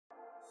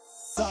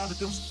They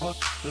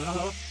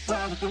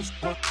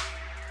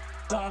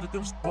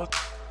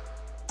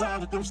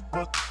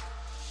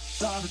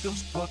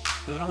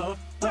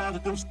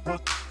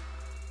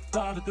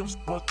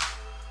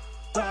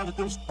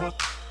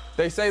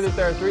say that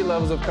there are 3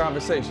 levels of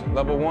conversation.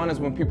 Level 1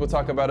 is when people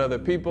talk about other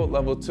people.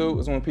 Level 2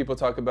 is when people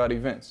talk about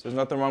events. There's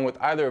nothing wrong with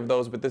either of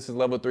those, but this is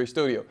Level 3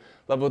 Studio.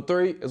 Level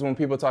 3 is when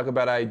people talk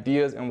about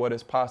ideas and what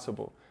is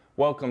possible.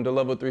 Welcome to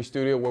Level 3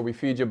 Studio, where we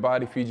feed your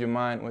body, feed your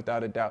mind, and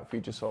without a doubt,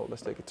 feed your soul.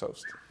 Let's take a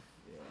toast.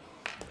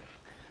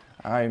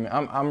 All right,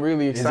 man. I'm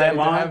really excited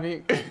to have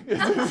you.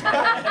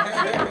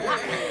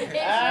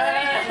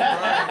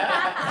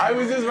 I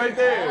was just right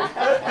there.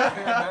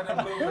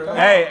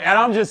 Hey, and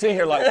I'm just sitting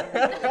here like,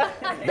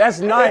 that's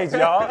nice,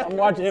 y'all. I'm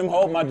watching him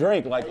hold my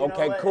drink like,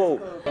 okay, cool.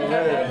 All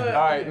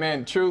right,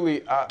 man,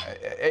 truly,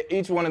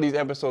 each one of these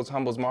episodes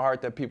humbles my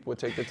heart that people would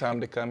take the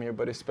time to come here,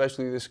 but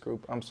especially this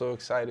group. I'm so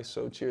excited,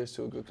 so cheers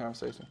to a good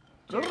conversation.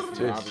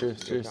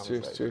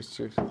 Cheers.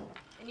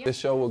 This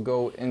show will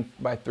go in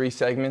by 3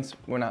 segments.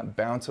 We're not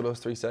bound to those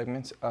 3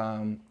 segments,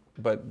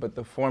 but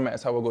the format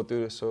is how we'll go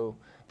through this. So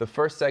the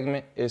first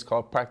segment is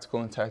called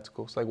Practical and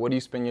Tactical. It's like, what do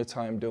you spend your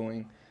time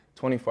doing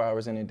 24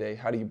 hours in a day?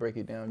 How do you break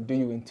it down? Do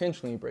you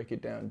intentionally break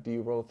it down? Do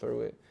you roll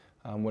through it?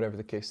 Whatever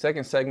the case.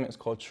 Second segment is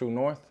called True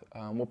North.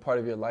 What part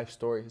of your life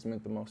story has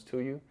meant the most to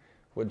you?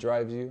 What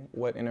drives you?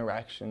 What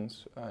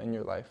interactions in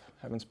your life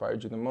have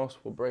inspired you the most?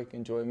 We'll break,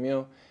 enjoy a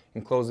meal,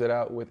 and close it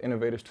out with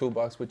Innovator's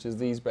Toolbox, which is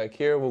these back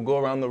here. We'll go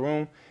around the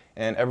room,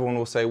 and everyone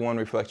will say one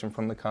reflection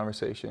from the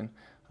conversation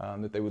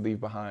that they would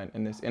leave behind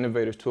in this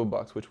Innovator's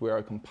Toolbox, which we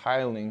are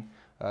compiling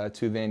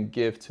to then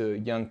give to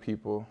young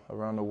people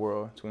around the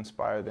world to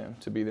inspire them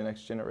to be the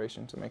next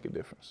generation to make a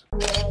difference.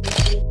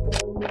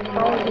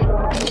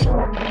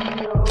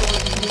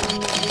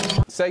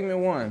 Segment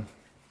 1,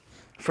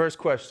 first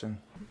question.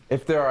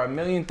 If there are a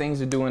million things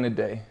to do in a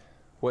day,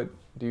 what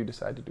do you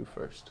decide to do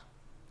first?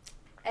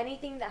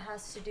 Anything that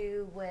has to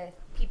do with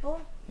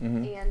people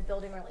and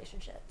building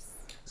relationships.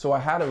 So I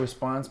had a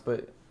response,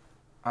 but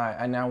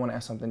I now want to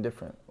ask something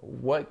different.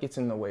 What gets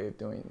in the way of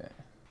doing that?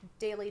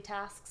 Daily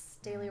tasks,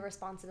 daily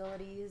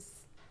responsibilities,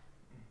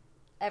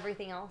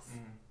 everything else.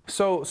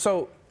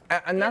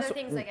 And that's other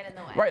things that get in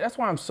the way. Right, that's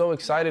why I'm so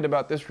excited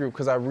about this group,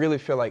 because I really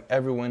feel like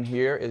everyone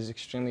here is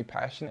extremely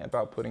passionate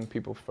about putting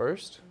people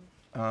first.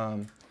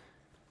 And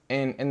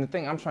the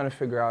thing I'm trying to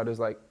figure out is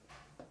like,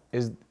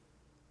 is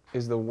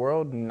the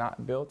world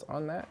not built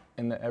on that,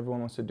 and that everyone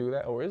wants to do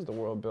that, or is the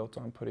world built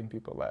on putting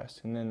people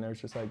last? And then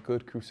there's just like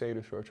good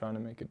crusaders who are trying to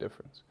make a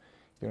difference.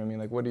 You know what I mean?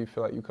 Like, what do you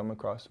feel like you come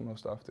across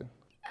most often?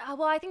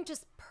 Well, I think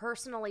just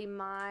personally,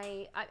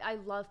 I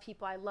love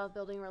people. I love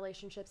building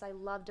relationships. I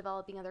love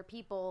developing other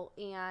people.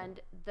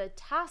 And the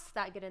tasks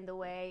that get in the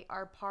way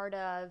are part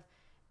of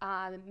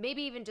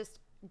maybe even just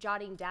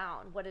jotting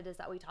down what it is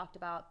that we talked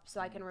about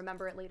so I can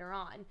remember it later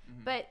on.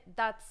 But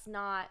that's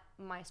not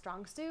my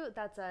strong suit.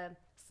 That's a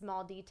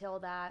small detail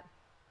that,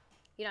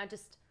 you know, I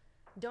just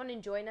don't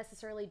enjoy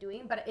necessarily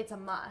doing, but it's a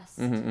must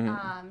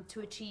to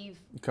achieve.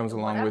 It comes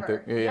along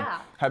whatever. with it.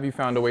 Yeah. Have you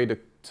found a way to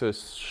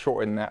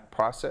shorten that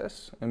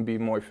process and be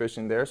more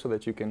efficient there so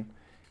that you can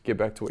get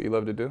back to what you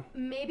love to do?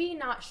 Maybe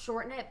not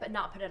shorten it, but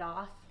not put it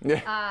off.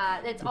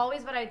 Yeah. It's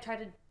always what I try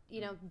to,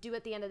 you know, do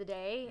at the end of the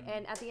day.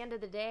 And at the end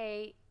of the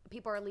day,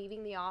 people are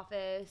leaving the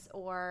office,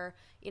 or,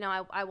 you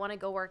know, I want to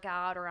go work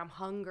out, or I'm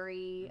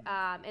hungry.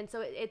 And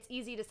so it's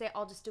easy to say,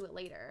 I'll just do it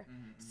later.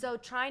 So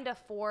trying to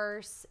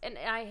force, and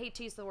I hate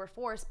to use the word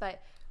force,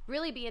 but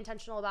really be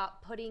intentional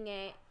about putting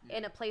it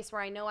in a place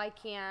where I know I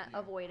can't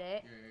avoid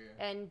it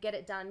and get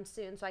it done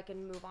soon so I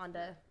can move on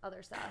to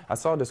other stuff. I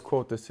saw this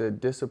quote that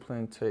said,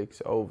 discipline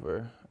takes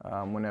over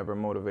whenever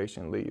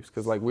motivation leaves.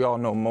 Because like we all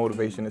know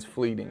motivation is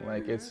fleeting.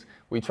 Like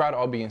we try to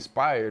all be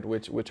inspired,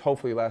 which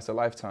hopefully lasts a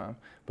lifetime.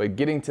 But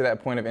getting to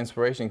that point of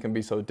inspiration can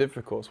be so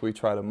difficult. So we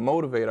try to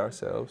motivate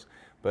ourselves.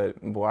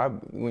 But boy,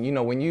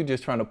 when you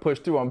just trying to push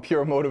through on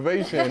pure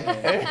motivation,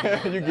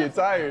 and you get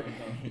tired,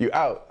 you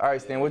out. All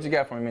right, Stan, what you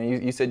got for me,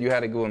 man? You said you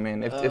had a good one,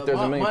 man. If there's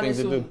a million things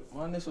to do.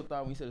 My initial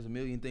thought when you said there's a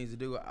million things to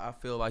do, I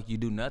feel like you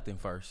do nothing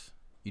first.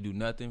 You do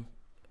nothing.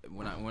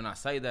 When I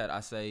say that,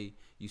 I say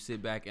you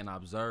sit back and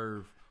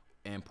observe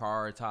and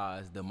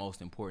prioritize the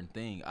most important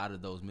thing out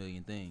of those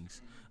million things.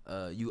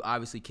 You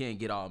obviously can't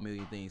get all a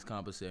million things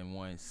accomplished in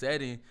one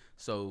setting,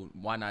 so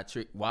why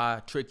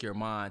trick your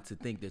mind to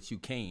think that you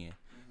can?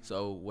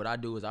 So what I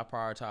do is I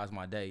prioritize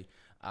my day.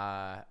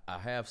 I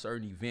have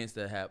certain events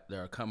that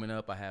are coming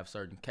up. I have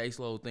certain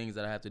caseload things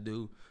that I have to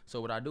do. So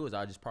what I do is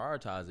I just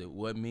prioritize it.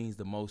 What means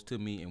the most to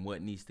me and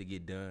what needs to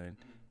get done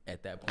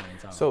at that point in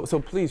time. So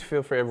please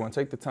feel free, everyone,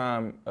 take the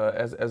time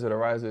as it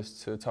arises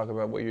to talk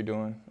about what you're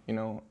doing, you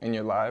know, in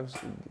your lives,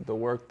 the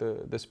work,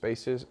 the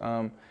spaces.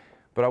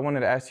 But I wanted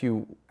to ask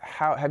you,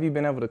 how have you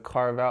been able to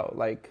carve out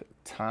like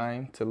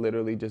time to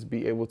literally just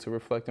be able to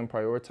reflect and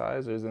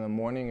prioritize? Or is it in the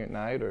morning or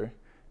night, or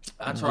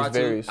I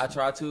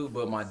try to,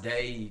 but my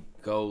day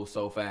goes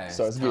so fast.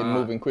 So it's getting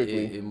moving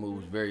quickly. It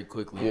moves very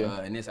quickly.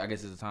 Yeah. And this, I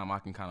guess, is the time I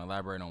can kind of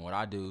elaborate on what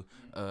I do.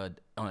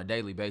 On a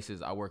daily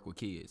basis, I work with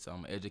kids. So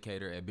I'm an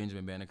educator at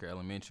Benjamin Banneker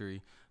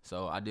Elementary.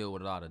 So I deal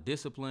with a lot of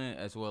discipline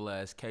as well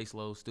as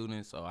caseload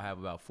students. So I have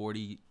about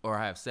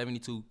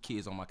 72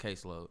 kids on my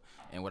caseload.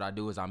 And what I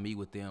do is I meet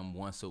with them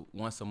once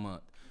a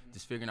month,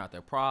 just figuring out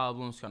their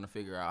problems, trying to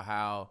figure out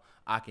how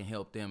I can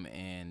help them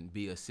and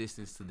be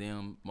assistance to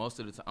them. Most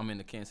of the time, I'm in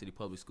the Kansas City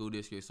Public School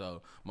District,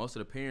 so most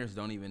of the parents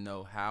don't even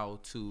know how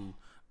to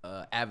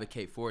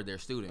advocate for their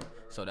student.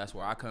 So that's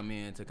where I come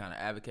in to kind of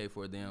advocate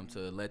for them,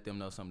 to let them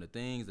know some of the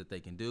things that they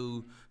can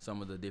do,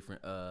 some of the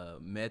different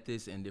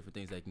methods and different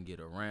things they can get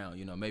around.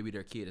 You know, maybe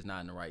their kid is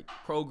not in the right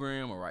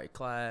program or right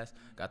class,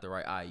 got the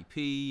right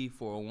IEP,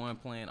 401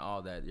 plan,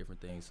 all that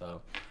different things.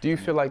 So, do you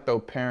feel like though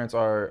parents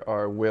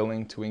are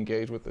willing to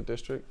engage with the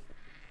district?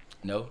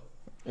 No.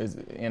 Is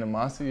it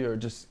animosity or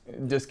just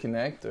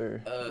disconnect,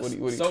 or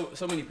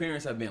so many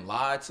parents have been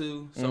lied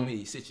to. So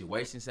many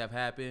situations have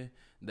happened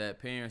that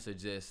parents are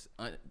just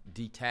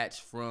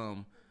detached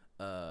from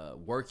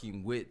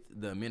working with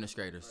the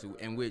administrators,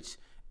 in which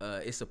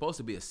it's supposed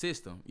to be a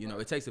system. You know,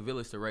 it takes a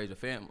village to raise a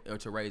family or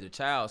to raise a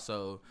child.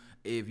 So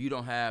if you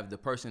don't have the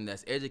person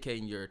that's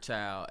educating your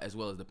child as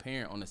well as the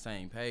parent on the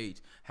same page,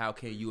 how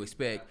can you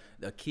expect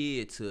a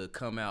kid to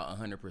come out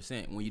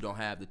 100% when you don't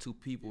have the two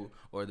people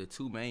or the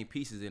two main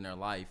pieces in their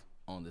life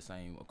on the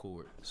same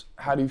accord?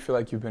 How do you feel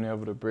like you've been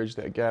able to bridge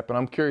that gap? And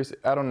I'm curious,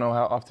 I don't know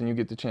how often you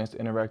get the chance to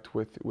interact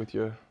with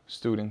your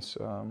students,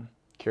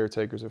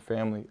 caretakers or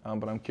family,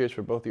 but I'm curious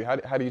for both of you,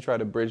 how do you try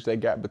to bridge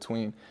that gap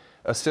between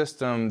a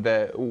system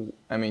that,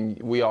 I mean,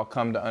 we all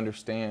come to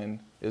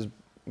understand is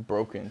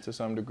broken to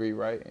some degree,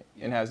 right?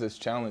 And has its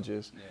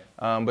challenges,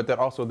 but that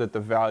also that the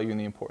value and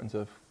the importance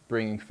of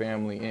bringing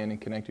family in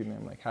and connecting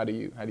them, like how do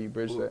you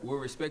bridge that?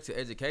 With respect to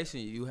education,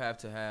 you have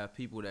to have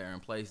people that are in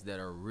place that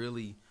are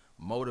really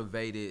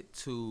motivated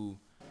to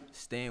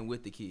stand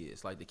with the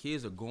kids. Like the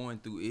kids are going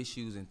through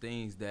issues and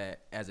things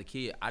that as a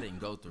kid I didn't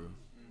go through,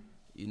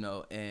 you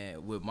know.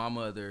 And with my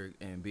mother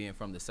and being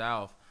from the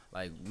South,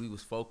 like we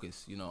was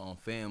focused, you know, on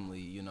family,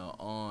 you know,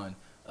 on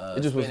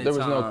there was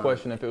no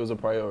question if it was a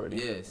priority.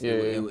 Yes,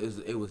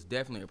 it was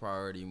definitely a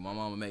priority. My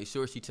mama made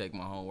sure she checked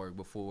my homework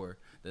before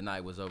the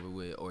night was over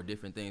with, or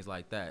different things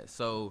like that.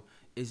 So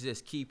it's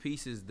just key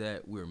pieces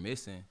that we're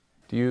missing.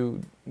 Do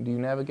you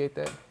navigate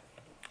that?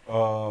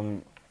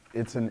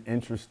 It's an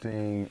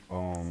interesting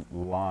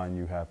line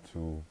you have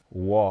to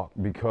walk,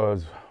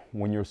 because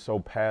when you're so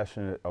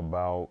passionate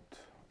about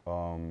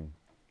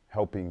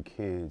helping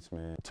kids,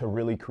 man, to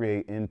really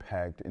create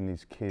impact in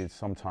these kids,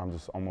 sometimes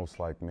it's almost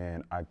like,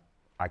 man,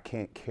 I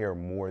can't care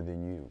more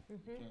than you.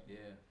 Yeah.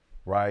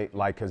 Right?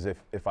 Like, because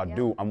if I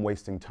do, I'm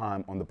wasting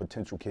time on the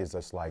potential kids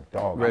that's like,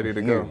 dog, ready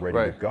to go.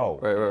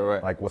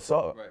 Right. Like, what's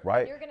up,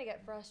 right? You're gonna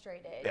get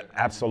frustrated. Yeah,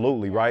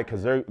 absolutely, right?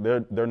 Because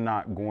they're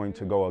not going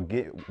to go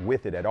get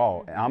with it at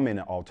all. And I'm in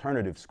an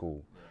alternative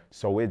school,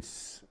 so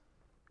it's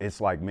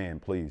like, man,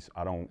 please,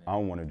 I don't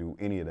want to do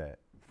any of that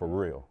for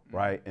real,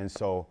 right? And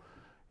so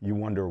you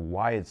wonder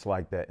why it's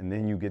like that, and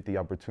then you get the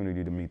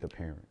opportunity to meet the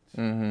parents.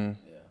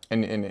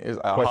 And it's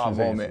a aha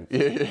moment.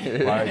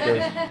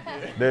 Right?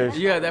 There's,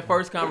 you have that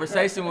first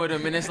conversation with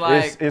them, and it's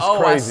like, it's oh,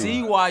 crazy. I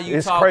see why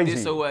you talk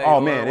this away. Oh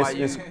man,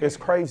 it's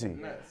crazy.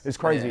 It's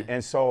crazy. Yeah.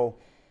 And so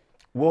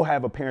we'll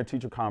have a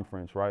parent-teacher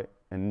conference, right?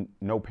 And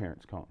no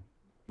parents come.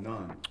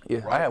 None. Yeah,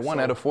 right? I had one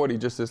out of 40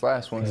 just this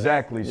last one.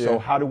 Exactly. Yeah. So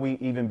how do we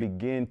even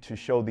begin to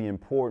show the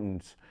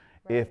importance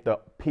if the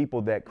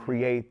people that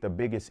create the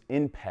biggest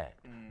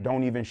impact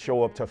don't even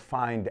show up to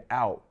find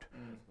out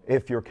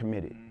if you're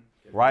committed?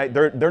 Right?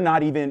 They're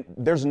not even,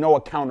 there's no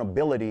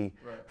accountability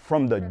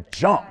from the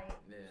jump.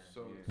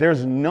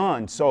 There's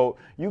none. So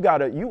you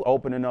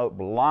opening up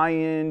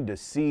lying,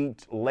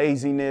 deceit,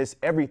 laziness,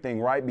 everything,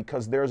 right?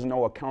 Because there's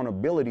no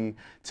accountability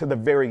to the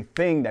very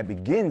thing that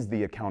begins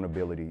the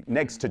accountability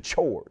next to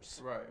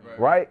chores.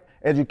 Right?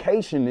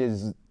 Education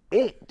is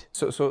it.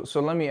 So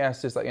let me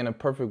ask this, like in a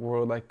perfect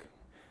world, like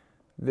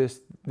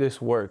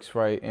this works,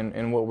 right?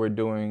 And what we're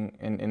doing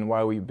and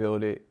why we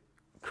build it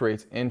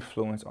creates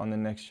influence on the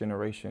next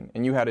generation,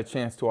 and you had a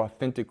chance to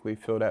authentically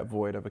fill that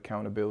void of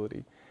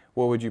accountability.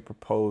 What would you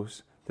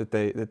propose that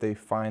they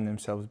find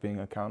themselves being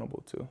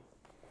accountable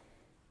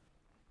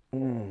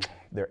to?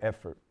 Their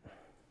effort.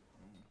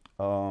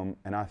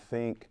 And I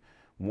think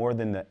more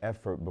than the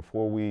effort,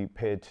 before we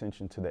pay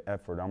attention to the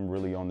effort, I'm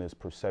really on this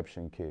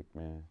perception kick,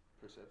 man.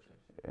 Perception.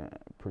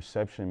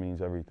 Perception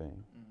means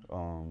everything.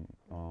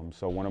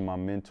 So one of my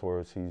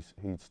mentors,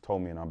 he's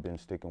told me, and I've been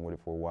sticking with it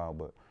for a while,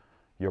 but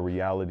your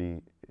reality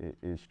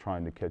is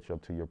trying to catch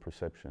up to your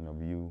perception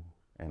of you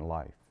and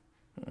life,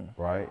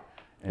 right?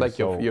 And like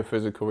so your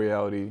physical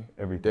reality,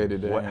 everything, day to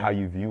day, how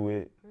you view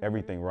it,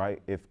 everything,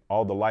 right? If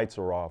all the lights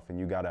are off and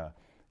you got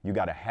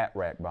a hat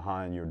rack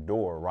behind your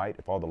door, right?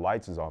 If all the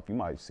lights is off, you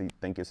might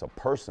think it's a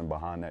person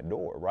behind that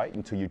door, right?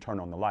 Until you turn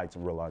on the lights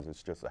and realize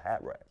it's just a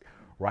hat rack,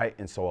 right?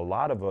 And so a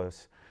lot of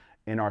us,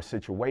 in our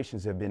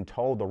situations have been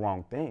told the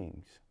wrong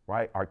things,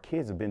 right? Our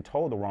kids have been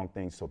told the wrong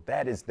things, so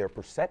that is their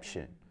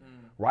perception,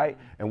 right?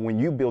 And when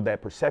you build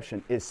that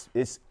perception,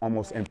 it's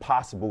almost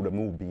impossible to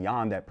move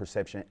beyond that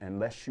perception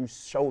unless you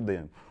show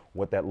them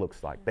what that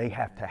looks like. They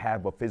have to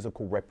have a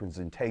physical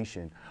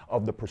representation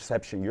of the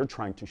perception you're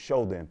trying to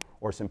show them,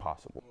 or it's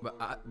impossible. But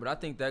I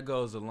think that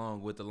goes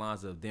along with the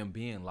lines of them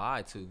being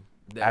lied to.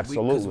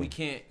 Absolutely. Because we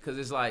can't, because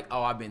it's like,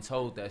 oh, I've been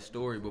told that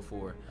story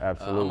before.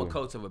 Absolutely. I'm a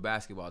coach of a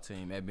basketball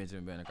team at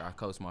Benjamin Banneker. I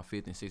coach my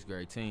 5th and 6th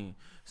grade team.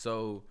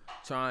 So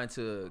trying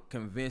to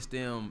convince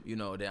them, you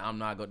know, that I'm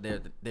not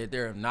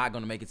they're not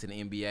going to make it to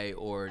the NBA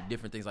or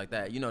different things like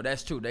that. You know,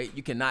 that's true.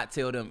 You cannot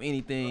tell them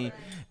anything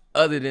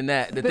other than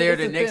that they're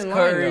the next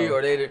Curry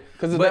or they're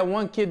because that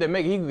one kid that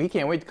he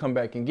can't wait to come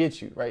back and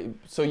get you, right?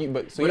 So you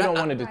don't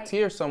want to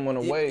deter someone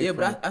away. Yeah,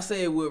 but I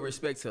say it with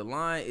respect to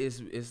lying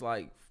it's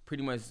like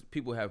pretty much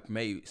people have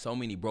made so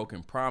many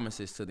broken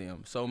promises to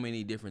them, so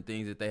many different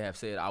things that they have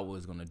said I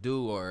was gonna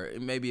do, or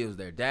maybe it was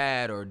their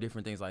dad or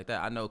different things like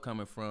that. I know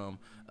coming from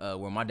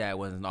where my dad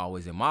wasn't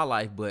always in my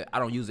life, but I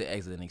don't use it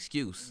as an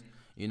excuse.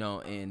 You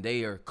know, and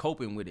they are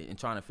coping with it and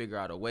trying to figure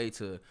out a way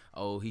to,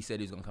 oh, he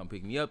said he's gonna come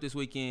pick me up this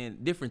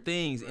weekend. Different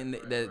things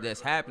that's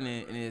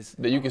happening, and it's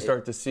that you can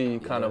start to see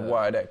kind of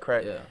why that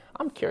crack. Yeah.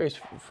 I'm curious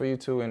for you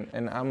too,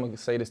 and I'm gonna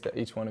say this to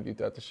each one of you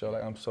throughout the show.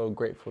 Like, I'm so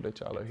grateful that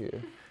y'all are here.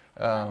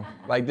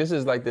 Like, this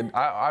is like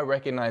I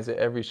recognize it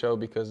every show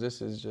because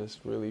this is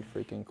just really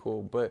freaking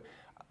cool. But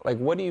like,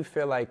 what do you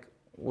feel like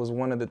was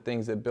one of the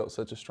things that built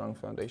such a strong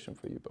foundation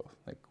for you both?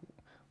 Like,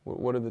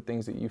 what are the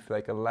things that you feel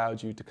like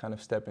allowed you to kind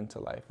of step into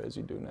life as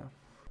you do now?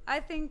 I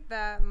think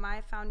that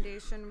my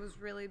foundation was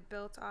really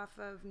built off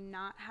of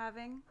not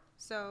having.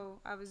 So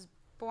I was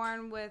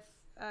born with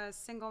a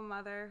single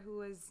mother who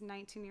was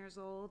 19 years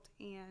old,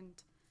 and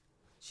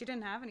she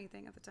didn't have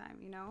anything at the time,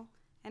 you know?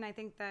 And I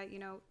think that, you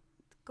know,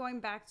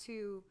 going back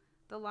to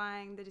the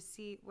lying, the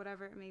deceit,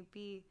 whatever it may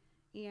be,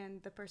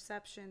 and the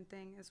perception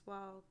thing as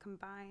well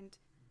combined,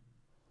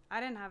 I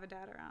didn't have a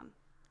dad around.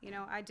 You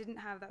know, I didn't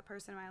have that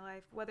person in my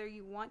life. Whether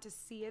you want to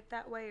see it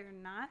that way or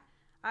not,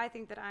 I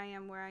think that I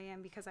am where I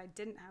am because I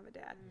didn't have a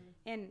dad.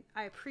 And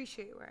I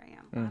appreciate where I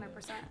am,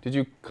 100%. Did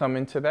you come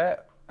into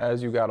that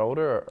as you got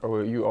older, or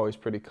were you always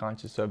pretty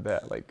conscious of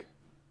that? Like,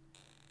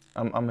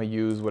 I'm going to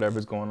use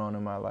whatever's going on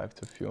in my life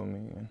to fuel me?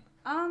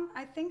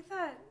 I think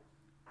that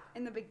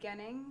in the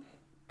beginning,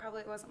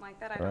 probably it wasn't like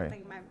that. I don't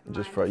think my mind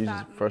you thought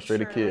just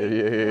frustrated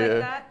maturely kid.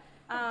 like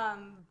that.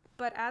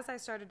 But as I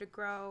started to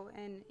grow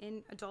and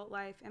in adult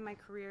life, in my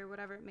career,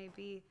 whatever it may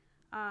be,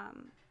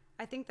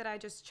 I think that I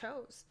just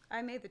chose.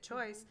 I made the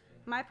choice.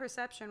 My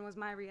perception was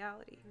my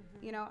reality.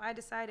 You know, I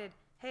decided,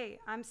 hey,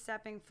 I'm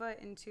stepping foot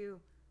into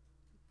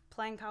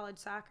playing college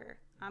soccer.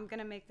 I'm going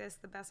to make this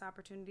the best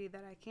opportunity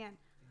that I can.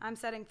 I'm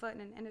setting foot in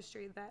an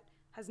industry that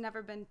has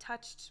never been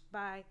touched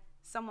by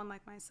someone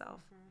like myself.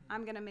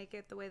 I'm gonna make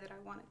it the way that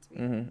I want it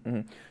to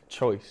be.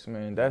 Choice,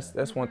 man.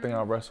 That's one thing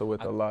I wrestle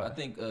with a lot. I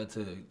think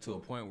to a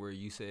point where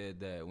you said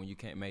that when you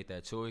can't make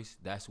that choice,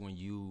 that's when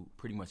you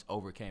pretty much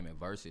overcame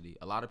adversity.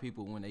 A lot of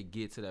people, when they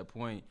get to that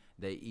point,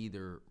 they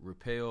either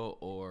repel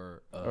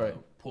or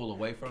pull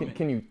away from it.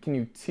 Can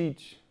you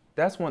teach?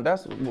 That's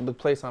the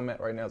place I'm at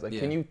right now. Is like,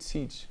 can you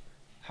teach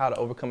how to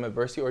overcome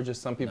adversity, or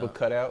just some people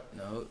cut out?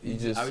 No,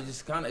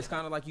 it's kind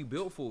of like you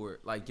built for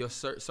it. Like your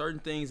certain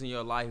things in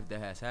your life that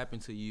has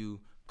happened to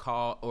you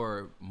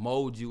or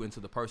mold you into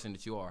the person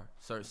that you are.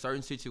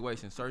 Certain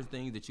situations, certain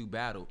things that you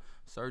battled,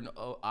 certain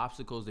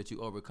obstacles that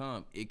you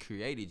overcome, it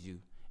created you,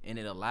 and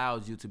it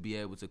allows you to be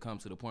able to come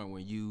to the point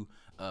where you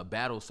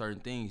battle certain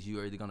things.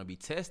 You're either gonna be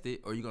tested,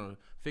 or you're gonna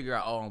figure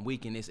out, oh, I'm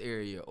weak in this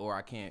area, or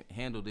I can't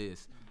handle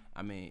this.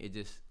 I mean, it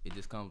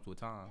just comes with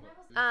time.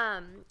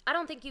 I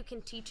don't think you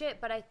can teach it,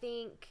 but I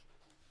think,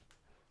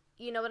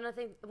 you know,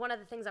 one of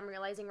the things I'm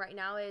realizing right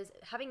now is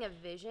having a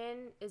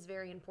vision is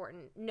very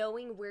important.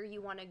 Knowing where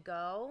you want to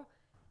go,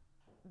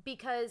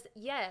 because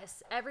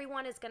yes,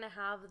 everyone is going to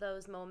have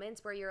those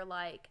moments where you're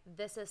like,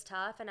 this is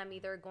tough, and I'm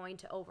either going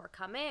to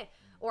overcome it,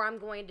 or I'm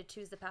going to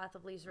choose the path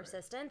of least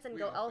resistance and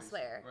go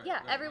elsewhere.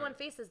 Everyone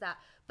faces that.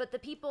 But the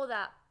people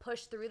that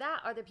push through that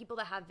are the people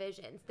that have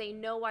visions. They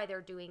know why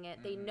they're doing it.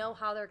 They know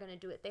how they're going to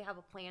do it. They have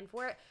a plan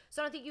for it.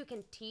 So I don't think you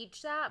can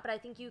teach that, but I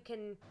think you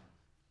can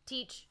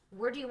teach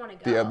where do you want to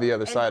go. The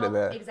other side of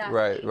that. Exactly.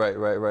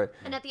 Right.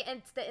 And at the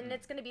end,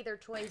 it's going to be their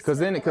choice. Because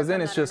then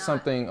it's just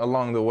something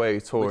along the way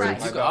towards.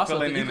 Right.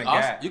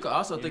 You could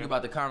also think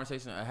about the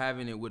conversation of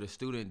having it with a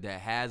student that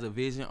has a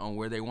vision on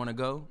where they want to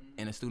go,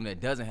 and a student that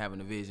doesn't have a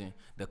vision.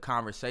 The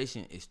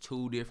conversation is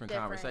two different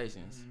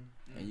conversations,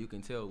 and you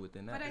can tell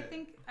within that. But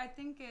I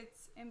think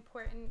it's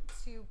important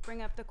to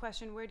bring up the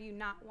question: where do you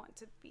not want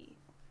to be?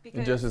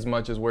 Because just as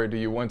much as where do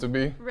you want to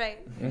be?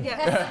 Right.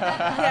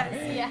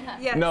 Yes.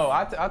 Yes. No,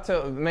 I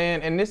tell,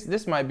 man, and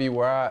this might be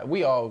where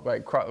we all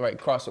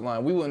cross the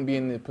line. We wouldn't be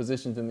in the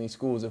positions in these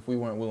schools if we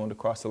weren't willing to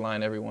cross the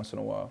line every once in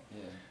a while.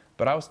 Yeah.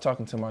 But I was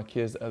talking to my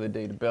kids the other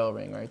day. The bell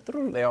rang, right?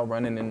 They all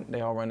running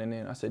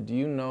in. I said, do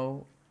you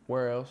know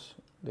where else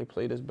they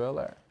play this bell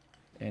at?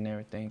 And they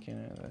were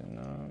thinking, like,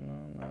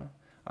 no.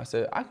 I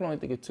said, I can only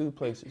think of 2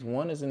 places.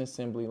 One is an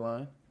assembly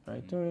line,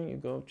 right? You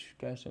go,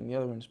 cash in. The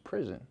other one is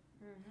prison.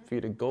 For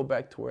you to go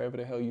back to wherever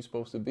the hell you're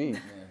supposed to be,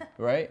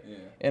 right? Yeah.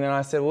 And then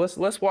I said, well,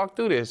 let's walk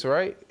through this,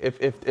 right?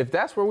 If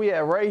that's where we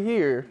at right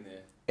here,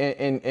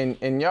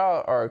 and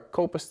y'all are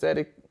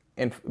copacetic,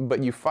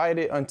 but you fight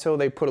it until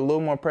they put a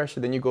little more pressure,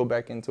 then you go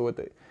back into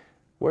it.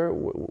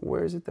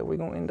 Where is it that we're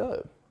gonna end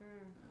up?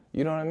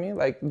 You know what I mean?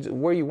 Like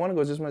where you want to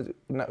go, just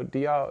do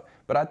y'all.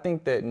 But I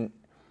think that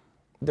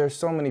there's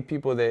so many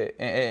people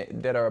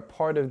that are a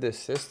part of this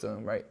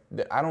system, right?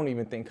 That I don't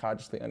even think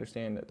consciously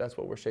understand that that's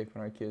what we're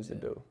shaping our kids to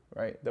do,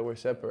 right? That we're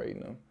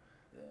separating them.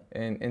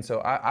 And so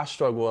I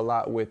struggle a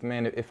lot with,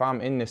 man, if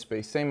I'm in this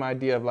space, same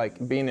idea of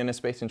like being in a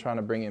space and trying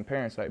to bring in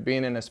parents, right?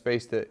 Being in a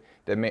space that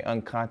may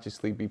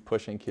unconsciously be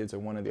pushing kids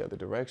in one or the other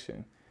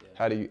direction.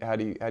 How do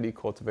you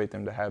cultivate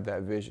them to have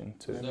that vision?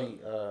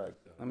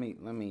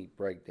 Let me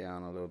break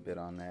down a little bit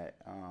on that.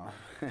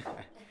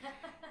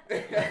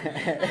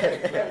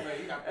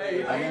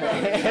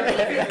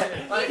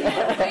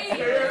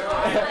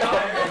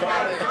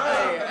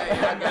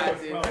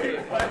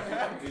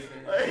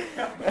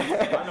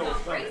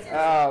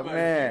 Oh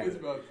man.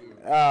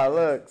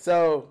 Look,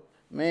 so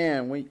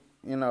man,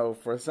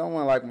 for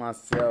someone like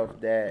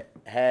myself that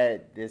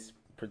had this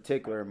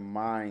particular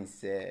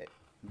mindset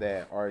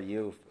that our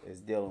youth is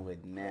dealing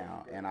with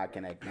now, and I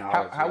can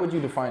acknowledge. How would you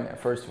define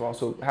that, first of all?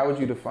 So how would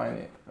you define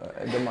it,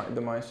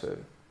 the mindset?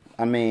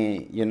 I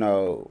mean,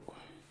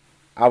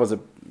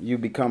 you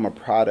become a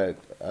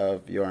product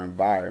of your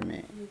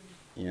environment,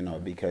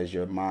 because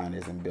your mind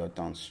isn't built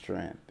on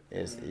strength.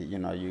 It's,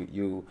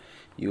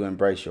 you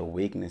embrace your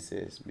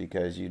weaknesses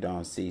because you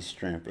don't see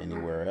strength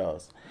anywhere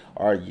else.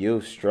 Our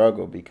youth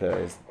struggle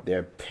because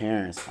their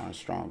parents aren't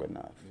strong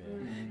enough.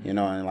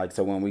 And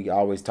so when we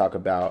always talk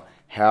about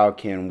how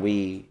can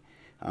we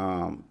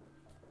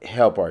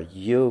help our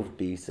youth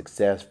be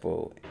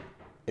successful,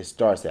 it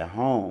starts at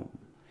home.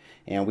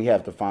 And we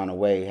have to find a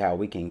way how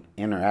we can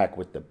interact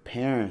with the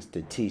parents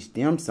to teach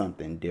them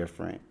something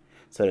different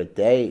so that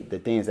the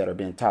things that are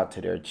being taught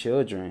to their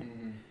children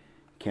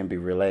can be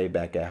relayed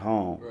back at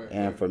home. Right,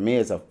 and for me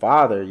as a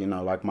father,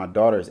 like my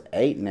daughter's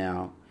 8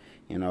 now,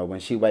 when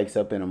she wakes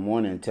up in the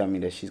morning and tell me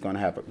that she's going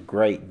to have a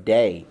great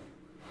day,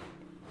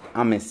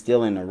 I'm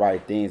instilling the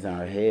right things in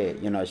her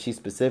head. She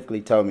specifically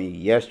told me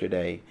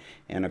yesterday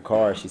in the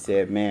car, she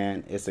said,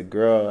 man, it's a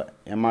girl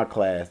in my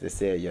class that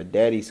said, your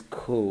daddy's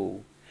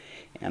cool,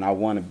 and I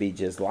want to be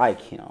just like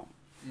him.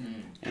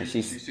 And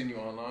she seen you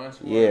online?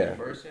 Yeah,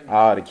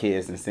 all the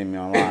kids done seen me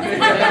online.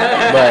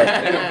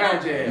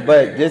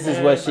 but this is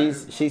what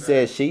she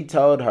said. She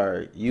told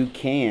her, you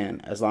can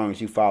as long as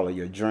you follow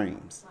your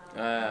dreams.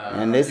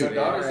 And this your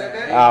daughter said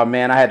that? Oh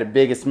man, I had the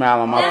biggest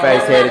smile on my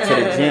face headed to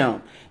the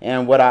gym.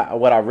 And what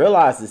I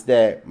realized is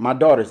that my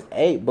daughter's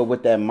 8, but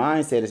with that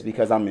mindset is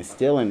because I'm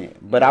instilling it.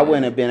 But I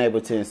wouldn't have been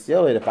able to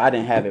instill it if I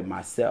didn't have it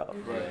myself.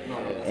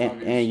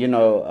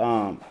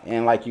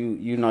 And like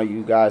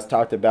you guys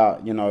talked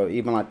about,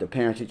 even like the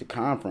parent-teacher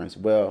conference.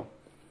 Well,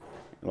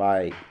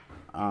 like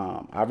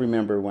I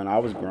remember when I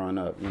was growing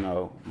up,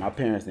 my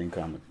parents didn't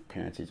come to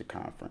parent-teacher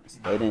conference.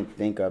 They didn't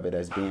think of it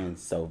as being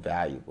so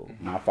valuable.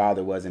 My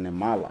father wasn't in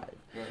my life,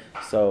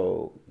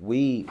 so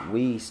we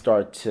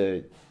start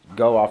to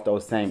go off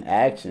those same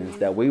actions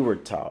that we were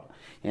taught.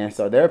 And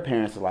so their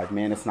parents are like,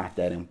 man, it's not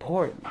that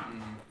important.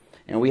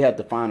 And we have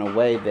to find a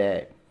way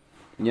that,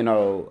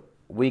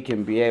 we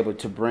can be able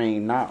to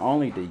bring not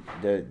only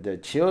the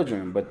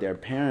children, but their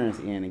parents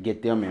in and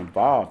get them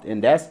involved.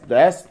 And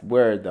that's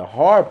where the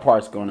hard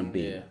part's going to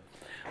be. Yeah.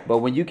 But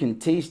when you can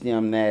teach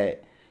them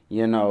that,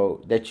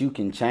 that you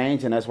can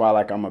change, and that's why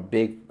I'm a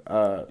big,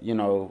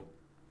 I'm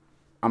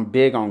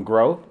big on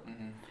growth.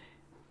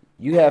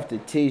 You have to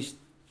teach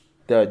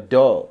the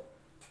adult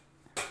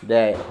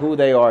that who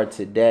they are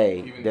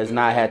today does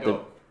not have to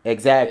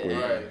exactly,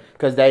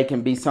 because they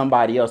can be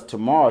somebody else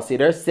tomorrow. See,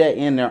 they're set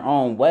in their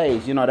own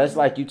ways. That's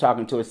like you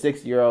talking to a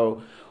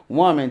 60-year-old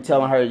woman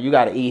telling her you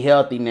got to eat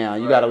healthy now.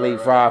 You got to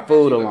leave fried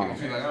food alone.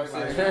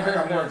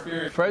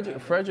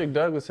 Frederick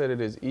Douglass said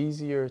it is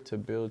easier to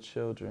build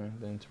children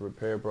than to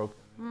repair broken.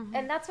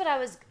 And that's what I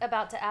was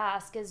about to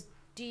ask is,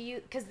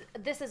 because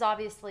this is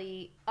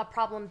obviously a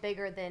problem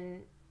bigger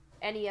than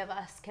any of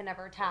us can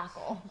ever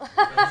tackle.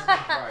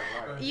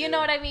 You know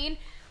what I mean?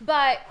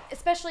 But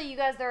especially you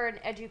guys that are in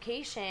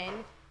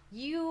education,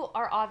 you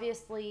are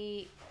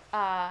obviously,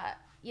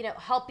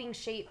 helping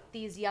shape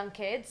these young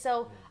kids.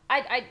 So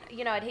I'd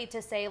hate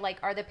to say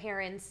are the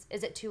parents,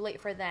 is it too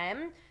late for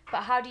them?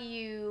 But how do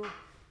you,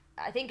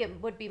 I think it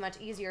would be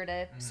much easier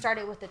to start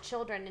it with the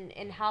children,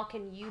 and how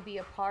can you be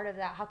a part of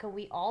that? How can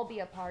we all be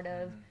a part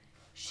of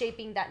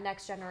shaping that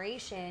next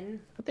generation?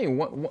 I think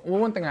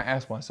one thing I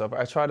ask myself,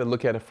 I try to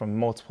look at it from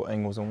multiple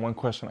angles, and one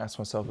question I ask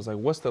myself is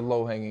what's the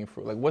low hanging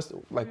fruit?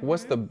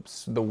 What's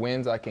the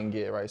wins I can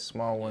get, right?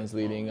 Small ones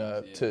leading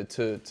up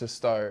to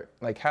start.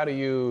 How do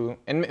you,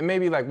 and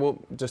maybe we'll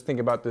just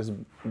think about this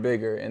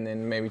bigger, and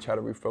then maybe try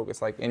to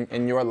refocus.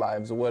 In your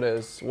lives, what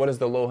is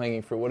the low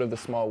hanging fruit? What do the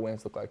small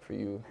wins look like for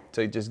you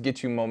to just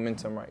get you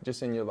momentum, right?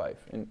 Just in your life,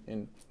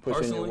 in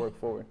pushing your Personally? work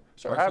forward?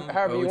 So Personally?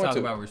 however Or you we want talk to.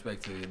 about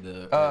respect to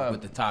the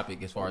with the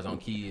topic as far as on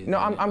kids. No,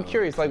 and, I'm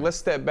curious. Like, let's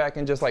step back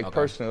and just like Okay.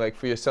 personally, like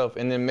for yourself,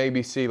 and then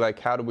maybe see like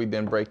how do we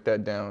then break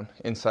that down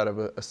inside of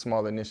a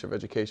smaller niche of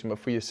education. But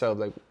for yourself,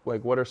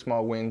 like what are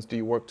small wins? Do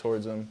you work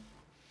towards them?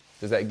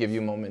 Does that give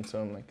you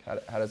momentum? Like,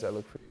 how does that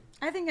look for you?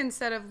 I think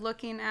instead of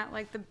looking at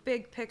like the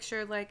big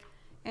picture, like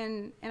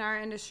in our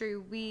industry,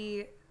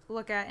 we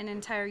look at an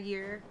entire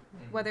year,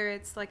 whether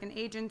it's like an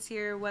agent's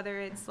year, whether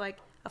it's like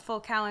a full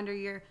calendar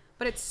year.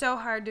 But it's so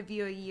hard to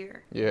view a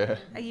year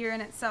in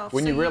itself.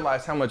 When So you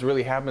realize how much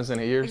really happens in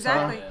a year's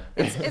exactly, time.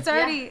 it's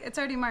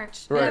already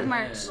March. Right. End of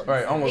March.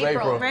 Right, almost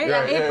April. Right?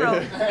 Yeah, April.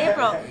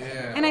 April.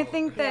 Yeah. And I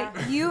think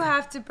that you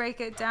have to break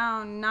it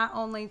down not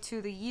only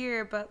to the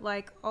year, but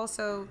like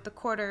also the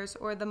quarters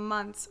or the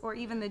months or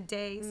even the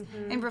days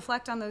and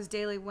reflect on those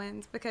daily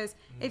wins. Because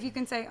if you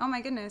can say, oh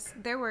my goodness,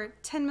 there were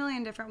 10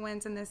 million different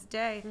wins in this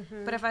day,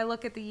 but if I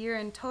look at the year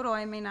in total,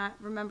 I may not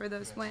remember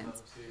those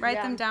wins.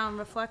 Write them down,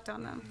 reflect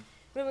on them.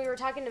 When we were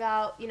talking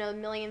about, you know, a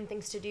million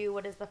things to do,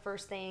 what is the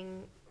first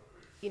thing,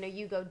 you know,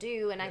 you go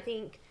do? And I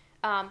think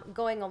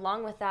going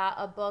along with that,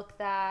 a book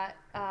that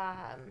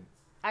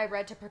I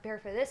read to prepare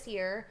for this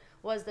year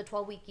was the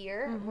 12-week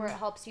year, where it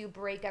helps you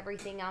break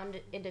everything out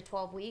into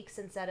 12 weeks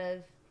instead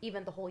of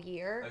even the whole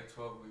year. Like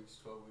 12 weeks.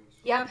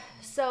 Yep.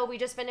 So we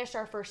just finished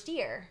our first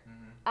year.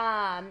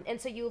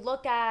 And so you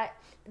look at,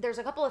 there's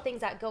a couple of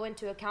things that go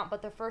into account,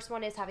 but the first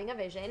one is having a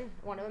vision.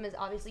 One of them is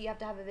obviously you have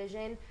to have a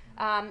vision.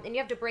 And you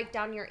have to break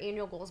down your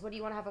annual goals. What do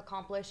you want to have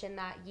accomplished in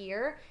that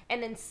year?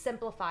 And then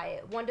simplify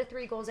it. 1 to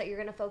 3 goals that you're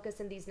going to focus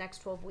in these next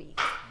 12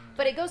 weeks.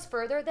 But it goes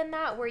further than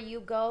that, where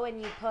you go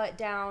and you put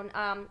down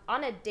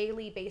on a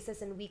daily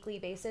basis and weekly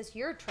basis,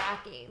 you're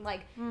tracking.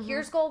 Like,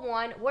 here's goal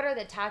 1. What are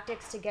the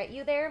tactics to get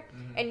you there?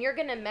 And you're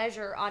going to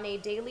measure on a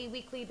daily,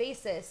 weekly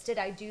basis, did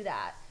I do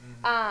that?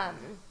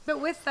 But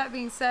with that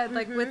being said,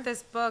 like with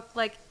this book,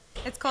 like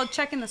it's called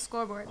Checking the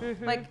Scoreboard.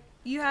 Like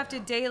you have to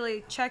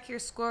daily check your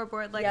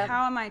scoreboard. Like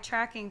how am I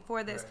tracking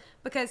for this?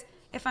 Because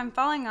if I'm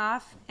falling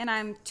off and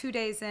I'm 2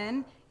 days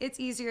in, it's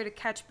easier to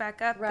catch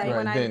back up than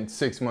when Then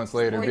 6 months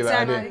later, be like,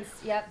 I didn't.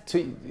 Yep.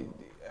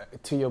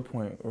 To your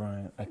point,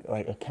 Ryan,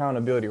 like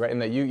accountability, right?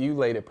 And that you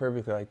laid it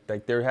perfectly.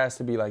 Like there has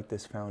to be like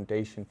this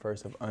foundation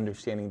first of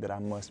understanding that I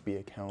must be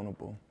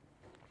accountable,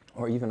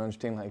 or even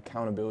understanding like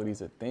accountability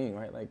is a thing,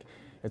 right? Like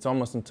it's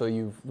almost until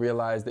you've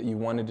realized that you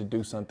wanted to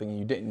do something and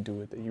you didn't do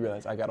it that you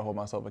realize I got to hold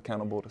myself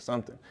accountable to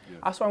something. Yeah.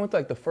 I swear I went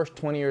through like the first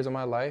 20 years of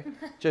my life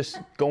just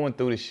going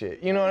through the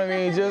shit. You know what I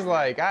mean? Just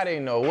like I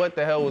didn't know what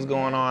the hell was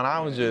going on.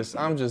 I'm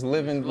just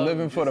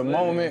living for the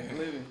moment.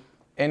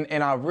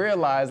 And I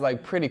realized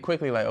like pretty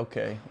quickly like,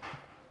 okay,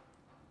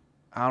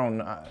 I don't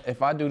know.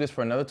 If I do this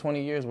for another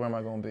 20 years, where am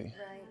I going to be? Right.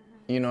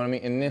 You know what I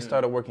mean? And then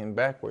started working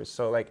backwards.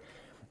 So like,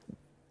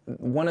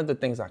 one of the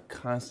things I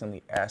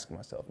constantly ask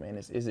myself, man,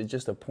 is it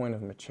just a point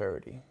of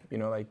maturity? You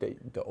know, like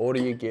the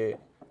older you get,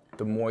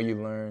 the more you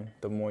learn,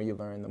 the more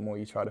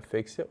you try to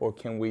fix it, or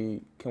can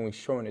we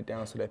shorten it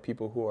down so that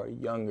people who are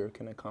younger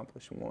can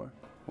accomplish more?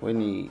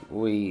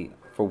 We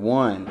for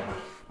one,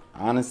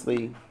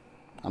 honestly,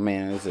 I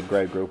mean, it's a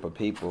great group of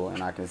people,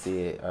 and I can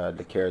see it,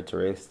 the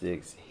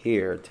characteristics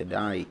here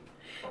tonight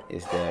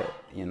is that,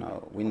 you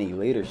know, we need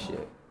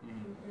leadership.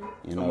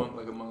 You know,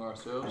 among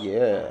ourselves?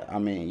 Yeah, I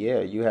mean, yeah,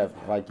 you have,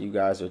 like you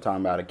guys are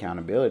talking about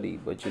accountability,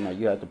 but, you know,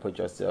 you have to put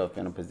yourself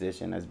in a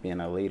position as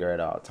being a leader at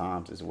all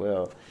times as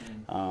well.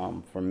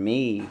 For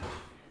me,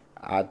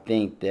 I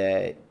think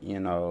that, you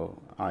know,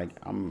 like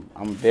I'm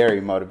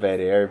very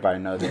motivated. Everybody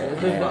knows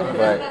that.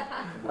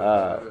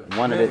 But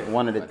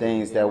one of the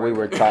things that we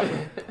were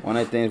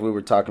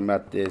talking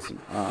about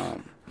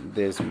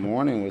this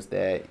morning was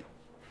that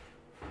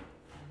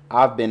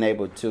I've been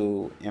able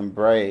to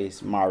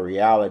embrace my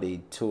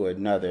reality to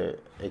another,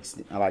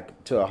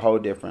 like to a whole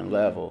different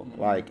level.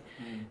 Like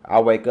I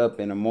wake up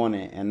in the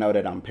morning and know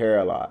that I'm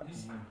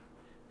paralyzed.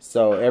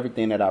 So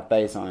everything that I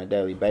face on a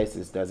daily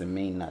basis doesn't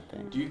mean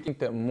nothing. Do you think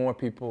that more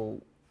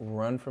people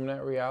run from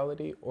that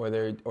reality, or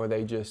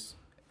they just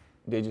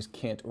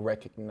can't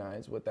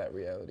recognize what that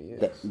reality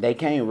is? They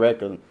can't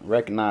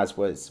recognize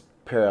what's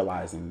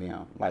paralyzing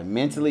them. Like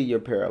mentally, you're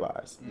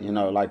paralyzed. You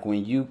know, like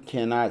when you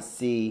cannot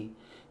see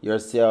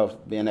yourself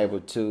being able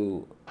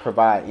to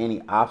provide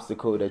any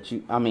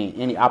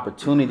any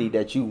opportunity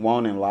that you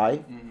want in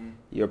life,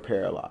 you're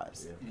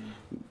paralyzed.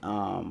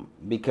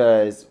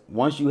 Because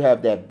once you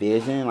have that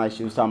vision, like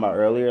she was talking about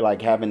earlier,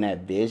 like having that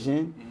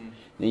vision,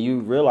 then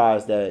you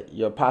realize that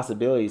your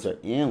possibilities are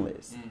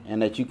endless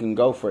and that you can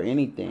go for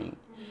anything.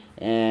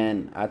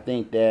 And I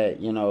think that,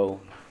 you know,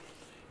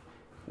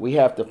 we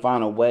have to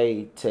find a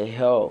way to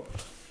help.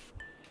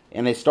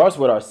 And it starts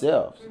with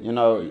ourselves. You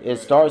know, it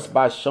starts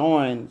by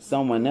showing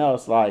someone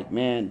else, like,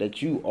 man,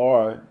 that you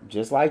are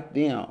just like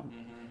them.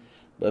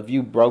 But if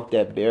you broke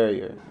that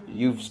barrier,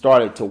 you've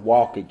started to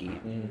walk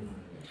again.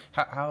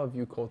 How have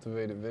you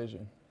cultivated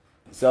vision?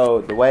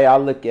 So the way I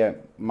look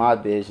at my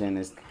vision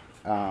is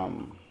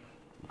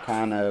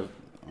kind of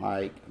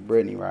like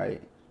Brittney,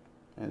 right?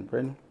 And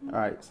Brittney? All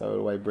right, so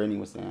the way Brittney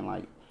was saying,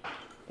 like,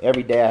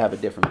 every day I have a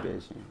different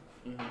vision.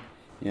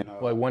 You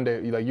know, Like one day,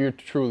 like you're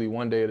truly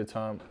one day at a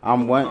time.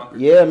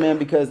 Yeah, man,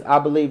 because I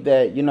believe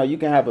that, you know, you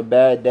can have a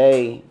bad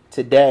day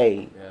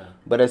today,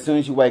 but as soon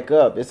as you wake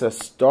up, it's a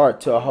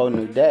start to a whole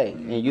new day,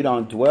 and you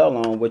don't dwell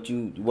on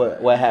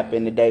what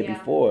happened the day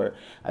before.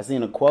 I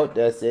seen a quote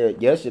that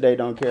said, "Yesterday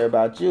don't care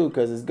about you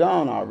because it's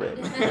gone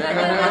already."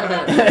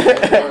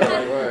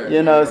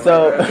 You know,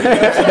 so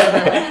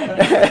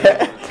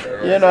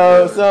you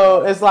know,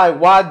 so it's like,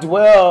 why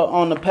dwell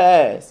on the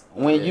past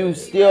when you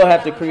still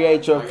have to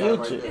create your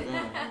future?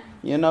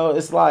 You know,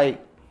 it's like,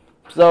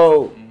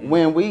 so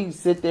when we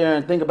sit there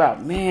and think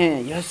about,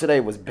 man, yesterday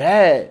was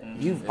bad,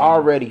 you've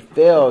already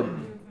failed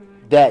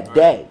that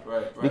day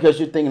because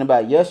you're thinking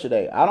about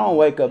yesterday. I don't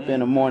wake up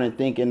in the morning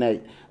thinking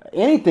that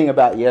anything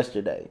about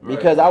yesterday,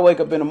 because I wake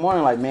up in the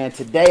morning like, man,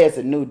 today is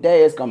a new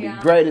day. It's going to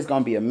be great. It's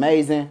going to be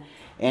amazing.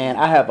 And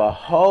I have a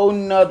whole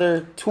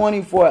nother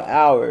 24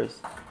 hours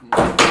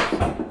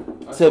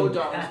to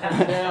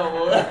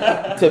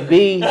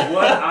be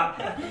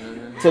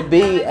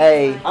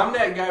a... I'm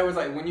that guy who's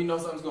like, when you know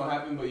something's going to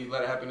happen, but you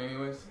let it happen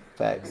anyways.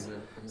 Facts.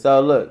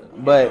 So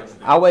look, but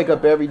I wake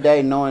up every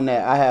day knowing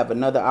that I have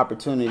another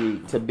opportunity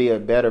to be a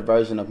better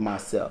version of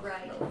myself.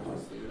 Right.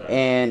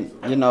 And,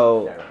 you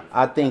know,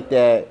 I think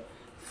that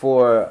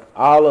for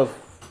all of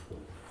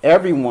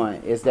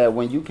everyone is that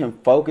when you can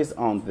focus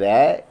on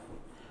that,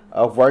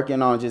 of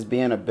working on just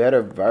being a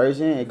better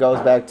version, it goes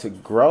back to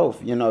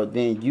growth. You know,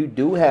 then you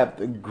do have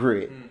the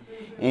grit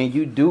and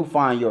you do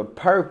find your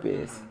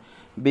purpose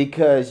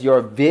because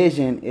your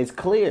vision is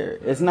clear.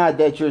 It's not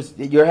that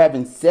you're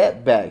having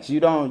setbacks. You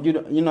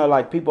know,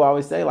 like people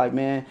always say, like,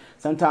 man,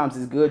 sometimes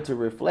it's good to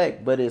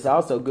reflect, but it's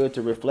also good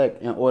to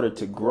reflect in order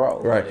to grow.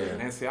 Right.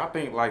 And see, I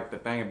think like the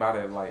thing about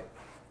it, like,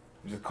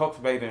 just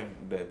cultivating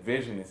the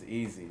vision is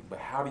easy, but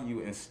how do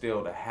you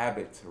instill the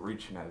habit to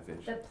reaching that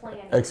vision? The plan.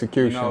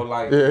 Execution. You know,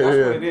 like, that's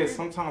what it is.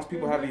 Sometimes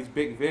people have these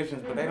big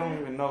visions, but they don't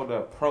even know the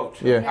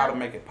approach of how to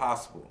make it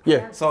possible.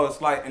 Yeah. So it's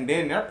like, and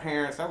then their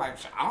parents, they're like,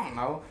 I don't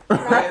know.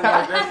 Right?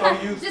 Like, they're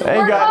so used to They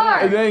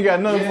ain't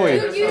got nothing for you.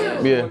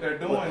 That's what they're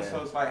doing.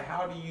 So it's like,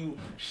 how do you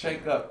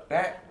shake up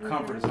that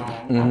comfort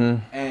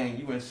zone and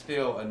you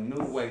instill a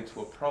new way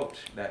to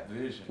approach that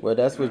vision? Well,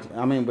 that's what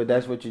I mean. But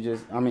that's what you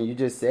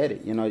just said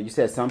it. You know, you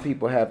said some people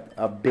have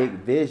a big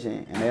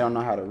vision and they don't know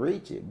how to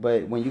reach it.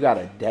 But when you got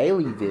a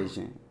daily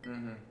vision,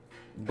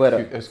 but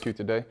execute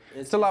today,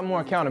 it's a lot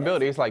more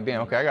accountability. It's like,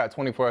 damn, okay, I got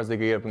 24 hours to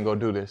get up and go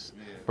do this,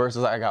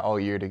 versus I got all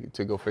year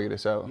to go figure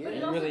this out. You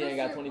really ain't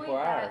got 24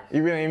 hours.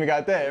 You really ain't even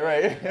got that,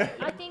 right?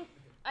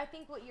 I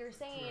think what you're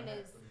saying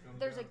is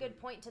there's a good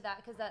point to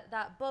that, because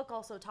that book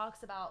also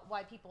talks about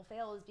why people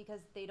fail is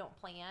because they don't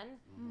plan.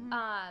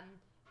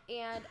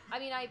 And I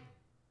mean,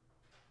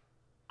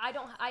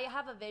 I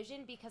have a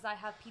vision because I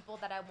have people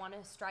that I want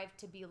to strive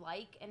to be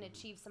like and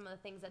achieve some of the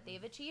things that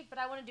they've achieved, but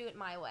I want to do it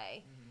my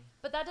way.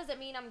 But that doesn't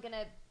mean I'm going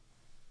to,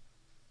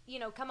 you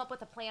know, come up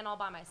with a plan all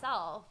by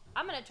myself.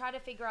 I'm going to try to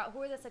figure out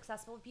who are the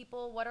successful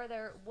people,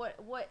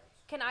 what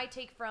can I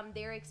take from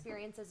their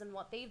experiences and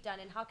what they've done,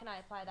 and how can I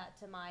apply that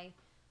to my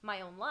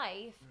own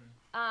life.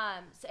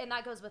 And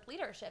that goes with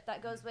leadership.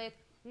 That goes with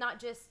not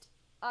just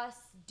us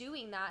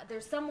doing that.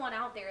 There's someone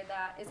out there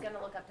that is going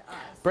to look up to us.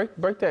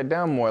 Break that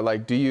down more.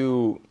 Like, do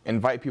you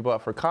invite people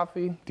out for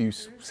coffee? Do you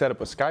set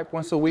up a Skype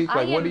once a week?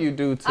 Like, what do you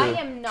do to... I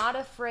am not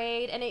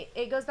afraid, and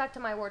it goes back to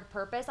my word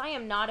purpose. I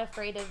am not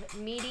afraid of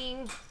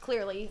meeting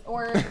clearly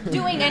or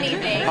doing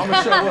anything. I'm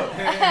going to show up.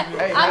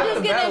 Hey, I'm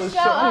just going to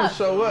show up. I'm going to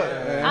show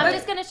up. I'm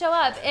just going to show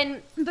up.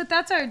 But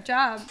that's our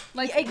job.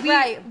 Like,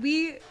 right.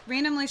 we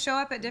randomly show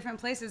up at different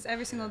places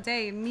every single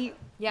day, meet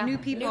new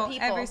people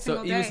every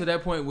single day. So even to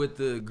that point with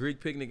the Greek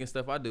picnic and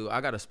stuff I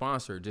got a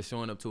sponsor just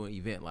showing up to an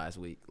event last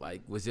week.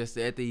 Like, was just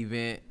at the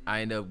event.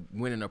 I ended up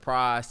winning a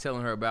prize,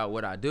 telling her about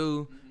what I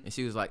do, and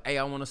she was like, hey,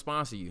 I want to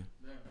sponsor you.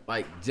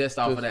 Like, just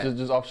off of that.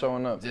 Just off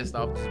showing up. Just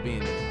off just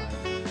being there.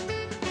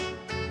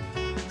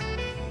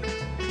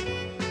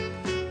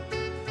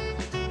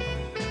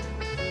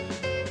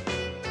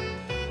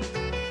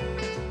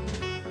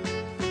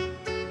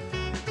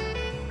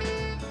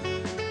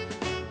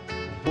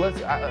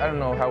 I don't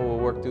know how we'll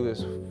work through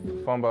this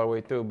fumble our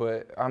way through,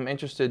 but I'm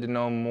interested to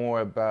know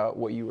more about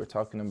what you were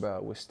talking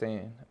about with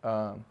Stan.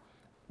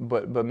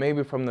 But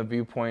maybe from the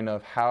viewpoint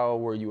of how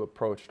were you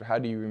approached? Or how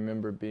do you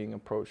remember being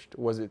approached?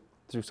 Was it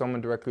through someone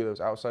directly that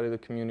was outside of the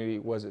community?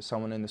 Was it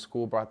someone in the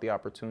school brought the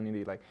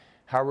opportunity? Like,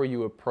 how were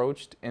you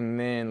approached? And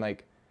then,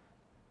 like,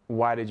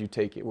 why did you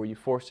take it? Were you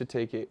forced to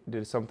take it?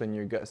 Did something in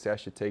your gut say I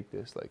should take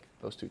this? Like,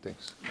 those two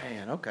things.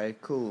 Man, okay,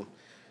 cool.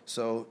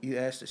 So you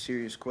asked a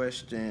serious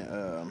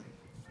question.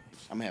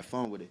 I'm gonna have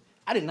fun with it.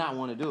 I did not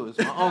want to do it. It's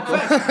my uncle.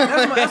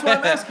 that's what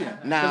I'm asking.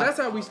 Now, that's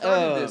how we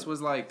started this,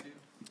 was like,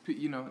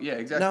 you know, yeah,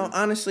 exactly. No,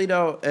 honestly,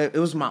 though, it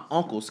was my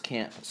uncle's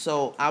camp.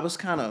 So I was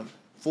kind of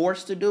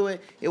forced to do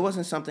it. It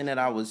wasn't something that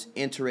I was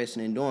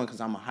interested in doing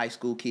because I'm a high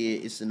school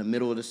kid. It's in the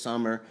middle of the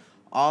summer.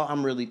 All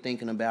I'm really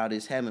thinking about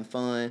is having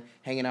fun,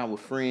 hanging out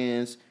with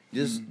friends,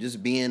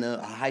 just being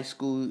a high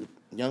school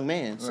young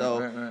man.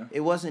 So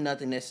it wasn't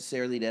nothing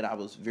necessarily that I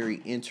was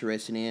very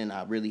interested in.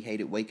 I really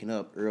hated waking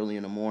up early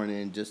in the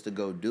morning just to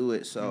go do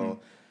it. So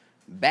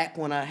back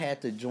when I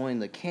had to join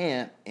the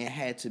camp and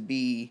had to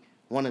be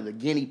one of the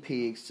guinea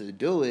pigs to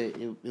do it,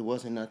 it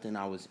wasn't nothing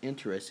I was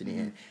interested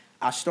in.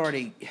 I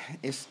started,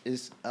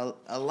 it's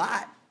a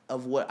lot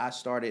of what I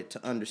started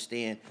to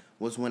understand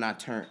was when I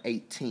turned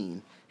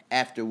 18.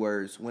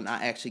 Afterwards, when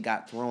I actually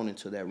got thrown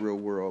into that real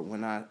world,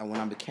 when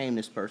I became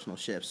this personal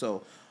chef.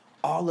 So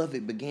all of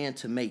it began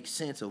to make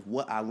sense of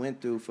what I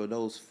went through for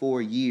those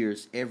 4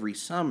 years every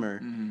summer,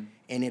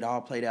 and it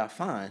all played out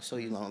fine. So,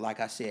 you know,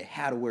 like I said,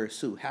 how to wear a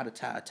suit, how to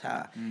tie a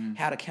tie,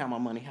 how to count my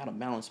money, how to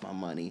balance my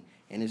money,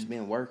 and it's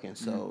been working.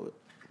 So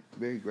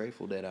very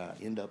grateful that I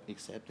end up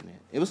accepting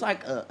it. It was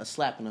like a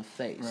slap in the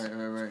face.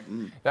 Right.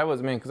 That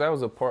was, man, because that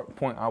was a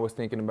point I was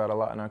thinking about a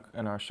lot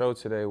in our show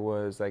today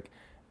was, like,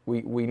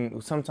 we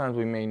sometimes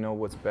we may know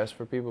what's best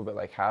for people, but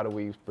like how do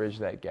we bridge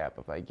that gap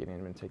of like getting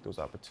them and take those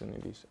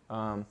opportunities?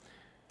 I'm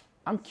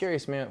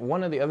curious, man.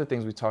 One of the other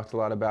things we talked a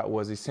lot about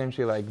was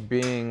essentially like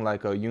being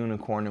like a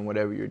unicorn in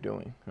whatever you're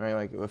doing, right?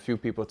 Like a few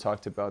people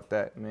talked about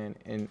that, man.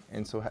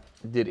 And so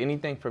did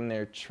anything from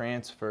there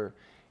transfer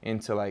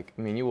into like,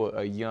 I mean, you were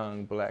a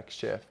young black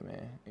chef,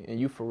 man, and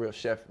you for real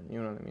chefing, you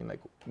know what I mean?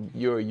 Like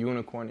you're a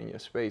unicorn in your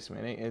space,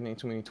 man. Ain't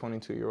too many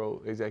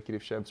 22-year-old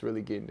executive chefs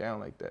really getting down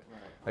like that.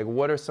 Right. Like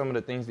what are some of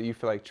the things that you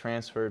feel like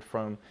transferred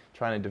from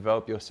trying to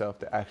develop yourself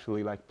to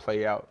actually like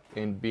play out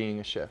in being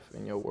a chef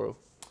in your world?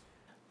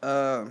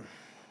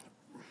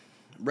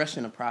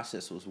 Rushing the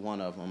process was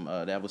one of them.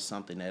 That was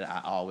something that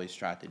I always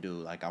tried to do.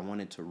 Like I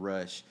wanted to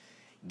rush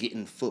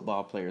getting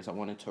football players. I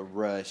wanted to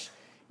rush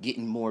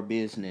getting more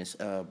business,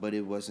 but it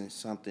wasn't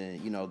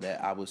something, you know,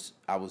 that I was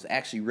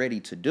actually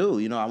ready to do.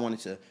 You know, I wanted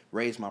to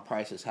raise my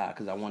prices high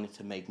because I wanted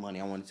to make money.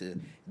 I wanted to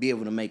be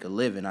able to make a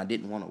living. I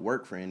didn't want to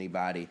work for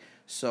anybody.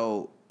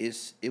 So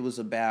it was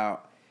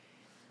about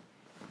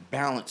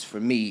balance for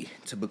me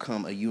to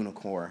become a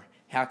unicorn.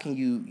 How can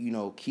you, you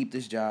know, keep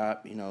this job,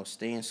 you know,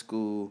 stay in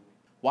school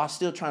while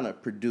still trying to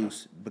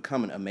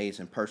become an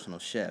amazing personal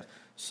chef?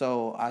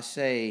 So I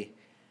say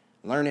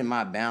learning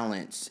my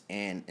balance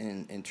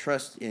and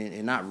trust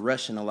and not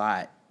rushing a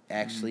lot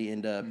actually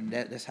end up,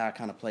 that's how it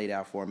kind of played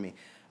out for me.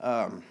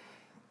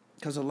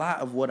 Because a lot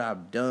of what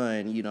I've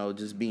done, you know,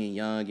 just being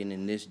young and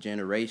in this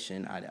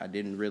generation, I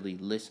didn't really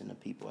listen to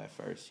people at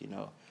first, you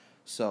know.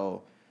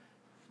 So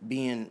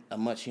being a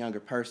much younger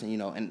person, you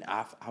know, and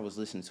I was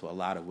listening to a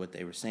lot of what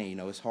they were saying. You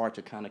know, it's hard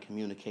to kind of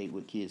communicate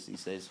with kids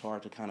these days. It's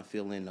hard to kind of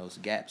fill in those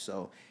gaps.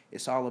 So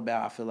it's all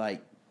about, I feel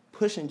like,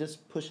 pushing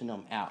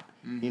them out,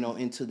 you know,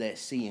 into that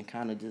sea and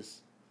kind of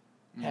just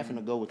having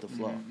to go with the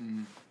flow.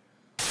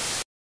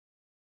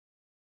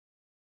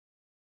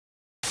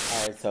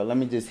 All right, so let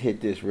me just hit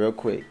this real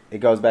quick. It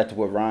goes back to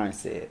what Ryan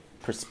said,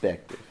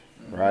 perspective,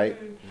 right?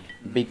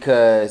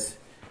 Because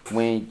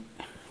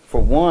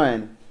for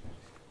one,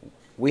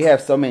 we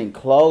have so many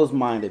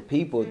closed-minded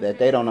people that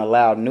they don't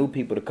allow new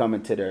people to come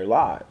into their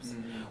lives.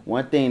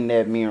 One thing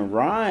that me and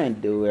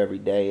Ryan do every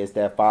day is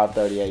that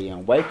 5:30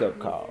 a.m. wake-up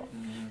call.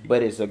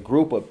 But it's a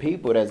group of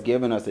people that's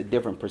giving us a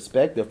different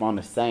perspective on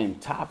the same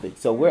topic.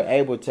 So we're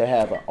able to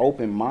have an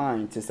open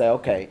mind to say,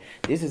 okay,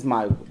 this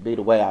might be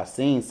the way I've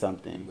seen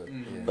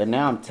something, but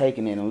now I'm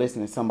taking it and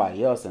listening to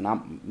somebody else,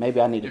 and maybe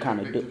I need to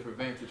kind of do different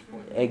vantage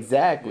point.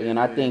 Exactly, and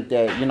I think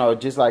that, you know,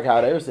 just like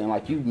how they were saying,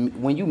 like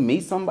when you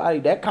meet somebody,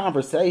 that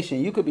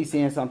conversation, you could be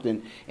seeing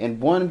something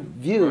in one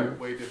view,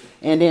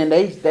 and then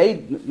they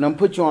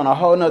put you on a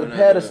whole nother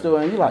pedestal,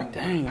 and you're like,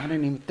 dang, I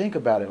didn't even think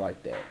about it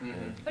like that.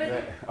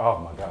 Oh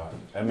my God.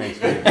 That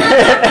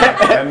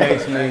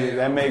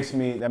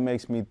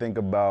makes me think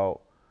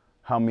about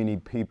how many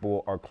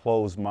people are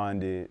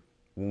closed-minded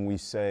when we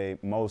say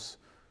most.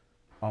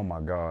 Oh my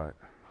God.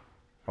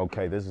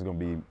 Okay, this is gonna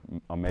be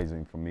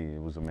amazing for me.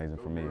 It was amazing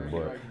for me,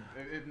 but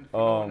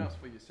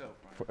for yourself,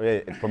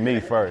 right? For me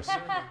first.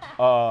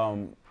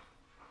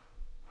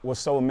 What's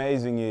so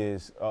amazing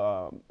is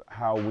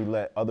how we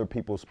let other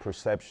people's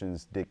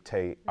perceptions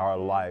dictate our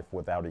life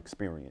without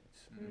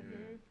experience,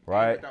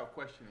 right? Without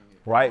questioning it.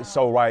 Right.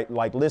 So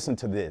like listen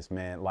to this,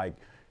 man. Like,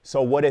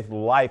 so what if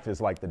life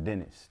is like the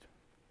dentist?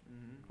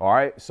 All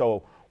right.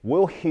 So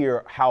we'll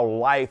hear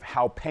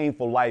how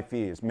painful life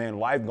is. Man,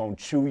 life gonna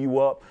chew you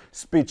up,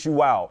 spit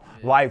you out.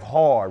 Life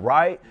hard,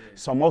 right?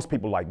 So most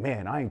people like,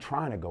 man, I ain't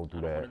trying to go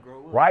through that,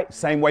 right?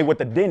 Same way with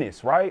the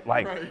dentist, right?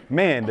 Like,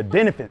 man, the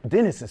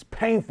dentist is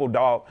painful,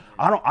 dog.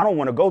 I don't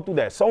want to go through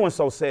that. So and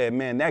so said,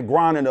 man, that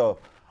grinding of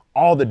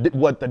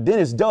what the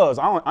dentist does,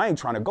 I ain't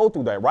trying to go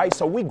through that, right?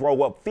 So we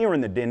grow up fearing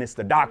the dentist,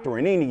 the doctor,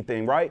 and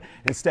anything, right?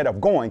 Instead of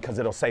going because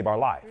it'll save our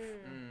life,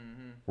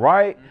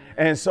 right?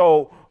 And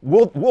so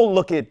we'll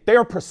look at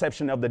their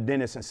perception of the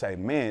dentist and say,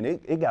 man,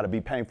 it got to be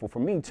painful for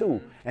me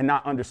too, and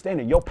not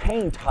understanding your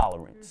pain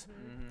tolerance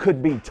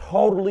could be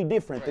totally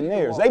different than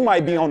theirs. They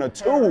might be on a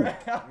 2,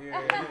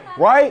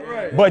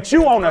 right? But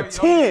you on a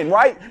 10,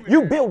 right?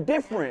 You built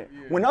different.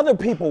 When other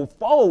people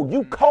fold,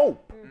 you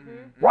cope.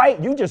 Right?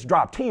 You just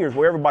drop tears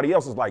where everybody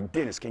else is like,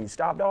 Dennis, can you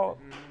stop, dog?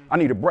 I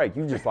need a break.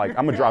 You just like,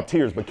 I'm gonna drop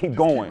tears, but keep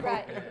going.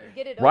 Right.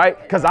 Get it Right?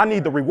 over Because with. I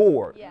need the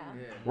reward. Yeah.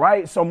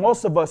 Right? So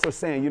most of us are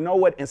saying, you know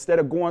what? Instead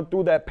of going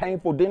through that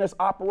painful dentist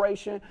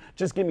operation,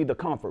 just give me the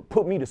comfort.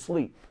 Put me to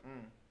sleep.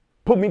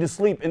 Put me to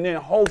sleep, and then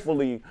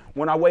hopefully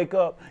when I wake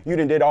up, you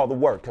done did all the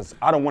work, because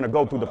I don't want to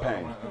go through the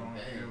pain.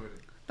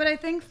 But I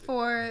think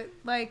for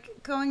like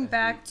going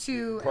back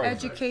to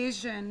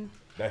education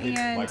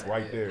and like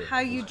right there. how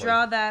you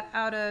draw that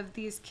out of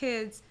these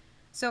kids.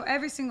 So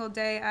every single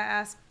day I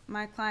ask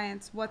my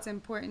clients what's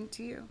important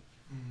to you.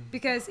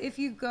 Because if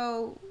you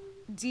go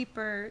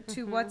deeper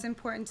to what's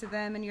important to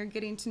them and you're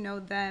getting to know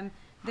them,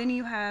 then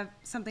you have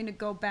something to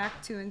go back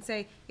to and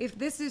say, if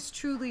this is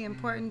truly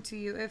important to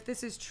you, if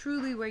this is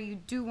truly where you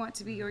do want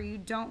to be or you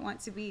don't want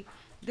to be,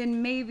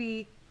 then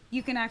maybe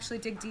you can actually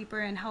dig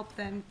deeper and help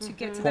them to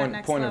get to that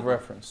next Point level. of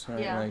reference. Right?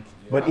 Yeah. Like,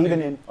 But even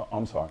in,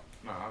 I'm sorry.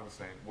 No, I was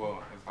saying,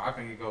 well, I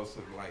think it goes to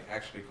like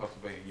actually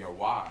cultivating your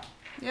why.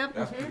 Yep.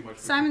 That's pretty much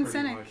Simon what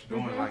you're Sinek. pretty much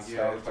doing. Like,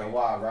 yeah, it's like,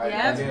 Why, right?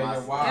 Yeah. yeah,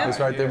 your why. it's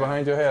right there yeah.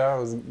 behind your head. I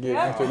was getting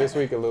into it this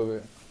week a little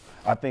bit.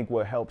 I think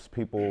what helps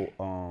people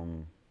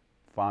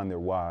find their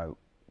why,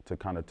 to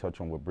kind of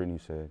touch on what Brittney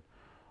said,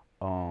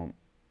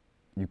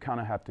 you kind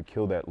of have to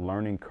kill that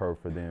learning curve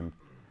for them.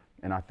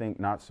 And I think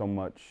not so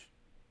much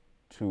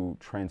to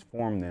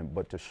transform them,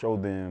 but to show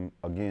them,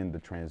 again, the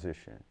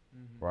transition,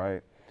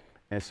 right?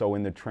 And so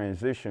in the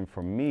transition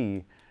for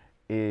me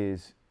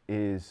is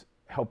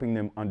helping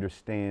them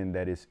understand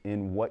that it's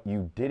in what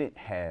you didn't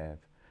have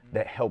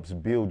that helps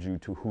build you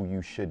to who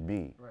you should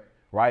be.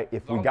 Right?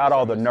 If we got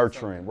all the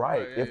nurturing,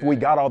 right? If we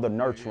got all the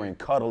nurturing,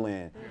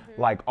 cuddling,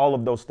 like all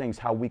of those things,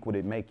 how weak would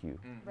it make you?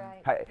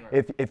 Right.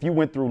 If you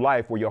went through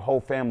life where your whole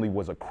family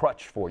was a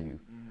crutch for you,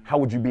 how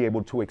would you be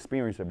able to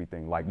experience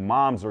everything? Like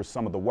moms are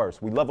some of the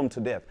worst. We love them to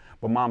death,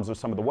 but moms are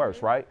some of the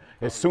worst, right?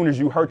 As soon as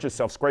you hurt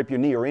yourself, scrape your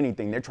knee or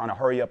anything, they're trying to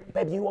hurry up.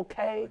 Baby, you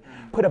okay?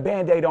 Put a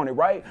Band-Aid on it,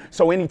 right?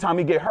 So anytime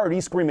he get hurt,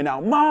 he's screaming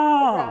out,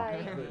 Mom! Right.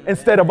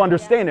 Instead of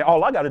understanding,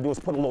 all I got to do is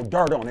put a little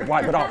dirt on it,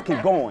 wipe it off,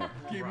 keep going.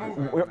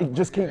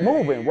 Just keep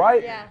moving,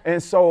 right? Yeah.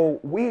 And so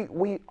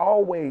we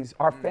always,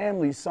 our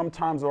families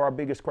sometimes are our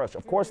biggest crush.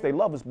 Of course they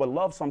love us, but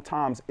love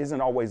sometimes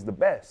isn't always the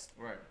best,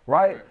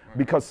 right?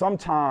 Because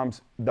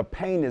sometimes the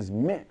pain is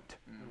meant.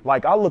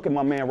 Like I look at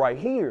my man right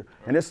here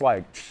and it's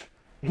like,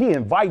 he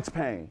invites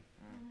pain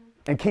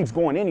and keeps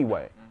going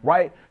anyway,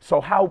 right?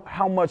 So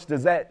how much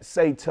does that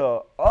say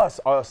to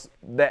us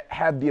that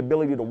have the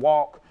ability to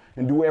walk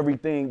and do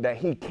everything that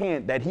he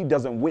can't, that he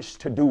doesn't wish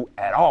to do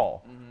at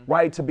all,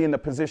 right? To be in the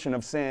position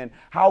of saying,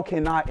 how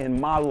can I in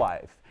my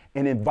life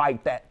and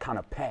invite that kind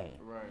of pain,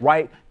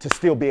 right? To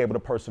still be able to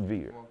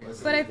persevere.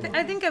 But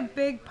I think a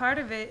big part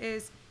of it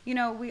is, you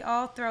know, we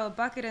all throw a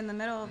bucket in the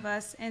middle of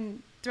us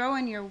and throw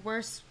in your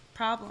worst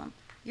problem,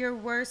 your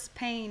worst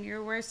pain,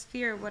 your worst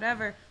fear,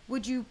 whatever.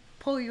 Would you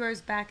pull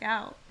yours back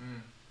out?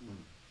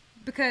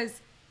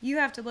 Because you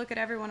have to look at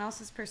everyone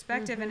else's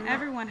perspective, and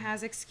everyone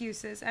has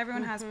excuses,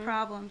 everyone has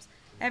problems,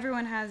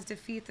 everyone has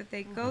defeat that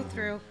they go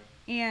through,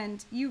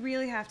 and you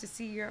really have to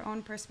see your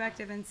own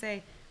perspective and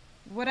say,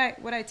 would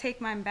I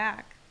take mine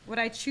back? Would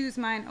I choose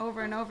mine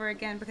over and over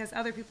again because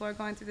other people are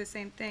going through the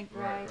same thing?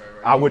 Right.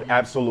 I would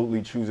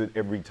absolutely choose it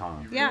every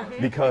time. Yeah,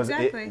 Because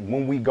exactly.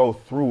 when we go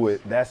through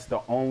it, that's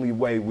the only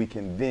way we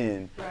can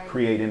then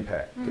create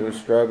impact. Through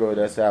struggle,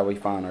 that's how we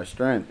find our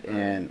strength.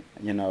 And,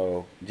 you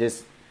know,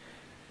 just,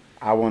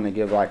 I want to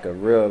give like a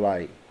real,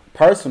 like,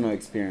 personal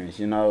experience,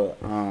 you know,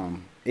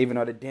 even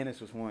though the dentist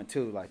was one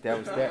too, like that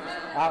was that.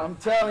 I'm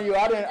telling you,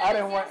 I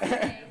didn't want,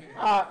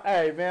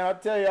 hey man, I'll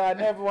tell you, I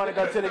never want to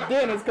go to the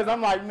dentist because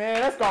I'm like,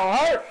 man, that's going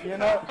to hurt, you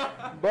know.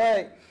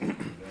 But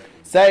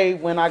say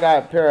when I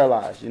got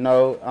paralyzed, you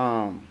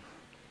know,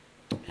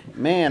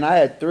 man, I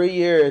had 3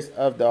 years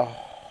of the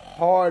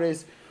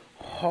hardest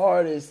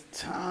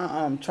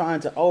time trying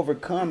to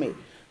overcome it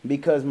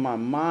because my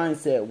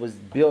mindset was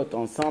built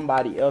on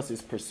somebody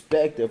else's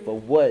perspective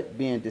of what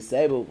being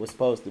disabled was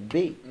supposed to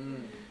be.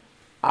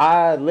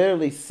 I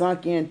literally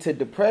sunk into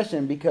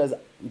depression because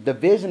the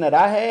vision that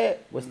I had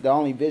was the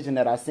only vision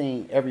that I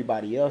seen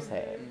everybody else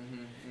had.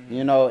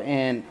 You know,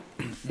 and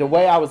the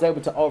way I was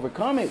able to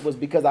overcome it was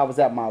because I was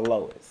at my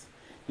lowest.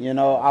 You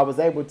know, I was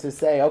able to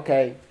say,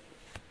 okay,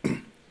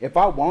 if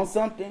I want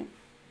something,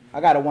 I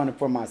got to want it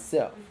for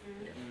myself.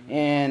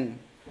 And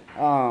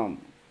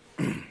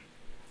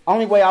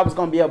only way I was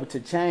going to be able to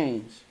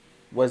change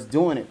was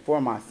doing it for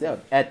myself.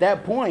 At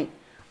that point,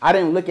 I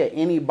didn't look at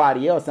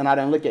anybody else and I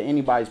didn't look at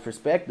anybody's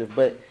perspective.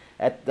 But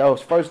at those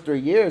first 3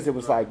 years, it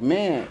was like,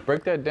 man.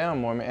 Break that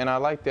down more, man. And I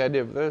like the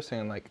idea of they're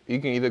saying, like, you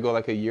can either go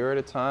like a year at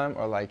a time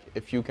or like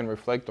if you can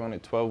reflect on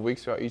it 12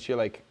 weeks throughout each year,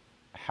 like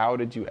how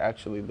did you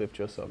actually lift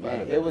yourself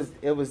out of it?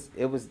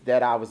 It was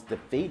that I was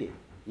defeated.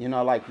 You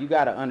know, like you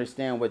got to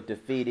understand what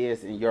defeat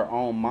is in your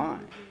own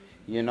mind.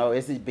 You know,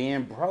 is it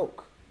being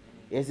broke?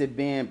 Is it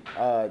being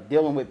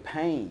dealing with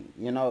pain?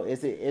 You know,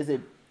 is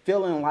it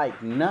feeling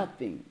like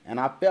nothing? And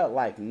I felt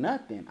like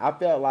nothing. I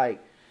felt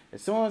like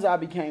as soon as I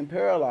became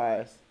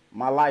paralyzed,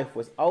 my life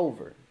was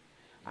over.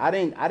 I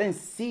didn't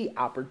see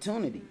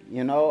opportunity.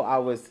 You know,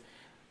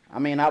 I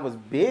mean, I was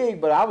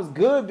big, but I was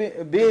good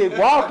big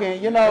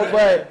walking, you know,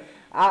 but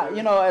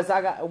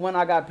when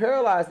I got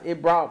paralyzed,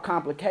 it brought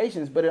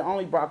complications, but it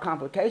only brought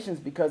complications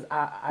because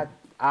I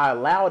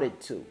allowed it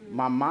to.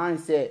 My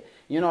mindset,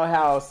 you know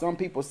how some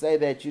people say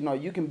that, you know,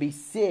 you can be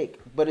sick,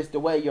 but it's the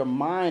way your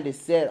mind is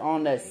set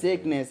on that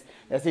sickness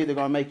that's either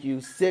going to make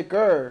you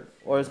sicker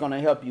or it's going to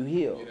help you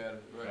heal.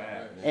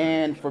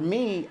 And for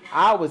me,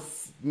 I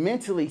was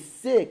mentally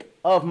sick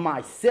of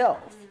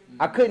myself.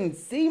 I couldn't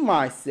see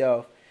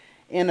myself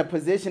in the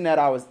position that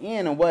I was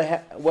in, and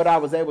what I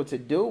was able to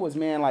do was,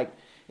 man, like,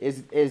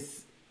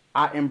 is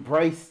I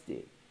embraced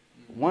it.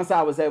 Once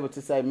I was able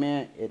to say,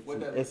 man,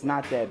 it's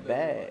not that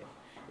bad.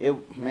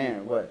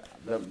 Embracing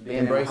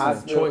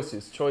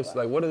choices.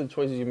 Like, what are the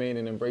choices you made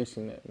in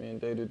embracing that, man,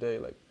 day to day?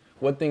 Like,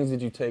 what things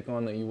did you take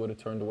on that you would have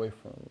turned away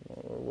from,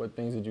 or what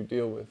things did you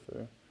deal with?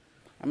 Or?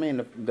 I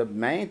mean, the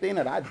main thing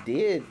that I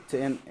did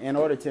in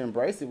order to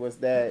embrace it was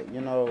that,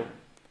 you know,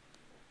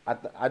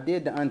 I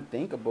did the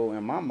unthinkable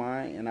in my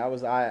mind, and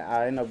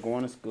I ended up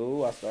going to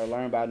school. I started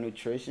learning about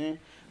nutrition.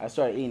 I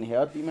started eating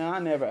healthy, man. I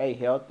never ate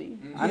healthy.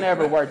 I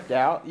never worked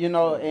out, you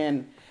know,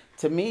 and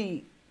to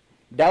me,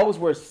 those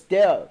were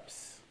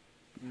steps.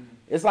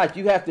 It's like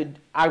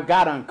I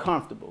got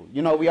uncomfortable.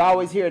 You know, we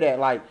always hear that,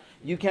 like,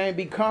 you can't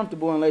be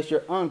comfortable unless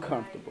you're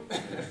uncomfortable,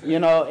 you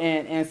know,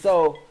 and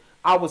so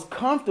I was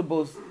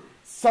comfortable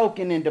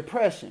soaking in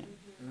depression.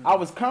 I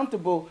was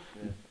comfortable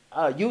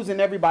using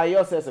everybody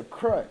else as a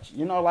crutch.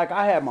 You know, like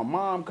I had my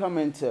mom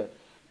coming to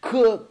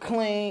cook,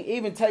 clean,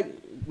 even take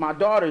my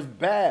daughter's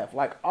bath,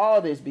 like all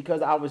this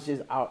because I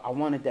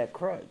wanted that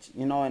crutch,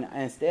 you know, and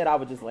instead I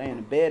would just lay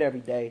in bed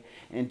every day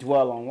and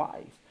dwell on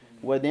life.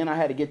 Well, then I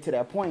had to get to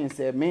that point and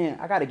said, man,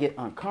 I got to get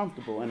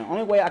uncomfortable. And the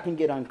only way I can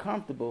get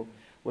uncomfortable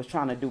was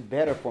trying to do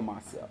better for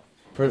myself.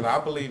 Because I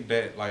believe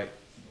that, like,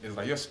 it's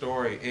like your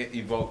story, it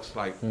evokes,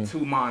 like,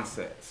 two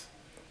mindsets.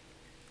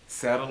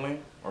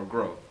 Settling or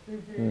growth.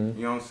 You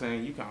know what I'm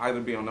saying? You can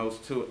either be on those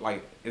two.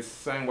 Like, it's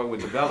the same way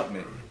with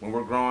development. When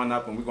we're growing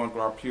up and we're going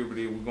through our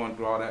puberty, we're going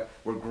through all that,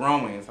 we're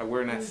growing. It's like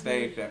we're in that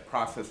stage, that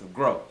process of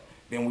growth.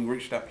 Then we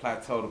reach that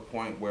plateau, the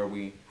point where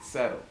we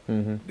settle.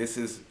 This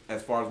is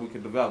as far as we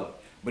can develop.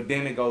 But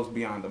then it goes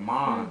beyond the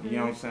mind. You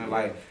know what I'm saying?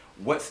 Like,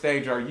 what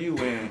stage are you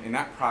in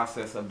that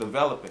process of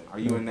developing? Are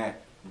you in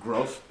that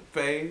growth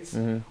phase,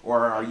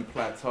 or are you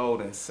plateaued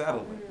and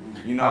settling?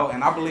 You know,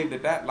 and I believe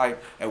that like,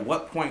 at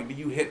what point do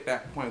you hit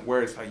that point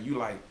where it's like you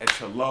like at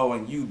your low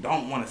and you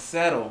don't want to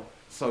settle,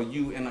 so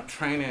you end up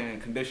training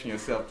and condition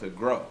yourself to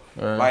grow,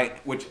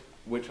 like which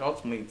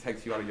ultimately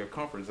takes you out of your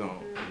comfort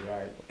zone,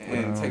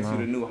 and takes you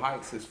to new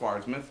heights as far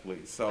as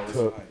mentally. So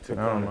to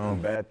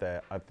combat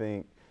that, I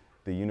think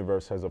the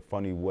universe has a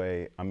funny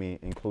way. I mean,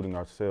 including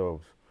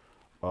ourselves.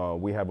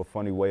 We have a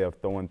funny way of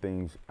throwing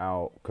things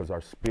out because our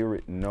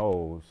spirit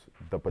knows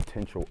the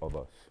potential of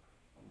us,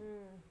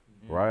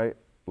 right?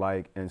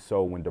 Like, and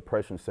so when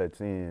depression sets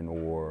in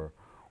or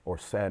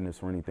sadness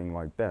or anything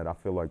like that, I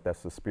feel like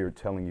that's the spirit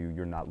telling you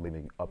you're not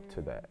living up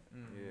to that,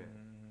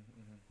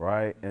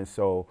 right? And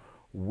so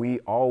we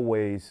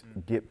always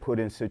get put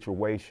in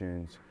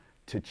situations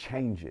to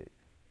change it,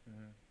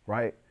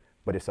 right?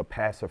 But it's a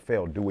pass or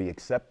fail. Do we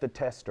accept the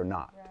test or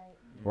not,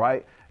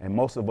 right? And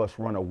most of us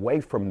run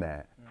away from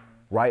that.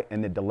 Right,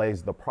 and it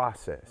delays the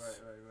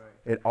process.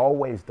 It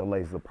always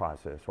delays the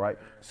process, right?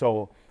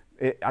 So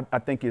I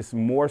think it's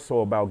more so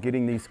about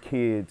getting these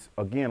kids,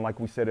 again, like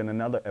we said in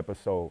another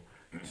episode,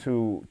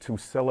 to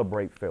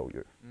celebrate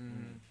failure,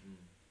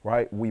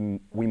 right?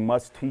 We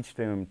must teach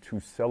them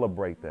to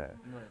celebrate that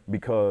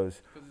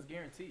because it's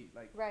guaranteed.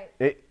 Like,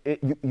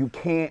 you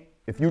can't,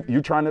 if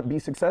you're trying to be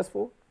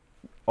successful,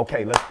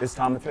 okay, it's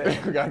time to fail.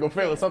 We gotta go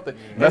fail at something.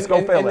 Let's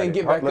go fail and at then it.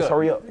 get back Let's up.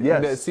 hurry up.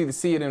 Yes.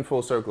 See it in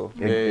full circle.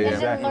 And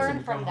then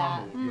learn from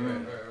that.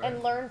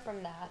 And learn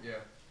from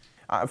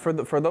that.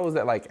 For those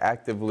that like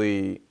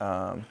actively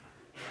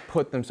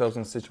put themselves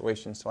in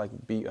situations to like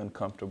be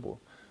uncomfortable,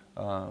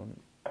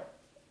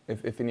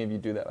 if any of you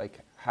do that, like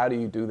how do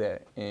you do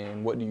that,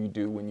 and what do you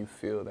do when you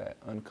feel that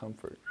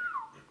uncomfort?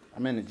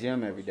 I'm in the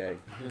gym every day.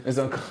 It's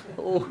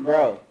uncomfortable,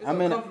 bro.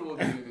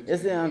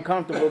 It's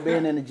uncomfortable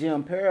being in the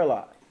gym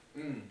paralyzed.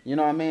 You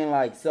know what I mean?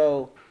 Like,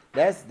 so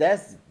that's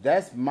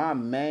my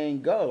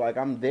main goal. Like,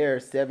 I'm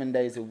there 7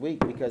 days a week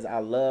because I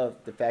love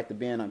the fact of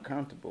being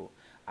uncomfortable.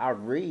 I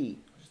read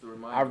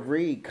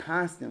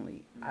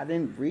constantly. I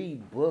didn't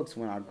read books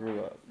when I grew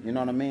up. You know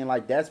what I mean?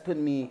 Like, that's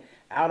putting me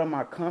out of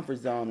my comfort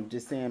zone of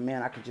just saying,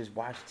 man, I could just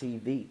watch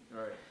TV.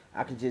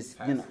 I could just,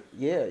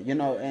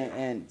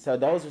 and so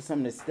those are some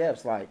of the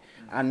steps. Like,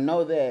 I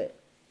know that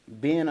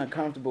being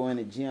uncomfortable in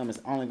the gym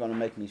is only going to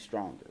make me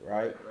stronger,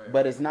 right?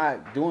 But it's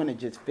not doing it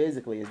just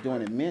physically; it's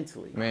doing it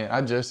mentally. Man,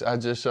 I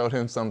just showed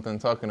him something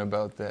talking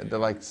about that.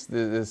 Like,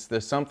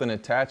 there's something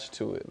attached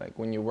to it. Like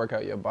when you work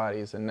out your body,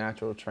 it's a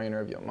natural trainer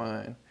of your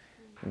mind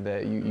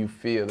that you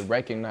feel,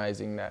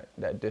 recognizing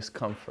that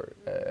discomfort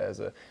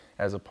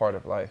as a part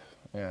of life.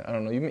 Yeah, I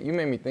don't know. You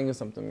made me think of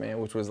something, man,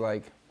 which was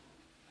like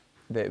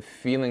that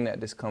feeling that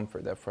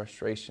discomfort, that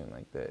frustration,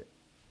 like that.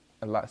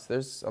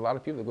 There's a lot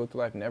of people that go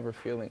through life never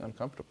feeling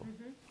uncomfortable.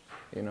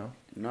 you know?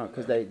 No,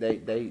 because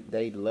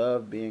they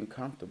love being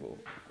comfortable.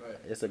 Right.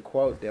 It's a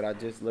quote that I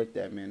just looked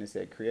at, man. It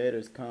said,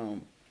 creators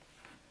come.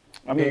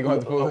 I mean,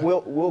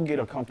 we'll get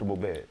a comfortable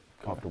bed,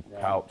 comfortable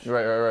couch,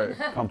 right,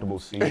 comfortable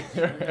seats,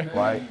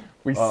 right?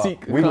 We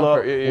seek we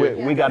comfort.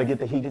 We got to get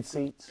the heated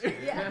seats,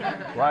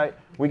 right?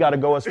 We got to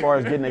go as far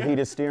as getting the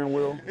heated steering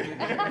wheel,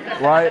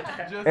 right?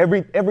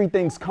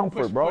 Everything's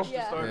comfort, bro.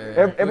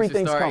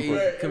 Everything's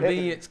comfort.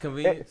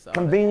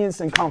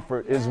 Convenience and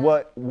comfort is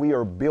what we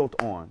are built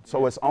on.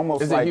 So it's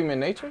almost like, is it human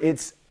nature?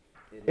 It's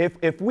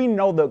if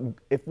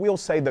we'll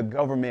say the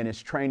government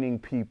is training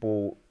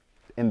people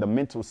in the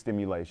mental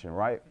stimulation,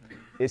 right?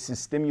 It's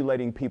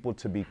stimulating people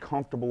to be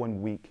comfortable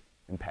and weak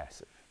and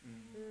passive.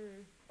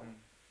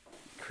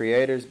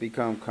 Creators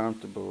become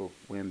comfortable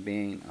when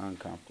being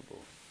uncomfortable.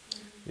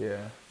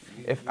 Yeah.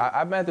 If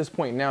I'm at this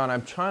point now and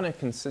I'm trying to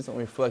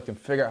consistently reflect and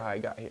figure out how I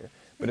got here.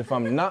 But if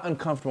I'm not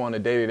uncomfortable on a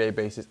day-to-day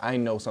basis, I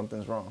know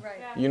something's wrong.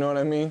 Right. You know what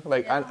I mean?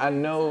 Like I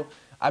know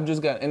I've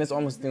just got, and it's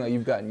almost a thing like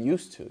you've gotten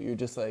used to. You're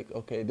just like,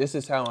 okay, this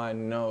is how I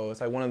know.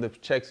 It's like one of the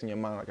checks in your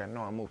mind, like I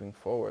know I'm moving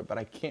forward, but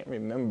I can't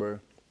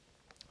remember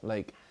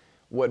like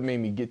what made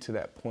me get to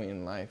that point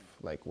in life,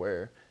 like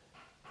where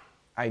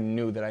I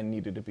knew that I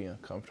needed to be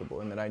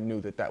uncomfortable and that I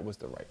knew that that was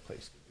the right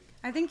place to be.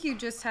 I think you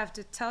just have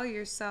to tell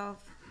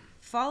yourself,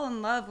 fall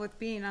in love with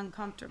being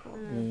uncomfortable.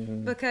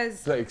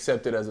 Because like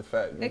accept it as a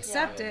fact.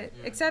 Accept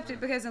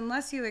it, because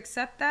unless you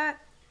accept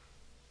that,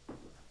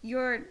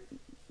 you're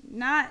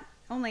not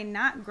only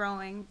not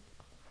growing,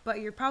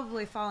 but you're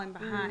probably falling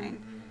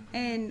behind.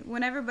 And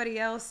when everybody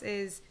else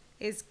is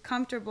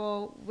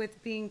comfortable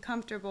with being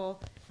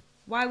comfortable,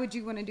 why would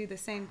you want to do the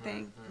same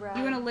thing? Right.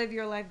 You want to live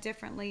your life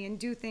differently and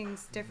do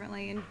things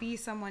differently and be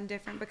someone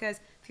different,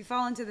 because if you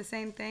fall into the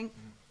same thing,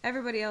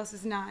 everybody else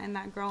is not in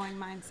that growing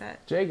mindset.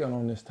 Jay got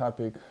on this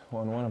topic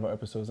on one of our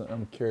episodes, and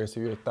I'm curious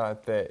if you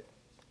thought that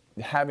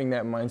having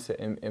that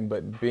mindset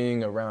but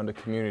being around a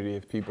community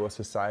of people, a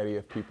society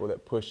of people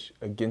that push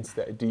against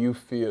that, do you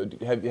feel,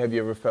 have you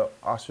ever felt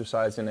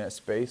ostracized in that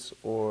space,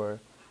 or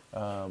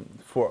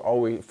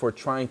for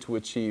trying to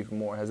achieve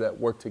more? Has that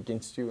worked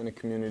against you in a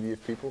community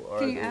of people? Or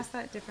can you ask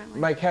that differently?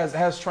 Like,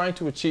 has trying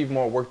to achieve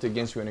more worked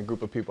against you in a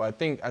group of people? I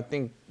think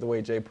the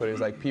way Jay put it is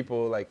like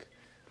people like,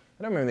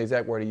 I don't remember the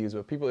exact word he used,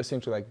 but people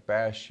essentially like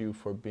bash you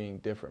for being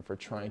different, for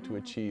trying to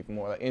achieve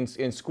more. Like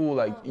in school,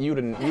 like you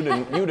the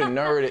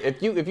nerd.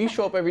 If you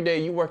show up every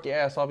day, you work your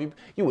ass off, you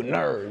a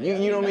nerd.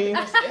 You know what I mean?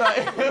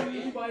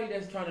 Anybody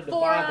that's trying to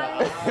define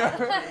the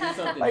odds,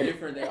 do something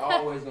different, they're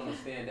always gonna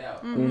stand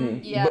out.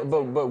 Yeah.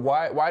 But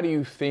why do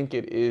you think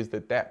it is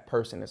that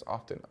person is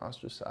often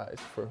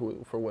ostracized for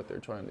what they're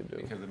trying to do?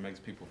 Because it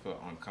makes people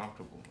feel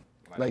uncomfortable.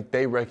 Like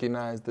they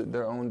recognize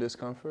their own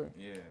discomfort.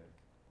 Yeah.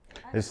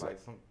 It's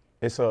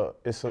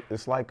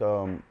like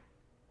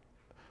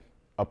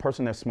a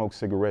person that smokes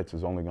cigarettes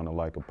is only gonna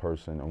like a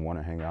person and want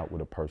to hang out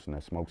with a person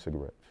that smokes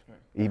cigarettes. Right.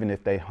 Even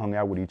if they hung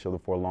out with each other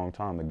for a long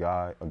time, the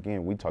guy,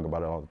 again, we talk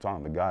about it all the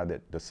time, the guy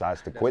that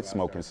decides to quit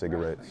smoking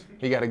cigarettes.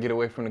 He got to get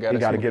away from the guy. He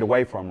got to get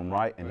away from him,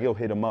 right? And he'll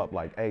hit him up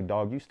like, hey,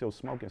 dog, you still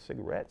smoking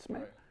cigarettes,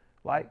 man? Right.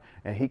 Like,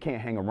 and he can't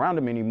hang around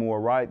him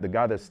anymore, right? The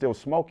guy that's still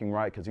smoking,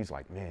 right? Because he's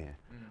like, man,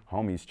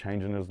 homie's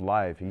changing his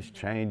life. He's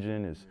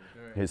changing.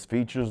 His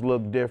features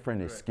look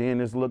different. His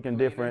skin is looking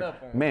different.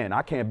 Man,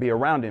 I can't be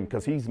around him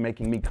because he's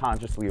making me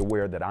consciously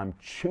aware that I'm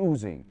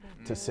choosing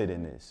to sit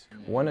in this.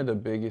 One of the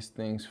biggest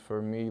things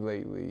for me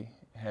lately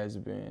has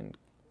been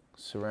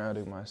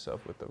surrounding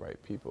myself with the right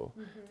people.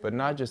 But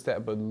not just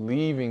that, but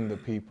leaving the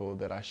people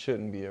that I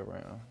shouldn't be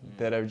around,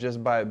 that are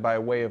just by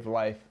way of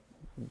life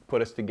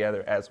put us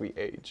together as we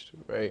aged,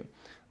 right?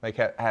 Like,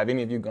 have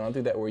any of you gone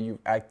through that where you've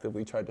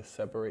actively tried to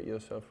separate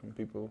yourself from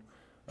people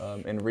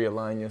and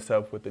realign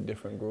yourself with a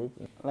different group?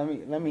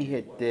 Let me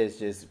hit this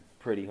just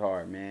pretty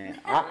hard, man.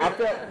 I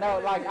feel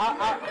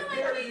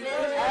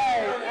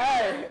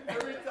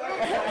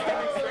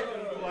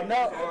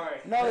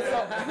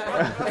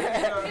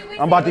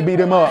I'm about to beat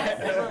him up.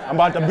 I'm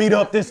about to beat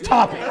up this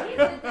topic.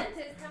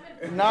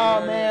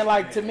 No, man,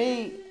 like to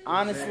me,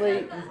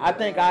 honestly, I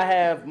think I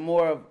have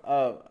more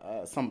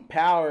of some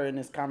power in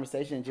this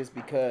conversation just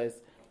because,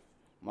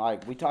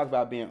 like, we talk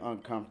about being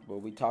uncomfortable.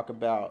 We talk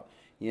about,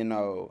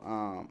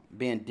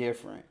 being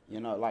different.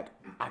 Like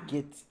I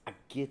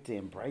get to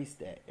embrace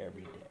that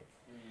every day.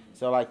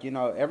 So like,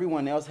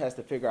 everyone else has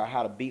to figure out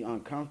how to be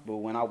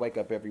uncomfortable when I wake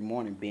up every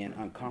morning being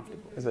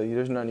uncomfortable. So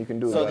there's nothing you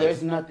can do. So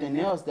there's nothing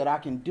else that I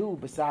can do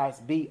besides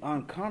be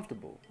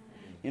uncomfortable.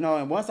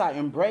 And once I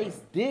embrace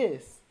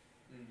this,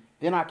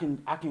 then I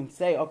can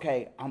say,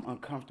 okay, I'm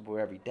uncomfortable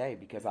every day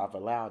because I've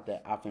allowed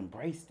that, I've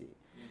embraced it.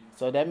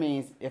 So that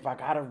means if I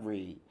gotta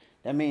read,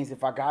 that means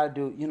if I gotta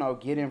do,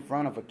 get in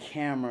front of a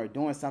camera,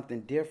 doing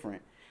something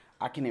different,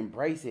 I can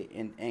embrace it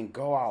and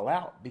go all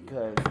out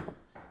because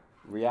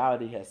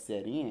reality has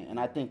set in. And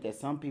I think that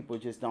some people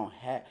just don't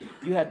have,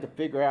 you have to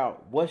figure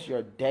out what's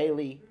the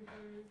daily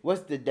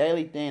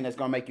thing that's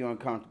gonna make you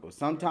uncomfortable.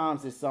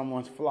 Sometimes it's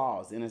someone's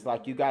flaws, and it's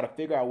like you gotta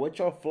figure out what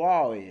your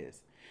flaw is,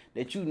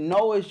 that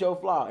is your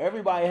flaw.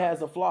 Everybody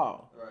has a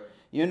flaw,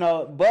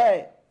 right?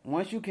 But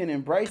once you can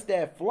embrace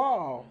that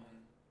flaw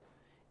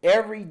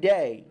every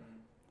day,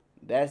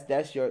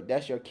 that's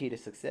your key to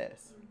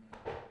success.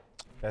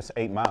 That's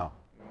 8 Mile,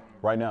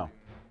 right now.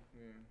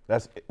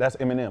 That's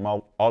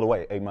Eminem all the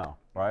way, 8 Mile,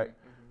 right?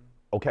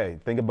 Okay,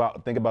 think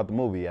about the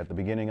movie. At the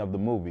beginning of the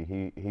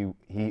movie,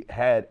 he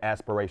had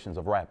aspirations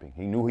of rapping.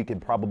 He knew he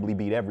could probably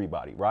beat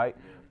everybody, right?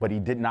 But he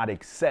did not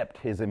accept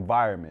his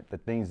environment, the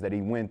things that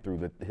he went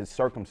through, his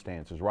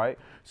circumstances, right?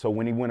 So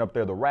when he went up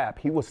there to rap,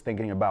 he was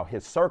thinking about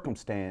his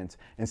circumstance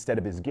instead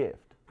of his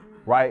gift,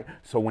 right?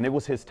 So when it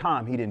was his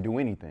time, he didn't do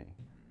anything,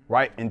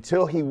 right?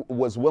 Until he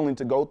was willing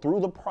to go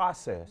through the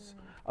process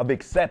of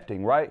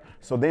accepting, right?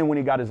 So then when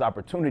he got his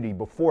opportunity,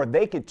 before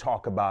they could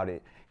talk about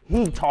it,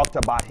 he talked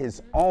about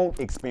his own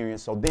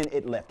experience. So then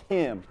it left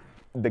him,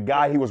 the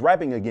guy he was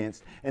rapping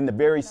against, in the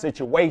very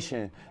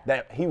situation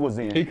that he was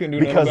in. He couldn't do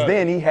because nothing about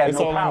then it. he had It's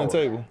no all power. on the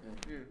table.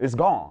 It's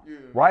gone,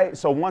 right?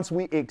 So once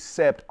we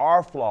accept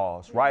our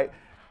flaws, right,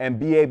 and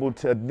be able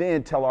to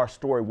then tell our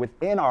story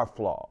within our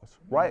flaws,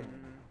 right?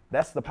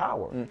 That's the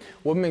power.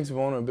 What makes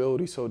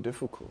vulnerability so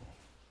difficult?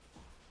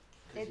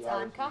 It's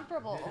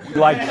uncomfortable.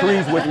 Like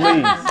trees with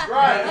leaves.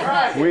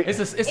 Right. It's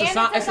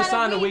a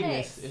sign of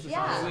weakness. It's a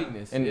sign of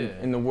weakness.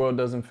 And the world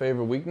doesn't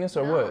favor weakness,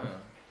 or what?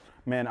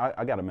 Man,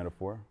 I got a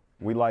metaphor.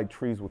 We like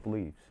trees with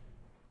leaves.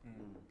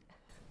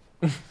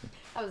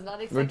 I was not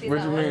What expecting you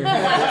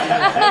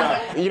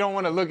that. mean? You don't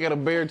want to look at a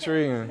bare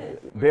tree and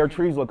Bare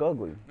trees look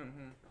ugly,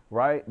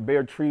 right?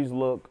 Bare trees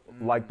look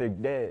like they're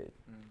dead,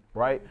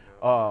 right?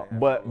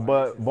 But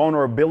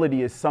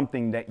vulnerability is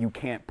something that you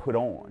can't put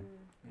on,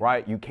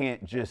 right? You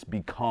can't just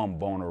become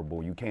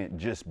vulnerable. You can't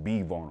just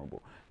be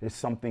vulnerable. It's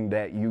something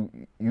that you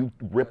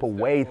rip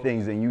away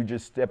things and you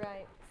just step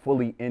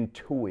fully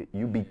into it.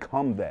 You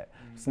become that.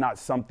 It's not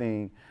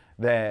something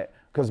that,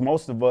 because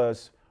most of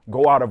us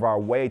go out of our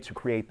way to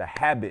create the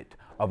habit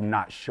of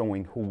not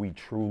showing who we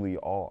truly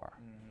are,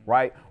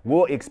 right?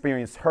 We'll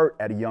experience hurt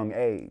at a young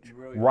age,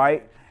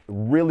 right?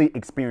 Really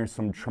experience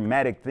some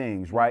traumatic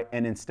things, right?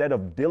 And instead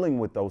of dealing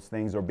with those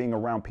things or being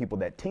around people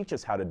that teach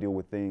us how to deal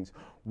with things,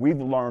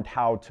 we've learned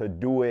how to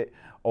do it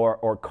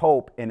or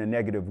cope in a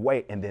negative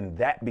way. And then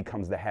that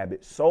becomes the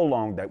habit so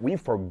long that we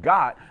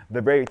forgot the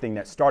very thing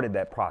that started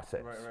that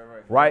process,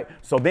 right?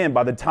 So then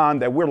by the time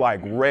that we're like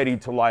ready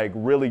to like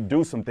really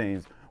do some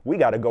things, we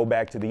got to go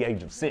back to the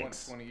age of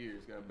 6. 20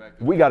 years.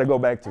 We got to go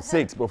back to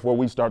 6 before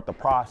we start the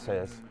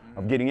process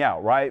of getting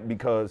out, right?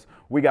 Because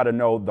we got to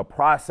know the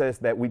process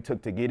that we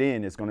took to get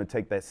in is going to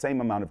take that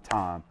same amount of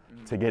time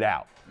to get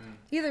out.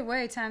 Either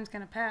way, time's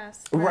gonna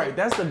pass. Right.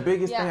 That's the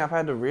biggest thing Yeah. I've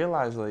had to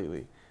realize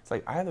lately. It's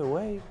like either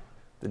way,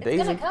 the It's days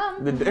gonna are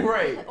come.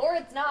 right. Or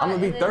it's not. I'm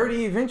gonna be and then-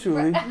 30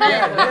 eventually.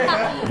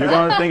 You're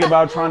going to think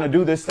about trying to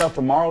do this stuff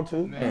tomorrow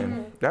too?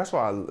 And that's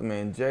why,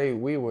 man, Jay,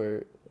 we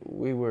were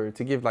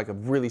to give like a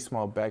really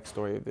small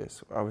backstory of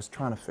this. I was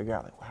trying to figure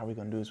out like how are we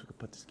gonna do this? We could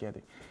put this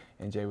together.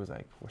 And Jay was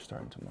like, "We're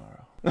starting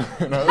tomorrow."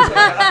 And I was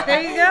like,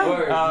 There you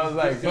go. I was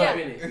like, Yeah.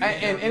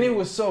 and it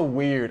was so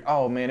weird.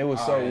 Oh man, it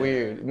was so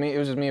weird. It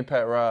was just me and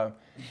Pat Rob,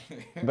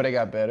 but it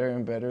got better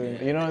and better.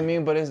 You know what I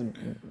mean?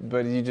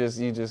 But you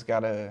just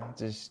gotta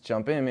just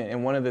jump in, man.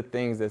 And one of the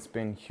things that's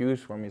been huge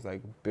for me is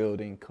like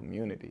building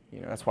community.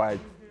 You know, that's why I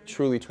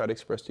truly try to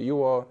express to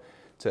you all,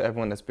 to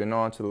everyone that's been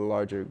on, to the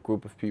larger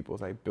group of people,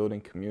 it's like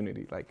building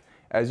community. Like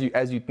as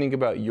you think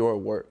about your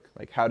work,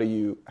 like how do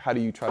you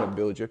try to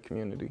build your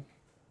community?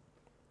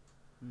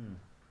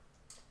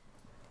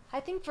 I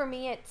think for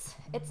me,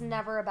 it's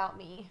never about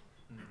me.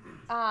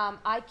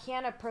 I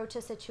can't approach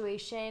a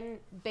situation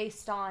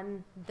based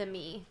on the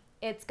me.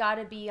 It's got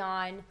to be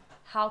on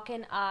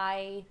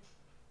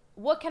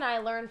what can I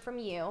learn from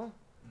you,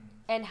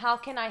 and how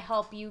can I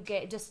help you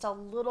get just a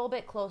little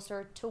bit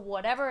closer to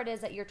whatever it is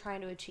that you're trying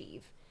to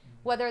achieve,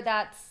 whether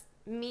that's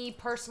me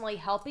personally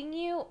helping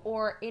you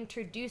or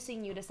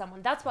introducing you to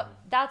someone. That's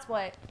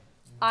what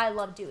I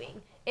love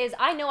doing. Is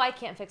I know I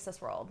can't fix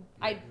this world.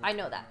 I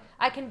know that.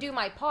 I can do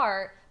my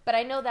part, but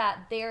I know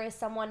that there is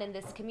someone in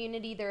this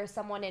community, there is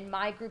someone in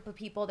my group of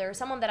people, there is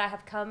someone that I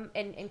have come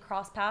and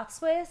cross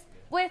paths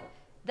with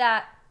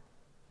that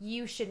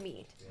you should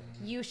meet.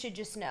 You should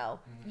just know.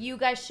 You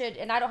guys should,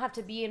 and I don't have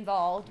to be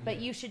involved, but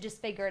you should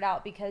just figure it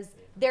out because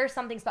there's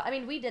something special. I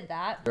mean, we did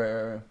that.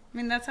 Right. I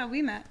mean, that's how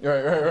we met.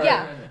 Right.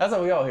 Yeah. That's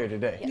how we all here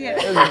today. Yeah.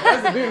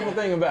 That's the beautiful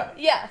thing about it.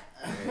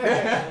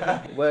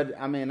 Yeah. But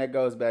I mean, that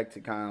goes back to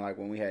kind of like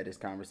when we had this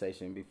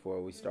conversation before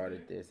we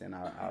started this, and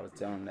I was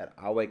telling him that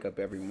I wake up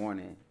every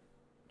morning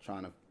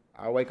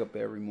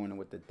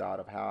with the thought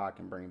of how I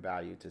can bring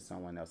value to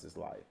someone else's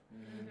life.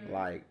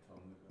 Like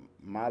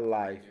my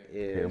life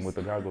is. Hit him with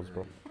the goggles,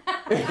 bro.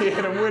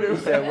 Hit him with it. You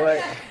said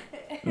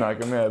what?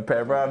 Knock him out.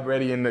 Pat Rob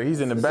ready he's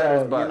in the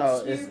batter's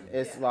box. You know,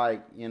 it's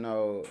like, you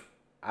know,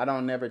 I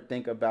don't never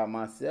think about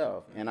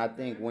myself, and I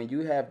think when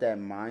you have that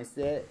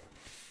mindset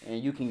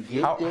and you can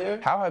get there.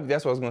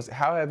 That's what I was gonna say.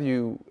 How have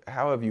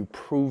you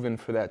proven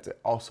for that to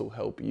also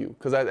help you?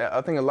 Because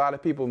I think a lot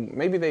of people,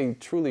 maybe they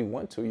truly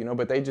want to, you know,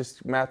 but they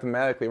just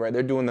mathematically, right?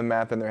 They're doing the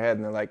math in their head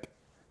and they're like,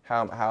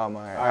 how am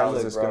I? How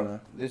is this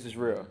gonna? This is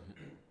real.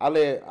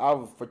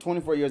 for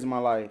 24 years of my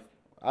life,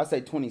 I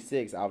say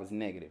 26, I was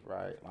negative,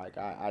 right? Like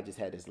I just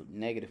had this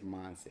negative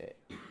mindset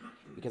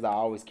because I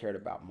always cared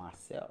about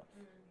myself.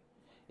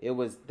 It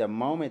was the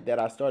moment that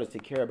I started to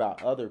care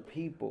about other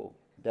people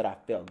that I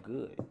felt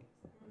good.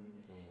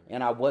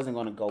 And I wasn't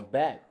going to go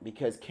back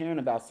because caring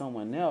about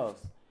someone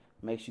else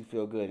makes you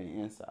feel good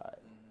inside.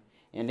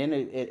 And then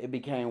it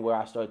became where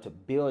I started to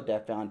build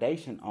that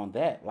foundation on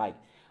that. Like,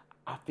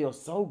 I feel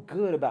so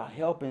good about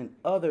helping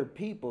other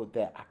people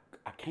that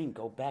I can't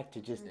go back to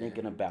just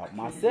thinking about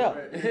myself.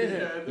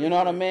 You know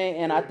what I mean?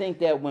 And I think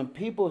that when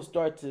people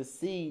start to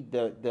see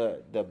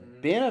the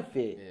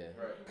benefit.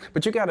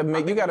 But you gotta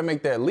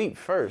make that leap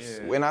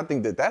first, and I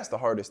think that's the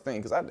hardest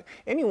thing. Because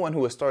anyone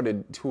who has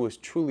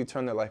truly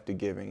turned their life to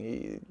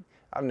giving,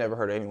 I've never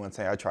heard anyone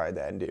say I tried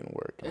that and didn't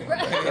work.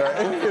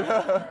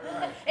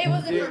 It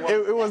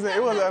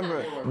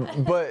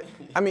wasn't. But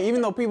I mean,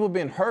 even though people have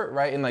been hurt,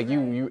 right, and like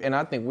you, and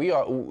I think we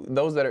are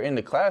those that are in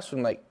the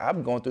classroom. Like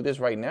I'm going through this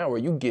right now, where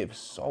you give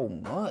so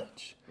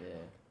much.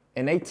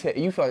 And you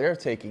feel like they're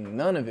taking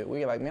none of it.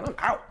 We're like, man, I'm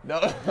out. No.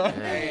 I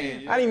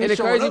didn't even and the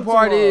show crazy up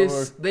part tomorrow.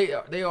 is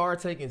they are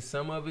taking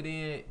some of it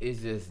in.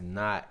 It's just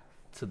not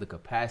to the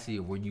capacity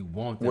of where you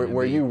want them to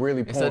where be. you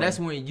really and so that's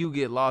when you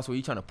get lost, where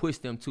you're trying to push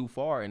them too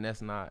far, and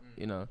that's not,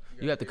 you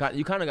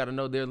kind of got to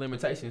know their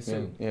limitations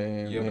too.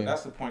 Yeah, but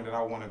that's the point that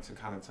I wanted to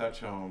kind of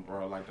touch on,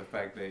 bro. Like the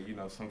fact that,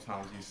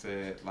 sometimes you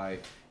said,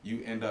 like,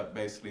 you end up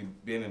basically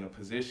being in a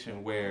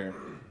position where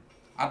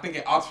I think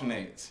it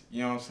alternates.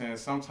 You know what I'm saying?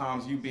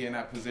 Sometimes you be in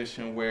that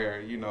position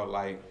where,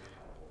 like,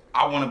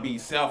 I want to be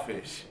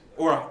selfish.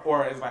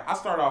 Or it's like I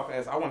started off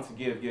as I wanted to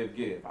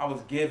give. I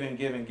was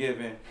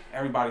giving.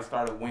 Everybody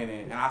started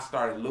winning, and I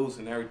started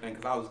losing everything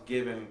because I was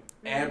giving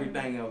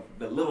everything of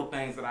the little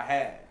things that I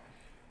had.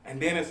 And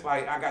then it's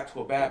like I got to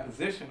a bad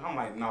position. I'm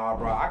like, nah,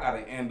 bro, I got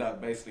to end up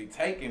basically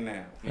taking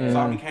now. So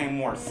I became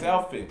more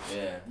selfish.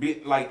 It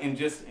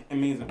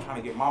means I'm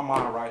trying to get my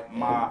mind right,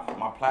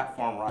 my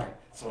platform right.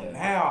 So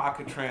now I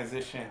could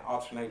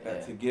alternate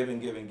that to giving,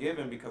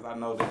 because I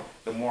know that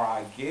the more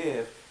I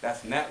give,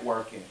 that's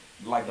networking.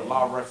 Like the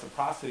law of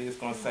reciprocity is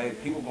going to say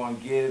people going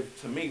to give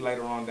to me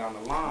later on down the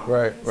line.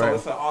 So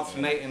it's an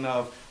alternating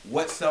of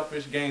what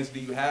selfish gains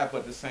do you have, but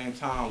at the same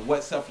time,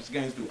 what selfish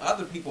gains do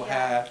other people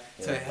have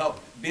to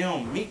help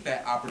them meet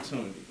that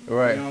opportunity.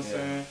 Right. You know what I'm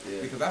saying?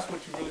 Because that's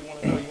what you really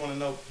want to know. You want to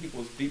know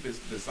people's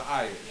deepest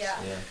desires.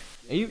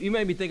 And you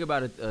made me think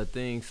about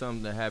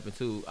something that happened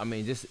too. I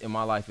mean, just in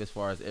my life as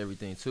far as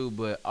everything too,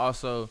 but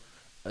also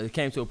it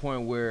came to a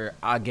point where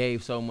I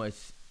gave so much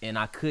and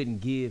I couldn't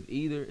give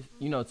either,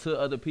 to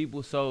other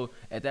people. So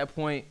at that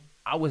point,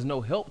 I was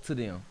no help to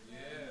them.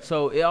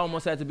 So it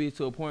almost had to be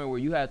to a point where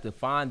you had to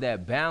find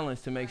that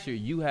balance to make sure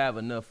you have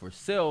enough for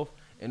self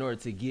in order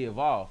to give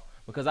off.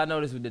 Because I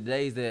noticed with the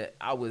days that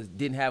I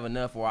didn't have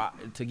enough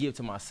to give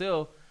to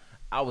myself,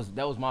 that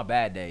was my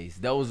bad days.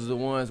 Those are the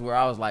ones where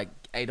I was like,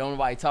 hey, don't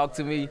nobody talk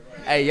to me.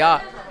 Hey,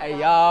 y'all,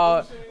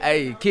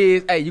 hey,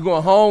 kids, hey, you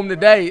going home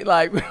today?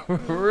 Like, for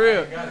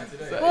real.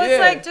 Well, it's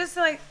like, just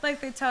like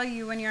they tell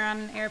you when you're on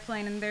an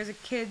airplane and there's a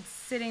kid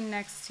sitting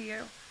next to you.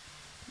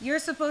 You're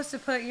supposed to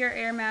put your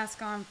air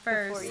mask on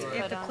first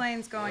if the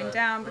plane's going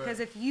down, because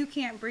if you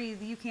can't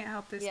breathe, you can't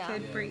help this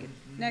kid breathe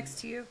next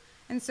to you.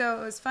 And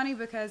so it was funny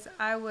because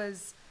I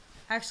was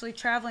actually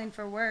traveling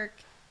for work,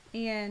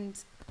 and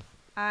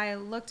I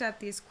looked up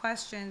these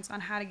questions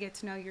on how to get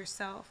to know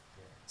yourself.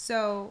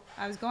 So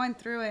I was going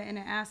through it, and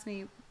it asked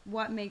me,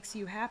 what makes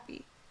you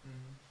happy?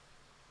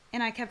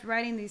 And I kept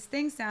writing these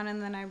things down,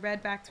 and then I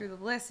read back through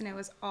the list, and it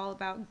was all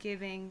about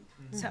giving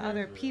to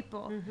other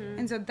people.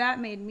 And so that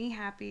made me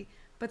happy.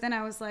 But then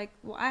I was like,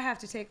 well, I have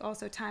to take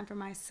also time for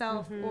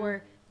myself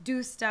or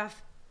do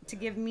stuff to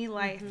give me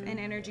life and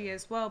energy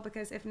as well,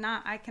 because if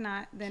not, I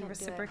cannot then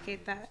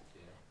reciprocate that.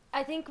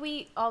 I think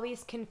we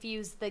always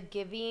confuse the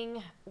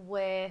giving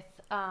with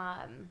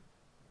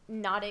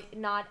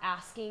not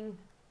asking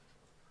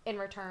in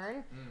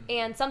return.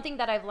 And something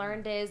that I've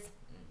learned is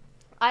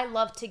I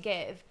love to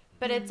give,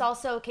 but it's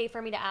also okay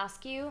for me to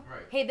ask you,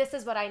 hey, this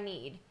is what I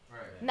need.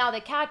 Now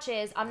the catch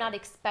is I'm not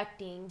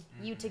expecting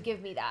you to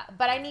give me that,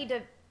 but I need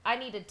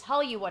to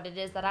tell you what it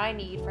is that I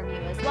need from you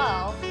as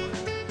well.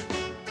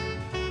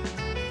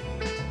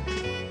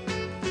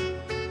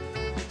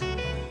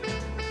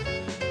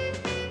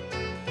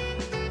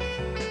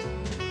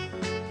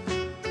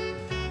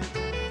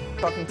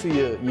 Talking to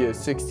your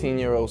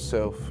 16-year-old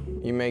self,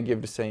 you may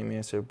give the same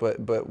answer, but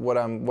what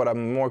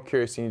I'm more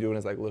curious in you doing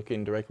is like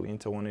looking directly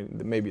into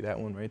maybe that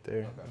one right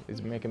there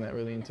is making that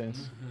really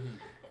intense.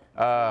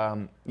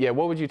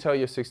 What would you tell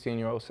your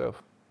 16-year-old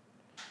self?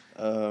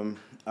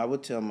 I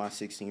would tell my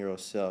 16-year-old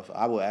self,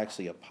 I will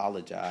actually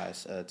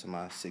apologize to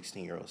my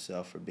 16-year-old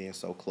self for being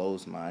so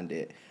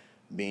closed-minded,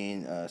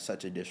 being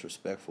such a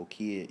disrespectful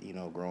kid,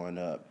 growing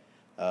up,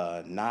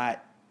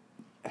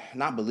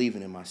 not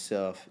believing in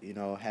myself,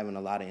 having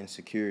a lot of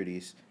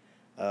insecurities.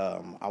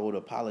 I would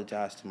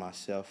apologize to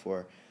myself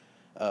for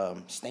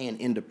staying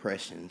in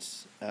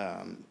depressions.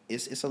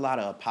 It's a lot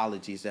of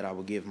apologies that I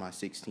would give my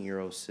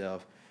 16-year-old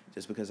self,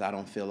 just because I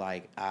don't feel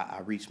like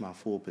I reached my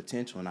full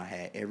potential and I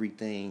had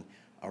everything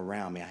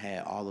around me. I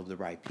had all of the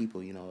right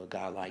people, you know, a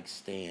guy like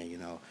Stan, you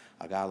know,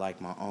 a guy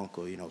like my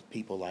uncle, you know,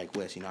 people like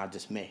Wes, you know, I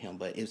just met him,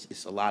 but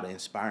it's a lot of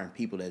inspiring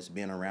people that's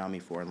been around me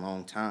for a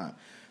long time.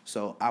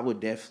 So I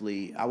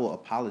will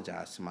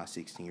apologize to my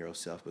 16-year-old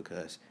self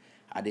because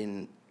I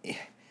didn't,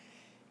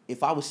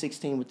 if I was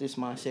 16 with this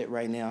mindset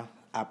right now,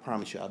 I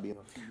promise you I'll be on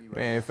TV.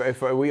 Man,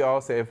 if we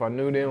all say, if I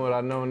knew then what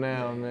I know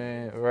now,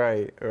 man,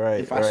 right.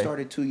 If I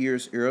started 2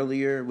 years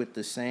earlier with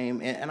the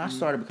same, and I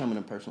started becoming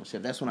a personal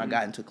chef, that's when I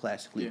got into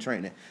classically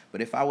training.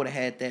 But if I would have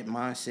had that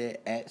mindset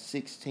at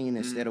 16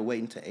 instead of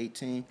waiting to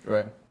 18.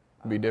 Right,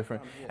 be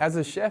different. As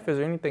a chef, is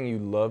there anything you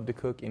love to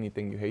cook,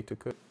 anything you hate to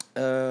cook?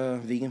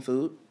 Vegan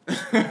food.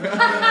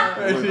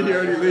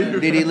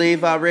 Did he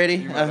leave already?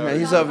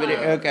 He's over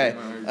there. Okay.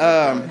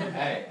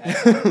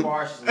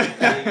 Partially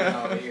vegan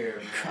over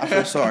here. I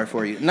feel sorry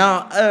for you.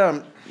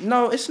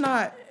 No, it's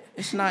not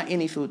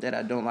any food that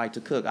I don't like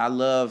to cook. I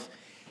love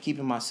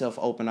keeping myself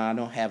open. I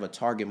don't have a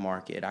target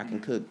market. I can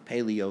cook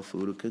paleo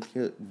food, I can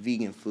cook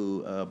vegan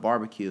food,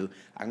 barbecue.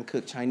 I can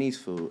cook Chinese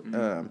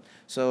food.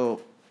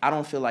 So I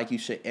don't feel like you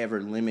should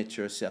ever limit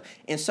yourself.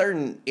 In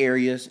certain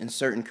areas, in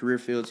certain career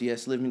fields,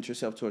 yes, limit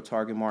yourself to a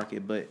target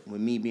market. But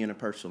with me being a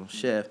personal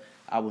chef,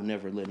 I will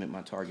never limit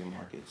my target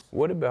markets.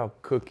 What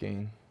about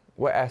cooking?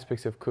 What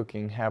aspects of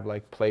cooking have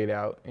like played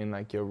out in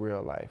like your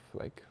real life?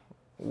 Like,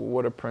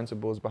 what are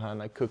principles behind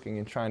like cooking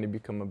and trying to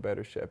become a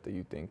better chef that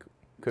you think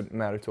could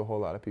matter to a whole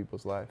lot of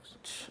people's lives?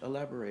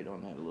 Elaborate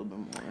on that a little bit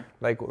more.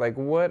 Like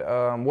what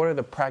are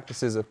the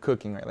practices of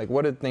cooking? Right? Like,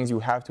 what are the things you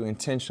have to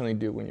intentionally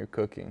do when you're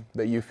cooking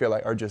that you feel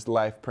like are just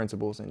life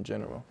principles in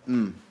general?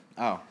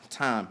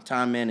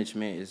 Time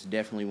management is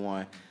definitely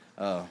one.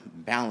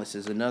 Balance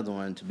is another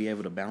one. To be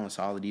able to balance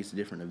all of these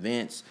different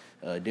events,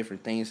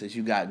 different things that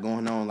you got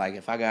going on. Like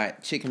if I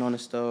got chicken on the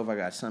stove, I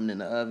got something in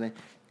the oven,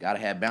 gotta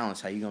have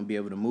balance. How you gonna be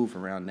able to move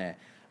around that?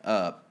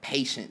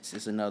 Patience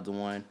is another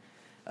one.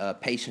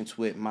 Patience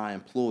with my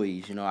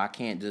employees. You know, I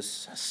can't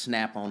just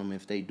snap on them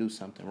if they do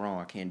something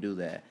wrong. I can't do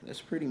that. That's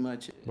pretty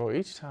much it. Bro,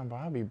 each time, bro,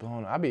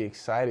 I'll be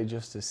excited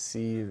just to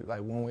see, like,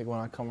 one week when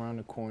I come around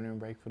the corner and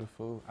break for the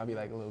food, I'll be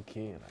like a little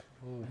kid, like,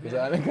 ooh,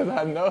 because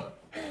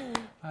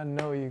I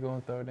know you're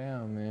going to throw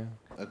down, man.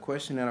 A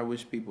question that I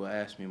wish people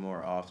ask me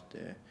more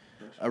often.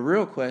 A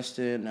real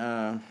question,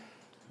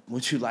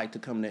 would you like to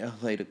come to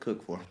LA to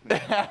cook for me?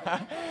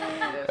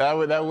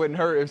 That wouldn't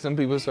hurt if some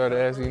people started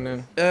asking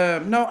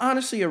them. No,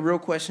 honestly, a real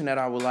question that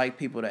I would like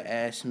people to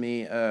ask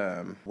me,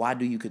 why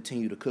do you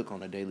continue to cook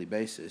on a daily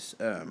basis?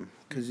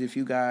 Because if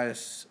you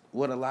guys,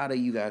 what a lot of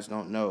you guys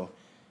don't know,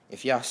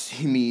 if y'all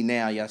see me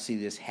now, y'all see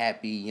this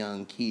happy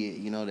young kid,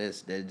 you know,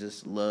 that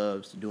just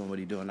loves doing what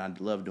he's doing. I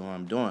love doing what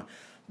I'm doing.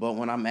 But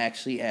when I'm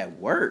actually at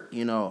work,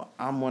 you know,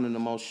 I'm one of the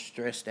most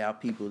stressed out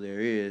people there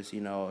is.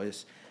 You know,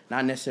 it's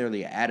not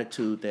necessarily an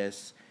attitude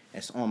that's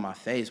on my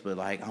face, but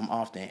like I'm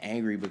often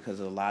angry because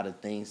of a lot of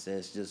things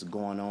that's just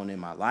going on in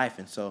my life.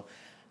 And so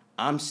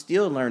I'm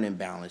still learning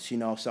balance, you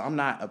know, so I'm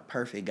not a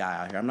perfect guy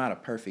out here. I'm not a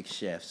perfect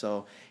chef.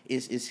 So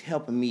it's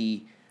helping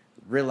me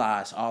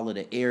realize all of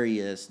the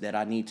areas that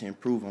I need to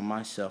improve on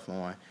myself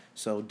on.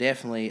 So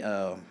definitely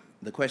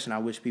the question I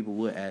wish people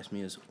would ask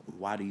me is,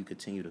 why do you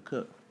continue to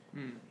cook?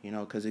 You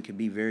know, because it can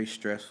be very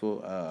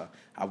stressful.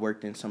 I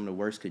worked in some of the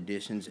worst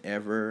conditions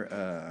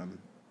ever.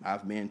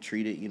 I've been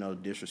treated, you know,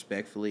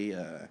 disrespectfully.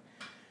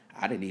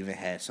 I didn't even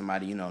have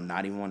somebody, you know,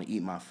 not even want to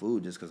eat my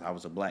food just because I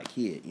was a black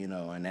kid, you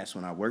know, and that's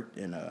when I worked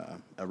in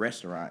a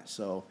restaurant.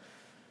 So,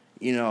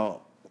 you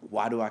know,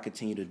 why do I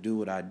continue to do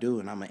what I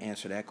do? And I'm going to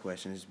answer that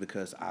question is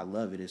because I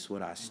love it. It's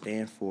what I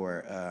stand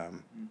for.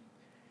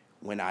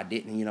 When I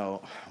didn't, you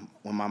know,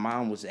 when my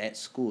mom was at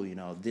school, you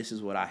know, this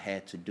is what I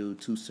had to do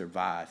to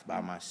survive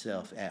by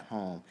myself at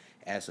home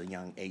as a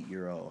young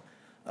 8-year-old.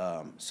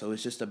 So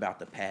it's just about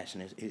the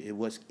passion.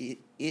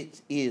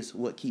 It is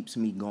what keeps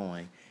me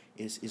going.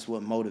 It's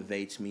what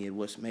motivates me. It's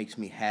what makes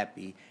me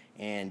happy.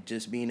 And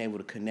just being able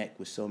to connect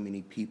with so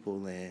many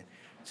people and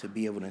to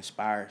be able to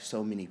inspire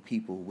so many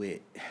people with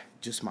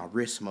just my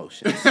wrist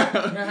motions,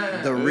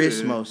 the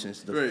wrist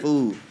motions, the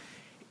food,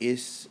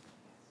 it's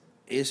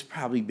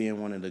probably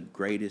been one of the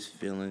greatest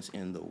feelings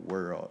in the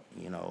world.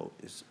 You know,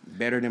 it's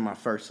better than my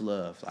first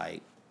love.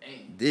 Like,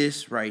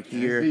 this right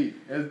here,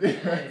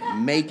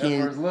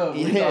 making first love.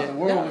 We thought the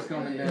world was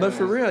coming down. But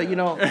for real, you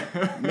know,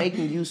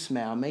 making you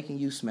smile, making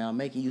you smile,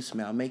 making you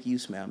smile, making you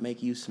smile,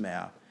 making you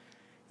smile.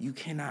 You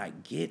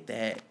cannot get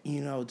that, you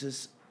know,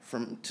 just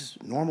from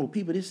just normal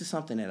people. This is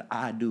something that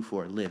I do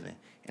for a living,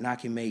 and I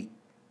can make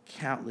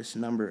countless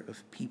number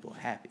of people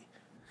happy.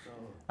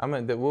 I'm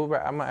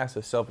gonna ask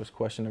a selfish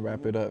question to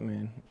wrap it up,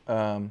 man.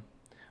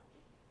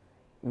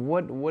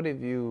 What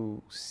have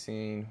you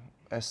seen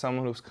as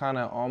someone who's kind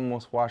of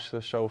almost watched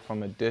the show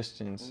from a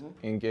distance,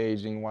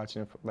 engaging,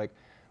 watching it? Like,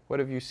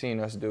 what have you seen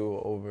us do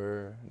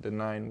over the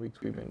 9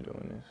 weeks we've been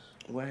doing this?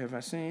 What have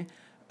I seen?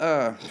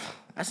 I've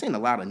seen a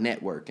lot of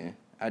networking.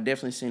 I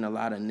definitely seen a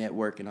lot of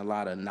networking, a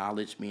lot of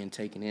knowledge being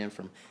taken in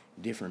from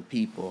different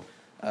people.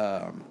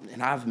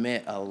 And I've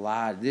met a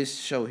lot. This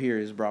show here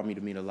has brought me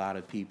to meet a lot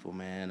of people,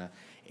 man.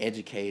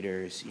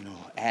 Educators, you know,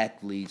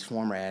 athletes,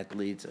 former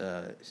athletes,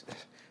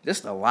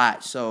 just a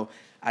lot. So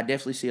I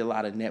definitely see a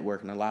lot of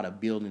networking, a lot of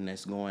building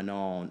that's going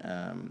on.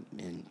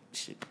 And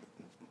shit,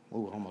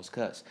 ooh, almost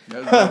cuts.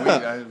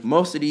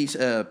 Most of these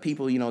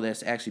people, you know,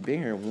 that's actually been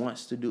here want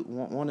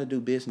to do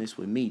business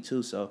with me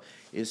too. So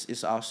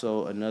it's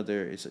also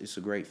another. It's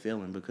a great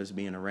feeling because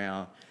being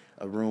around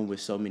a room with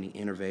so many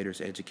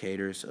innovators,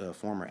 educators,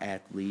 former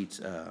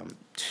athletes,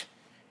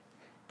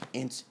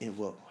 and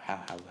well,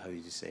 how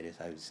you just say this?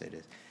 How you say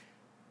this?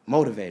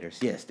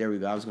 Motivators. Yes, there we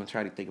go. I was gonna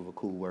try to think of a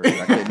cool word,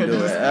 but I couldn't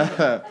do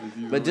it.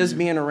 But just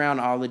being around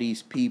all of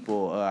these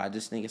people, I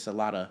just think it's a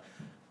lot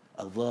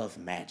of love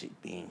magic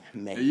being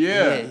made.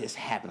 Yeah, it's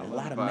happening. A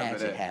lot of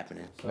magic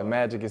happening. The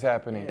magic is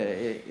happening.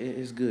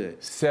 It's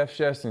good. Chef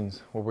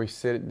Sessions, where we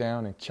sit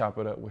down and chop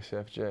it up with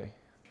Chef J.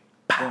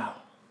 Pow.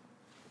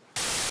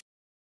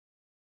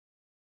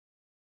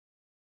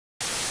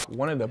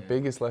 One of the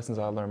biggest lessons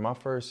I learned,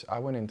 I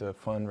went into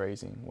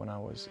fundraising when I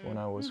was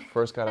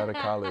first got out of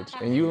college.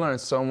 And you learn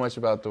so much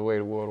about the way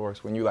the world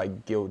works when you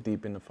like go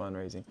deep into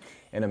fundraising.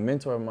 And a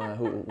mentor of mine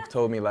who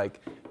told me, like,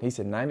 he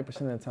said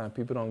 90% of the time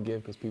people don't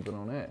give because people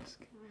don't ask.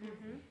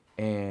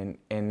 And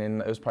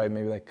then it was probably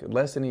maybe like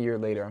less than a year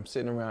later, I'm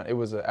sitting around, it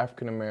was an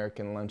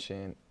African-American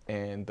luncheon,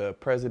 and the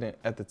president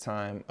at the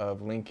time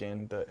of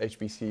Lincoln, the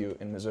HBCU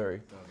in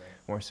Missouri,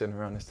 we're sitting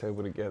around this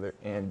table together,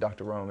 and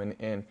Dr. Rome,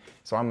 and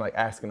so I'm like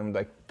asking him,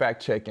 like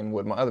fact checking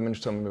what my other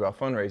mentors told me about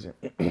fundraising.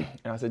 And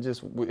I said,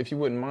 just if you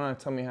wouldn't mind,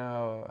 tell me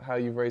how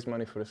you've raised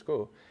money for the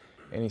school.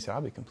 And he said,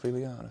 I'll be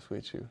completely honest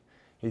with you.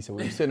 He said,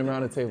 we were sitting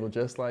around the table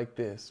just like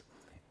this,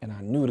 and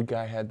I knew the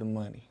guy had the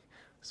money.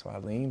 So I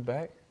leaned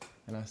back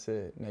and I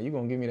said, now you're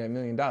gonna give me that $1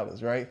 million,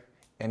 right?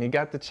 And he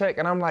got the check,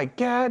 and I'm like,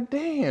 God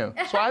damn.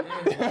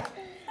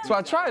 So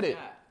I tried it.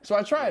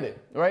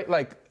 Right?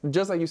 Like,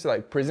 just like you said,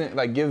 like present,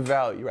 like give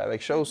value, right?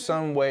 Like show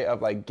some way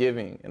of like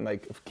giving and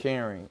like of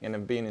caring and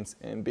of being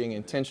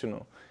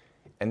intentional,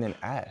 and then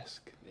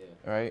ask,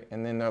 right?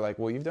 And then they're like,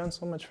 well, you've done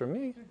so much for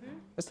me.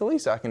 It's the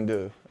least I can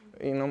do,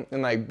 you know?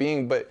 And like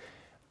but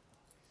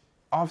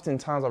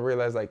oftentimes I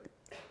realize like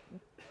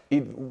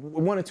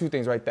one or two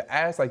things, right? The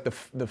ask, like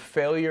the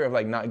failure of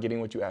like not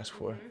getting what you asked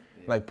for,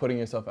 like putting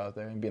yourself out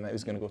there and being like,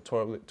 it's gonna go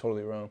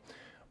totally wrong.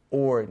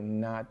 Or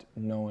not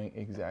knowing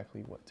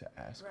exactly what to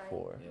ask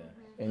for.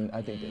 And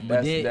I think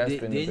that's been the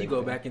big thing. Then you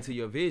go back into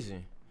your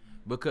vision.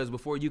 Because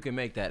before you can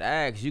make that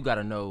ask, you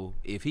gotta know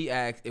if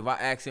I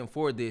ask him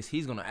for this,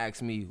 he's gonna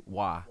ask me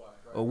why.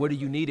 Or what do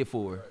you need it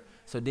for?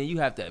 So then you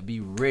have to be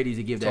ready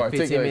to give that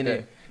 15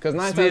 minute. Because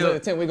 9 times out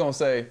of 10 we're gonna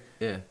say,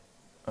 I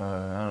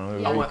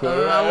don't know.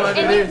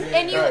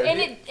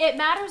 It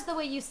matters the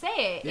way you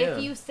say it.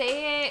 If you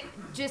say it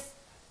just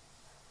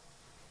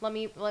let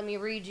me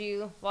read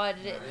you what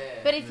it is.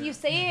 But if you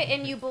say it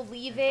and you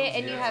believe it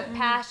and you have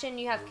passion,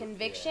 you have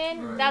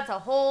conviction, that's a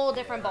whole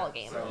different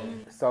ballgame.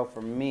 So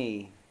for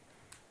me,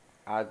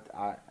 I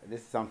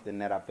this is something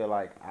that I feel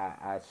like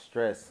I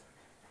stress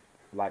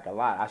like a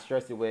lot. I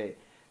stress it with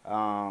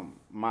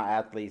my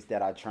athletes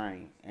that I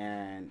train,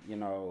 and you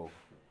know,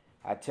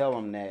 I tell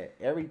them that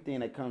everything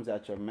that comes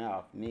out your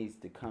mouth needs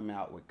to come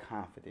out with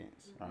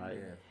confidence, right?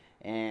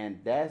 And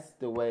that's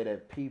the way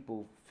that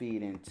people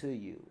feed into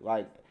you.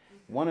 Like,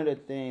 one of the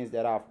things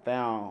that I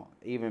found,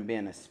 even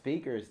being a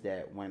speaker, is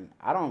that when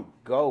I don't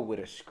go with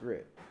a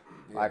script,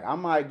 like I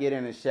might get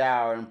in the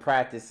shower and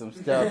practice some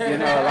stuff, you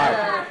know,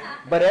 like,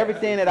 but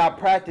everything that I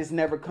practice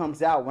never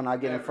comes out when I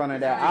get in front of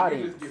that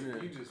audience.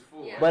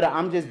 But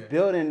I'm just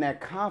building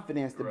that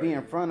confidence to be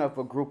in front of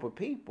a group of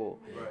people,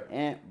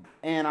 and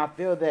I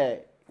feel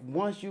that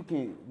once you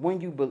can,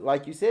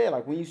 like you said,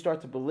 like when you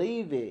start to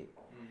believe it,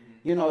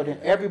 you know, then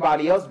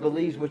everybody else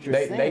believes what you're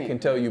saying. They can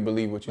tell you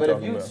believe what you're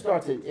talking about.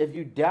 But if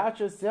you doubt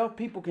yourself,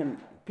 people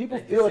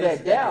feel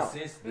that doubt.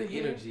 Sense the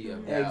energy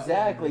of doubt.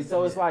 Exactly.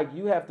 So it's like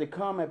you have to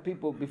come at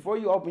people, before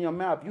you open your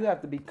mouth, you have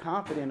to be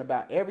confident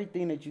about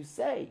everything that you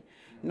say,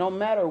 no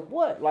matter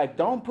what. Like,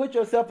 don't put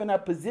yourself in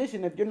that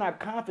position if you're not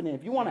confident.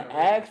 If you want to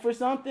ask for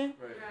something,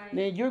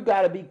 then you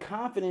got to be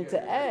confident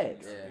to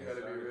ask.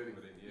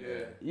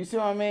 You see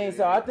what I mean?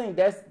 So I think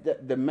that's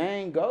the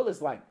main goal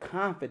is like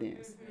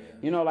confidence.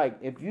 You know, like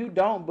if you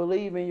don't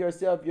believe in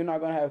yourself, you're not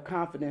going to have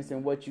confidence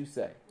in what you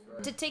say.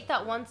 To take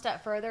that one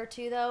step further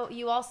too, though,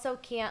 you also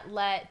can't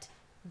let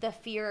the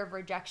fear of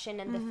rejection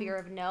and the fear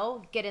of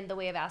no get in the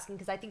way of asking,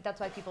 because I think that's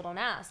why people don't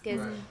ask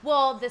is,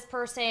 well, this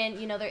person,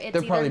 you know, they're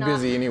probably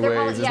busy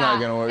anyways. It's not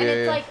going to work. And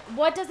it's like,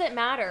 what does it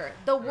matter?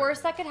 The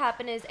worst that could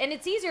happen is, and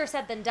it's easier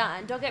said than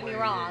done. Don't get me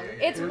wrong.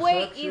 It's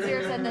way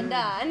easier said than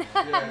done.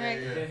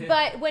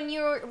 But when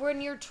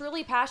you're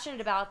truly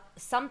passionate about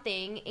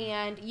something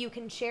and you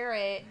can share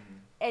it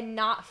and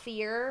not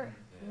fear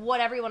what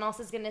everyone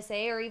else is going to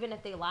say, or even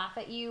if they laugh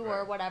at you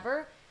or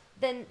whatever,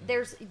 then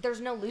there's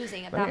no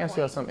losing at that point. Let me ask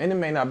you something, and it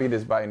may not be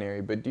this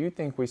binary, but do you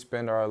think we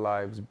spend our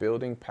lives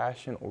building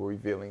passion or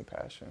revealing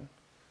passion?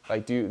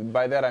 Like,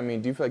 by that I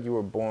mean, do you feel like you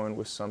were born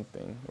with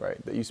something,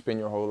 right, that you spend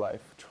your whole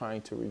life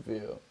trying to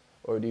reveal?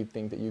 or do you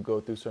think that you go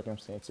through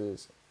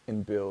circumstances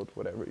and build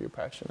whatever you're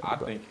passionate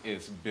about? I think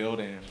it's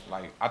building,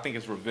 like, I think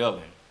it's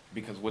revealing,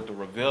 because with the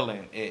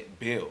revealing, it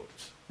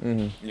builds.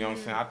 Mm-hmm. You know what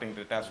I'm saying? I think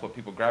that that's what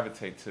people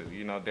gravitate to.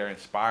 You know, they're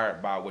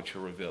inspired by what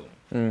you're revealing.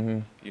 Mm-hmm.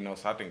 You know,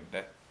 so I think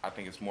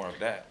it's more of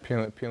that.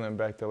 Peeling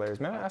back the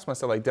layers. Man, I asked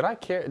myself, like, did I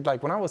care,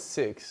 like, when I was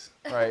 6,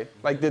 right?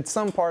 Like, did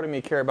some part of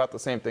me care about the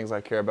same things I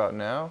care about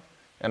now,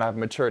 and I've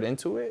matured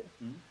into it,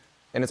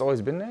 and it's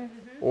always been there?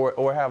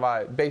 Or have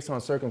I, based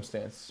on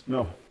circumstance?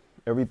 No.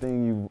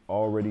 Everything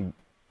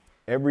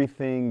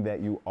that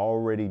you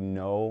already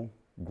know,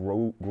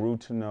 grew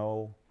to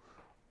know,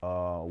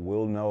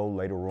 will know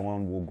later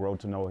on, will grow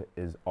to know,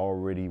 is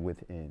already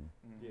within.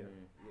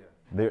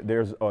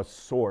 There's a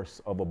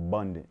source of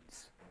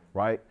abundance,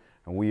 right?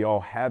 And we all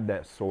have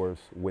that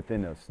source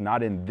within us,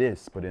 not in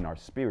this, but in our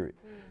spirit.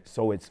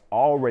 So it's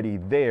already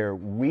there.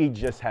 We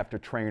just have to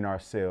train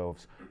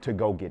ourselves to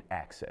go get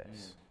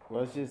access.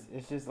 Well,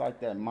 it's just like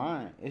that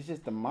mind. It's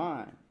just the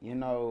mind. You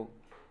know,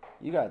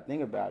 you gotta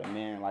think about it,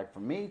 man. Like,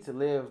 for me to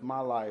live my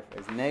life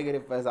as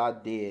negative as I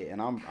did,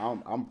 and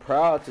I'm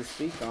proud to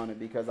speak on it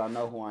because I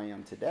know who I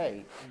am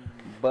today.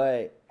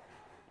 But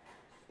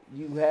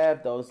you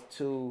have those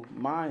two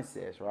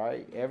mindsets,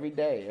 right? Every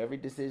day, every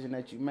decision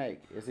that you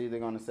make, it's either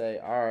gonna say,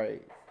 all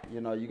right, you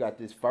know, you got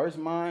this first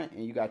mind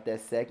and you got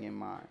that second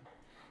mind.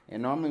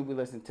 And normally we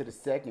listen to the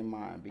second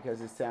mind because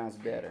it sounds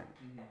better.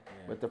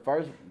 But the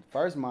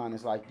first mind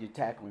is like you're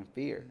tackling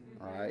fear,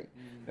 right?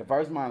 The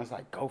first mind is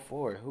like, go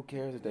for it. Who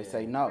cares if they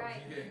say no?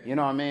 You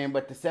know what I mean?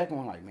 But the second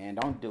one, like, man,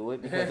 don't do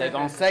it because they're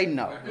going to say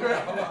no,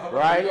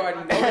 right? You already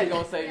know they're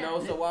going to say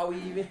no, so why we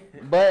even?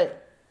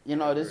 But, you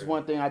know, this is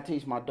one thing I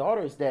teach my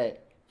daughters,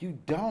 that you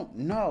don't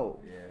know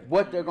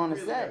what they're going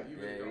to say.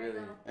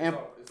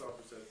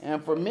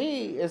 And for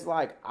me, it's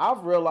like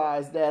I've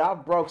realized that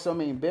I've broke so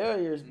many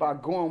barriers by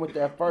going with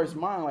that first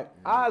mind. Like,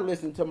 I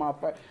listened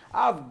to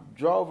I've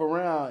drove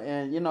around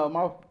and, you know,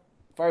 my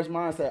first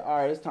mind said, all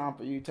right, it's time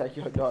for you to take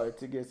your daughter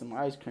to get some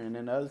ice cream.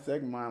 And the other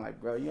second mind, like,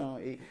 bro, you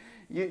don't eat.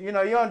 You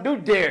know, you don't do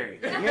dairy.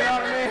 You know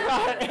what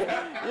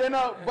I mean? You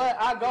know, but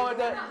I go with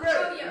that.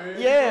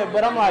 Yeah,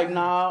 but I'm like,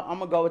 nah, I'm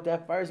going to go with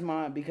that first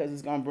mind because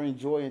it's going to bring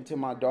joy into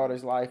my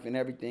daughter's life and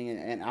everything.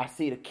 And I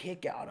see the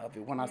kick out of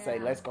it when I say,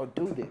 let's go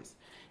do this.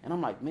 And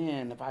I'm like,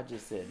 man, if I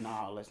just said,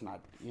 no, let's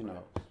not, you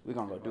know, we're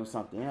going to go do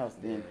something else,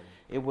 then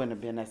it wouldn't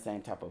have been that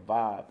same type of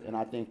vibe. And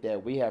I think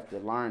that we have to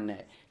learn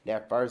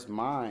that first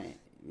mind,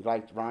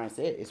 like Ryan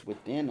said, it's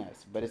within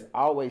us, but it's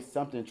always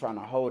something trying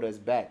to hold us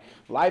back.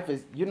 Life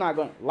is not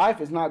going to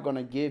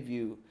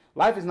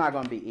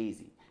be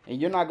easy,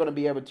 and you're not going to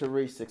be able to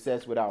reach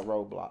success without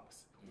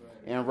roadblocks.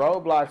 And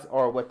roadblocks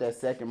are what that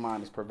second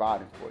mind is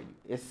providing for you.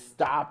 It's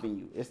stopping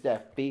you. It's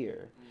that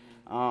fear.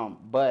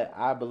 But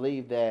I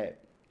believe that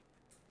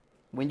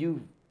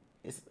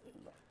it's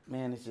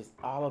just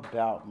all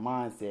about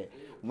mindset.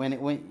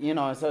 When you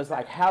know, so it's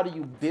like, how do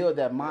you build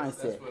that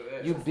mindset?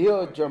 You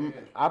build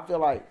I feel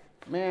like,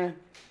 man,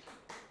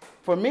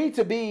 for me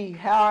to be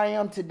how I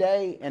am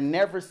today and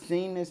never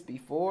seen this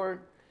before,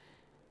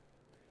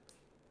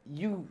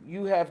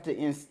 you have to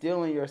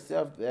instill in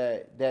yourself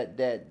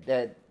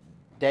that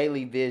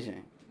daily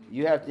vision.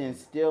 You have to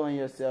instill in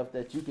yourself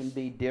that you can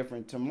be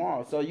different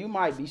tomorrow. So you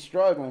might be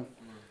struggling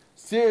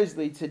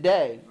seriously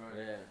today.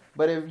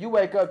 But if you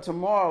wake up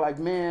tomorrow like,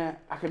 man,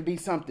 I can be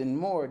something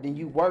more, then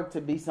you work to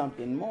be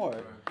something more.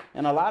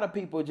 And a lot of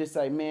people just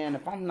say, man,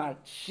 if I'm not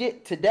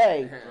shit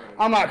today,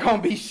 I'm not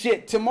going to be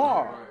shit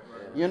tomorrow.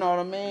 You know what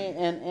I mean?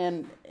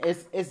 And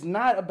it's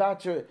not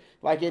about your,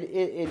 like, it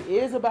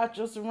is about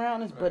your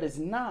surroundings, but it's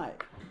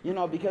not. You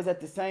know, because at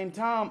the same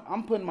time,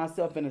 I'm putting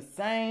myself in the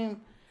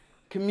same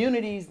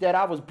communities that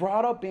I was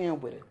brought up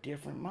in with a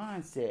different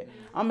mindset.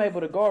 I'm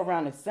able to go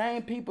around the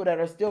same people that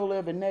are still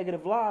living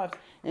negative lives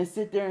and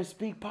sit there and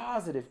speak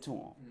positive to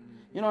them.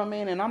 You know what I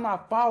mean? And I'm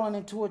not falling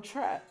into a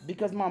trap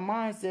because my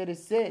mindset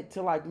is set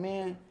to, like,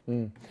 man.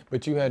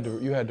 But you had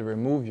to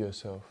remove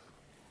yourself.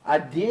 I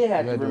did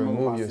have to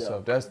remove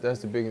yourself. That's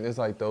the big. It's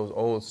like those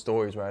old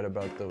stories, right,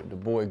 about the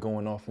boy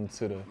going off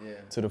into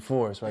the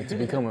forest, right, to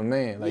become a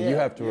man. Like, you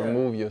have to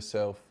remove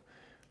yourself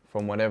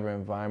from whatever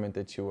environment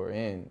that you were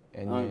in,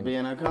 and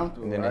being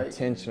uncomfortable, and then right?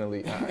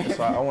 intentionally.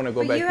 So I want to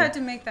go back. But you had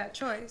to make that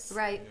choice,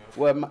 right?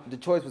 Well, the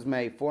choice was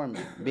made for me,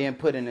 being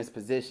put in this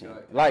position.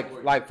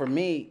 Like for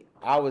me,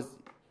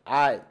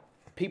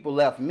 people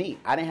left me.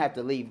 I didn't have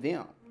to leave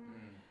them.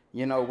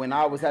 You know, when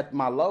I was at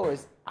my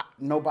lowest,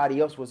 nobody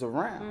else was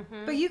around.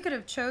 But you could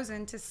have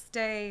chosen to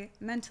stay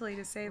mentally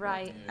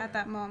disabled at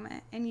that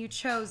moment, and you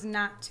chose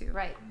not to.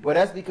 Right. Well,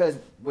 that's because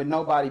with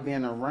nobody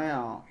being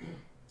around,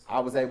 I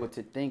was able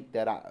to think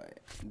that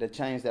the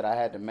change that I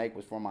had to make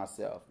was for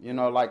myself. You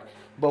know, like,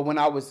 but when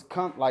I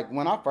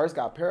when I first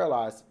got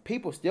paralyzed,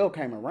 people still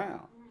came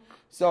around.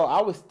 So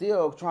I was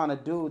still trying to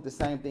do the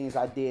same things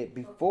I did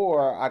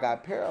before I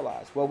got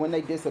paralyzed. Well, when they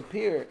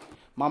disappeared,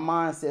 my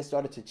mindset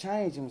started to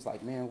change and was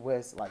like, man,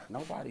 Wes, like,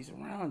 nobody's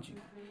around you.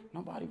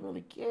 Nobody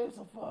really gives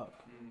a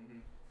fuck.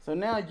 So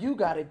now you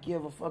got to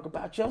give a fuck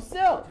about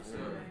yourself.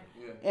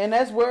 And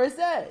that's where it's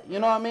at. You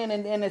know what I mean?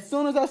 And as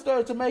soon as I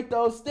started to make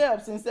those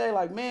steps and say,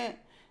 like, man,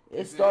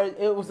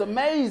 it was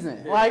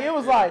amazing. Like, it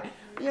was like,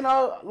 you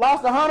know,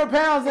 lost 100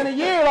 pounds in a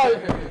year.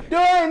 Like, dude,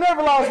 I ain't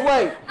never lost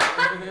weight.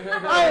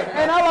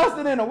 And I lost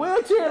it in a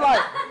wheelchair.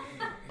 Like,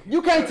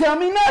 you can't tell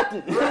me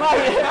nothing.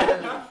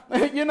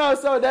 Like, you know,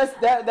 so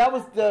that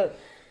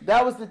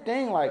was the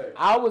thing. Like,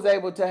 I was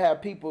able to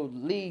have people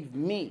leave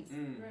me.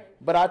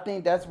 But I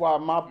think that's why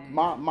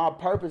my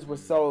purpose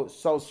was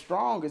so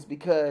strong, is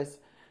because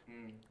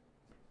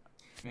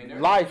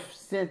life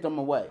sent them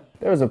away.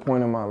 There was a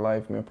point in my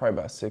life, man, probably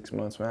about 6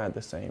 months, when I had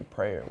the same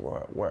prayer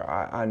where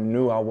I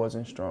knew I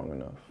wasn't strong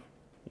enough,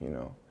 you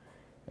know.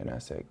 And I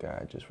said,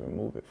 God, just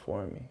remove it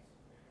for me.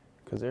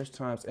 Because there's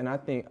times, and I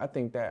think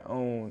that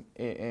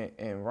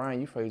and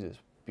Ryan, you phrased this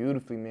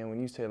beautifully, man,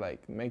 when you say,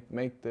 like,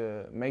 make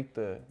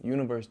the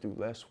universe do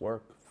less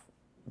work,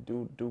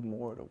 do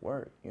more of the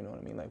work, you know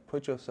what I mean? Like,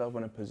 put yourself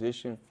in a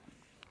position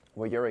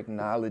where you're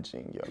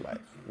acknowledging your life,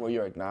 where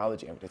you're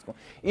acknowledging everything's going,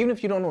 even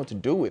if you don't know what to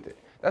do with it.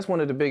 That's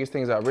one of the biggest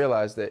things I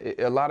realized, that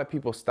a lot of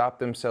people stop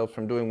themselves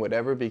from doing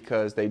whatever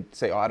because they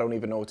say, oh, I don't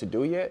even know what to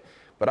do yet.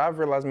 But I've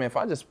realized, man, if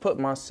I just put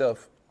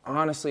myself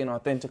honestly and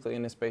authentically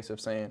in the space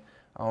of saying,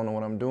 I don't know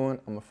what I'm doing,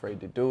 I'm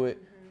afraid to do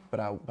it, but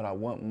I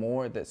want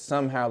more, that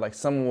somehow, like,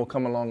 someone will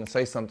come along and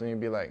say something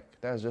and be like,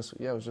 it was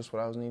just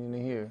what I was needing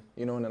to hear,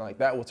 you know, and then, like,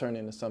 that will turn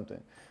into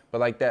something. But,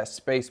 like, that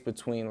space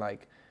between,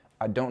 like,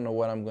 I don't know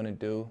what I'm gonna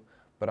do,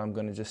 but I'm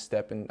gonna just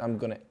step in, I'm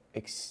gonna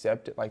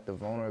accept it, like, the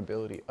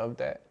vulnerability of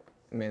that.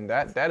 Man,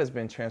 that has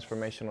been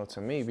transformational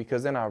to me,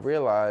 because then I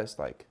realized,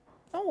 like,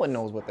 no one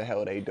knows what the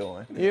hell they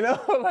doing, you know?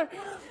 Like,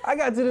 I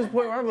got to this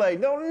point where I'm like,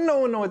 no one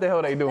know what the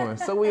hell they doing.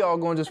 So we all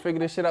gonna just figure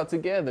this shit out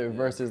together,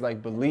 versus,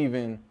 like,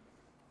 believing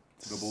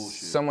the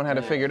bullshit someone had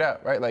to figure it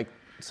out, right? Like,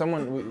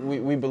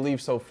 we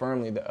believe so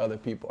firmly that other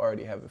people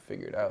already have it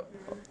figured out.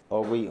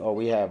 Or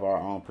we have our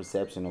own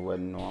perception of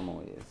what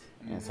normal is,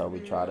 and so we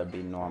try to be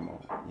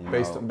normal. You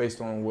know?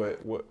 Based on what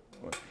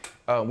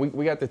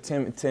we got the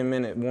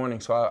 10-minute warning,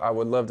 so I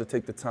would love to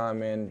take the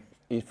time and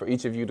for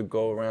each of you to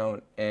go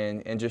around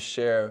and just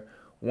share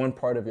one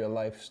part of your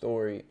life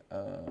story.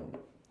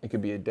 It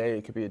could be a day,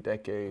 it could be a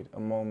decade, a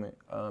moment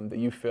that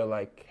you feel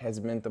like has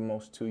meant the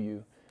most to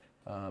you,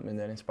 and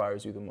that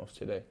inspires you the most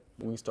today.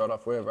 We can start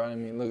off wherever. I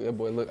mean, look, that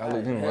boy, look, I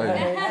looked him right.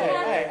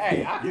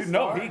 Hey, you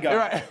know he got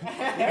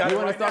right. You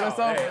want to start us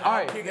off? All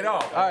right. Kick it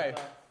off. All right.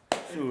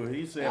 Sure,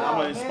 he said, I'm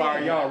going to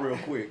inspire y'all real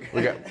quick.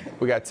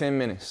 We got 10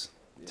 minutes.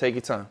 Take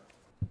your time.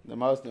 The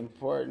most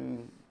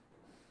important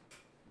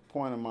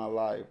point in my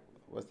life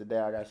was the day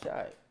I got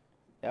shot.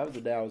 That was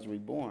the day I was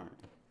reborn.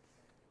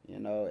 You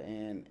know,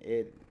 and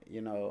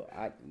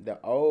the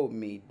old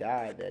me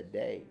died that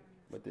day,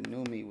 but the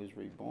new me was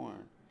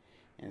reborn.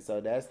 And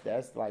so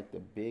that's like the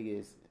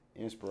biggest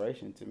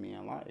inspiration to me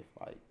in life.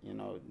 Like, you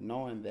know,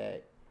 knowing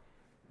that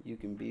you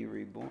can be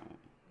reborn.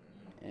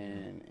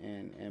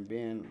 And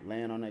being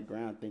laying on that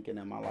ground thinking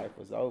that my life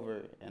was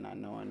over, and I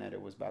knowing that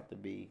it was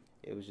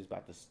just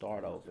about to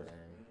start over.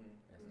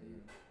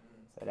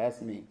 So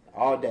that's me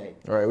all day.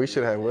 All right, we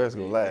should have Wes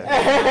go last.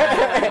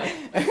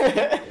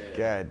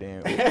 God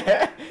damn.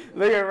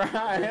 Look at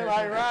Ryan,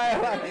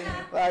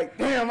 like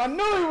damn, I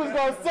knew he was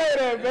gonna say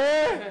that,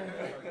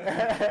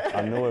 man.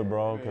 I knew it,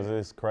 bro, because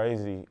it's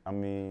crazy. I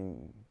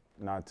mean,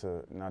 not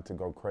to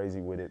go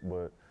crazy with it,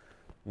 but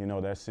you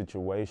know, that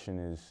situation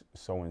is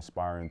so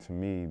inspiring to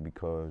me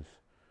because,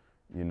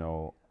 you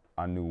know,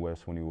 I knew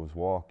Wes when he was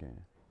walking,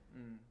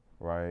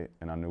 right?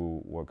 And I knew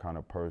what kind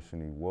of person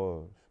he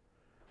was.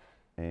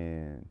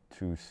 And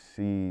to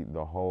see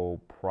the whole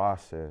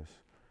process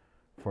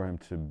for him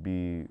to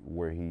be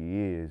where he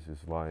is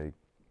like,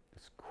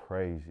 it's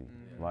crazy.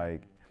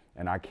 Like,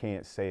 and I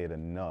can't say it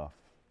enough,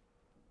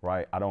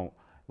 right? I don't,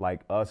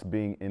 like us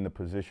being in the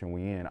position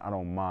we in, I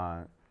don't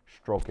mind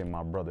stroking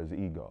my brother's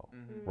ego,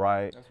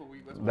 right?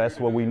 That's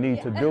what we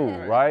need to do,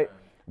 right?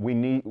 We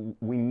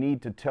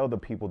need to tell the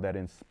people that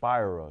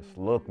inspire us,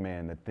 look,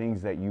 man, the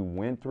things that you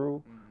went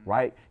through,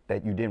 right,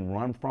 that you didn't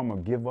run from or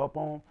give up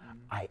on,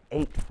 I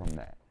ate from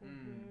that,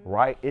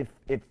 right?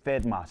 It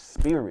fed my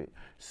spirit.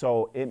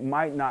 So it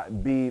might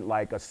not be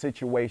like a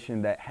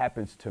situation that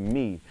happens to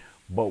me,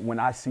 but when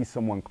I see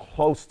someone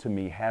close to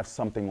me have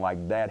something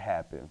like that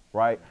happen,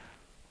 right?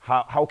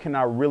 How can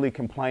I really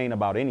complain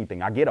about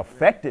anything? I get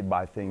affected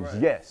by things,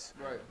 yes.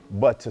 Right.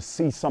 But to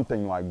see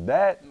something like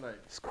that,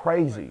 it's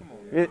crazy.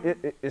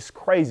 It's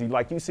crazy.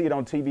 Like you see it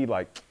on TV,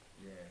 like,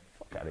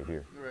 fuck out of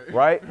here,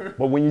 right?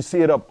 But when you see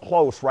it up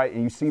close, right,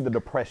 and you see the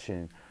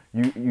depression,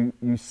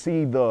 you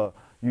see the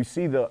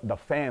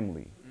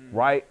family,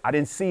 right? I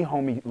didn't see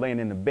homie laying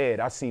in the bed.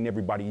 I seen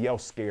everybody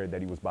else scared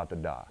that he was about to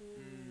die,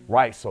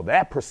 right? So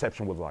that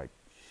perception was like,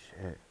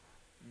 shit.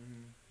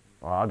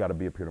 Oh, I got to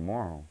be up here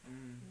tomorrow.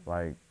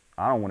 Like,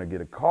 I don't want to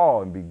get a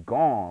call and be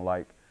gone.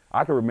 Like,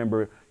 I can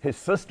remember his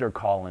sister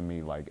calling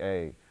me like,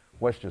 hey,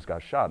 Wes just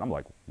got shot. And I'm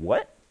like,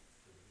 what?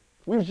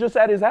 We was just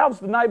at his house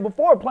the night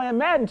before playing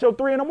Madden until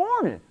 3 in the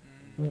morning.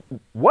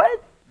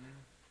 What?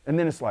 And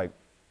then it's like,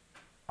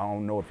 I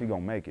don't know if he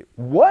gonna make it.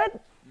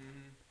 What?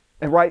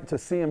 And right, to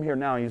see him here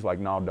now, he's like,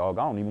 no, dog,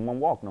 I don't even want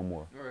to walk no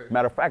more. Right.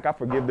 Matter of fact, I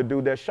forgive the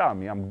dude that shot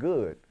me. I'm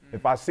good.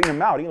 If I see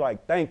him out, he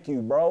like, thank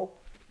you, bro.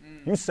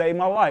 You saved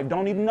my life.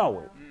 Don't even know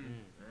it.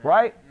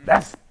 Right?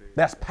 That's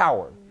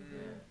power.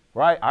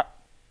 Right?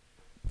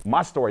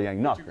 My story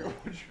ain't nothing.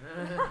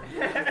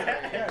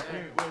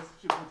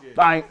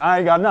 I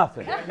ain't got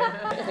nothing.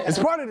 It's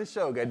part of the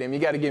show, goddamn. You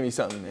got to give me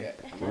something, man.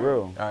 For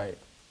real. All right.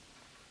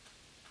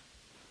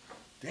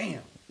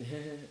 Damn.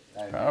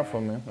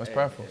 Powerful, man. That's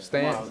powerful.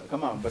 Stan.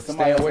 Come on. But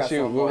somebody got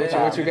something.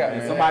 What you got,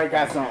 man? Somebody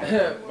got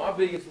something. My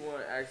biggest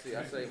one, actually,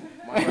 I say.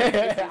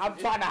 I'm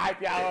trying to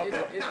hype y'all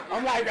up.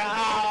 I'm like,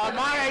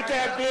 mine ain't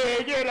that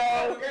big, you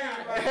know.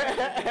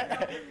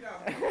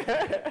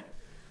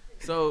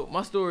 So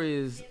my story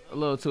is a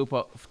little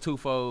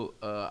twofold.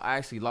 I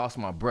actually lost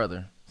my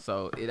brother,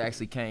 so it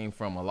actually came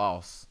from a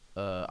loss.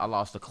 I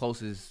lost the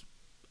closest.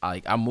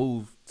 I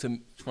moved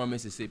from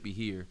Mississippi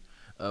here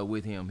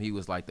with him. He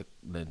was like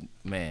the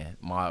man,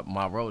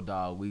 my road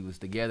dog. We was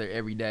together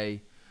every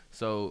day.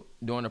 So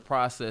during the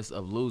process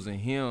of losing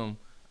him,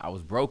 I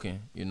was broken.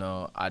 You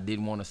know, I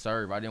didn't want to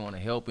serve. I didn't want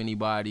to help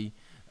anybody.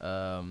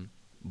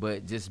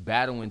 But just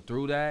battling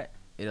through that,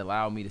 it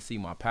allowed me to see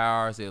my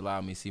powers. It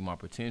allowed me to see my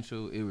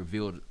potential. It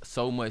revealed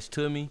so much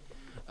to me.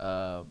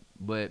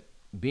 But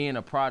being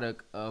a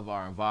product of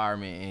our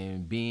environment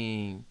and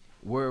being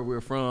where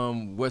we're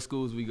from, what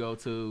schools we go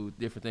to,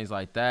 different things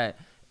like that,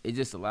 it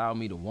just allowed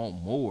me to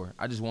want more.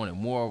 I just wanted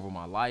more over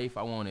my life.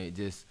 I wanted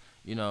just,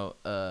 you know,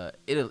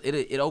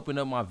 it opened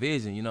up my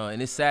vision, you know.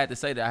 And it's sad to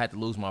say that I had to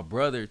lose my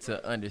brother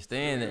to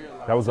understand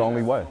that. That was the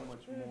only way.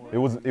 It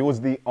was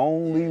the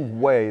only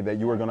way that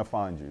you were gonna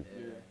find you.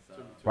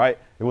 Right?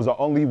 It was the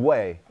only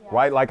way,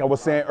 right? Like I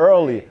was saying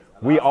earlier,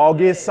 we all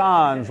get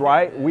signs,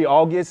 right? We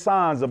all get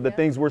signs of the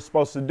things we're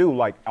supposed to do.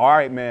 Like, all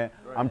right, man,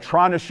 I'm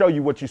trying to show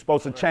you what you're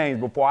supposed to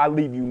change before I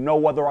leave you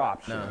no other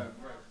option. No.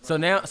 So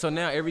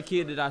now every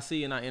kid that I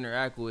see and I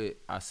interact with,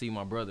 I see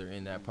my brother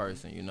in that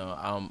person. You know,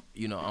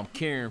 I'm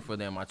caring for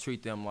them. I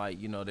treat them like,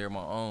 you know, they're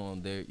my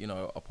own. They're, you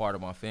know, a part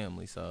of my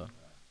family. So,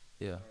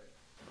 yeah.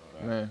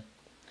 Man,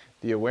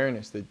 the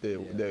awareness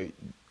that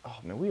oh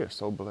man, we are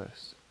so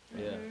blessed.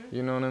 Yeah.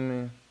 You know what I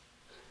mean?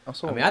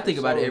 I think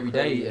about it every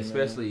day,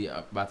 especially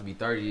about to be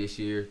 30 this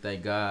year.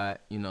 Thank God,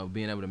 you know,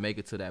 being able to make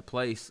it to that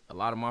place. A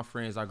lot of my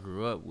friends I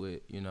grew up with,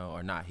 you know,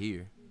 are not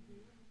here.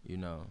 You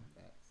know,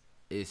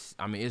 it's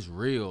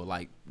real.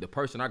 Like the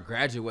person I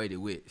graduated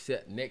with,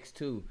 sat next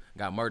to,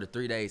 got murdered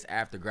 3 days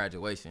after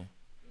graduation.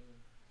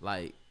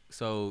 Like,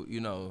 so,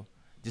 you know,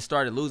 just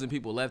started losing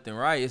people left and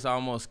right. It's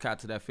almost got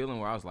to that feeling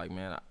where I was like,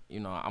 man, you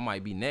know, I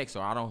might be next,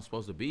 or I don't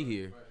supposed to be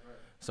here.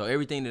 So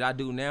everything that I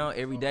do now,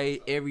 every day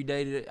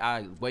that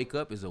I wake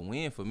up is a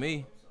win for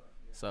me.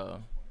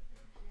 So,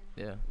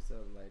 yeah. What's up,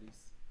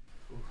 ladies?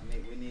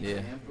 We need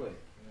some input.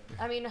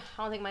 I mean, I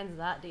don't think mine's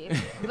that deep,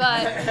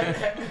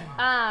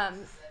 but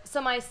so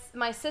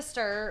my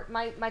sister,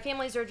 my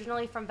family's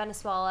originally from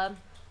Venezuela,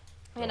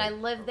 and I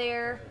lived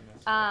there.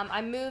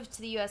 I moved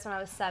to the U.S. when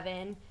I was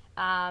 7.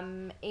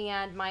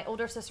 And my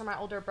older sister, my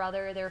older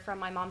brother, they're from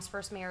my mom's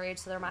first marriage,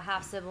 so they're my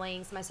half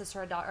siblings. My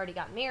sister had already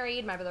got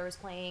married. My brother was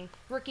playing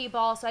rookie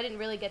ball, so I didn't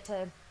really get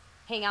to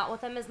hang out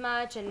with him as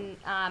much, and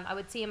I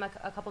would see him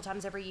a couple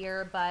times every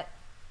year. But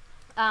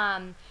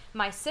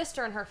my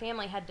sister and her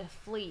family had to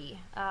flee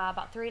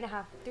about 3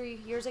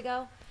 years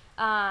ago,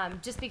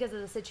 just because of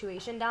the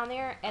situation down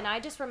there. And I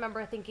just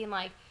remember thinking,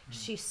 like,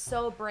 she's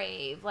so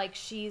brave. Like,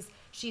 she's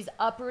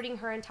uprooting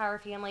her entire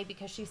family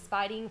because she's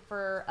fighting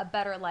for a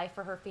better life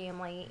for her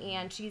family,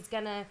 and she's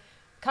gonna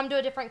come to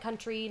a different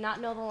country, not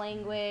know the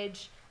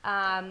language, you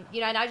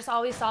know. And I just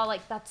always saw,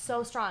 like, that's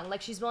so strong.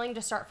 Like, she's willing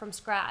to start from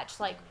scratch.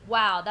 Like,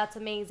 wow, that's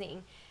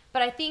amazing.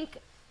 But I think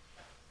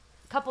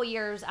a couple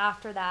years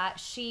after that,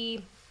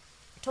 she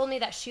told me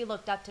that she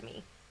looked up to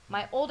me.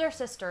 My older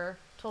sister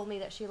told me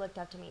that she looked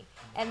up to me,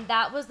 and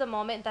that was the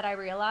moment that I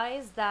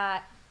realized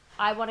that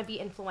I want to be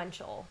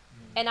influential.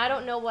 And I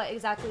don't know what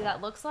exactly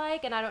that looks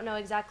like, and I don't know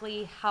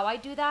exactly how I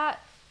do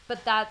that, but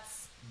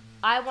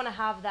I want to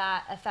have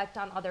that effect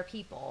on other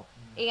people.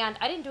 And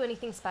I didn't do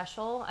anything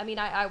special. I mean,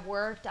 I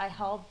worked, I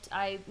helped,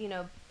 you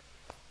know,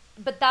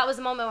 but that was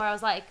a moment where I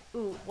was like,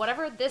 ooh,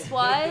 whatever this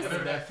was,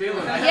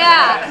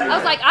 yeah, I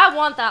was like, I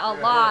want that a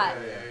lot.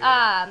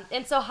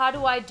 And so how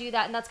do I do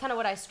that? And that's kind of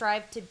what I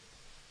strive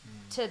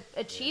to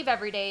achieve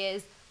every day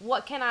is,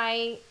 what can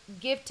I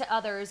give to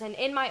others? And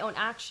in my own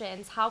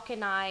actions, how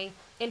can I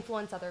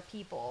influence other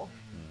people?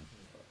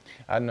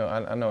 I know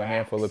a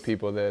handful of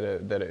people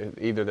that are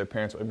either their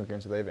parents or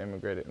immigrants, or they've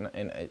immigrated,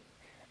 and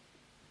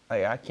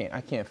I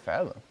can't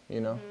fathom,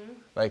 you know.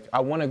 Like, I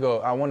want to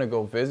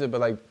go visit,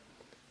 but like,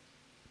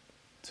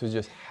 to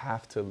just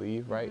have to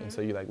leave, right? And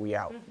so you're like, we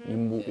out. You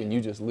move and you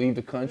just leave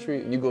the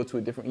country and you go to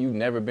a different. You've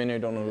never been there,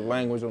 don't know the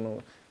language, don't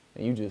know,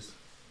 and you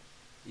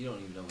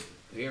don't even know what to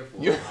prepare for.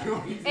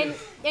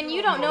 And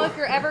you don't know if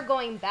you're ever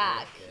going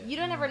back. You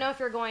don't ever know if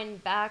you're going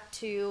back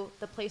to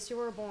the place you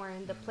were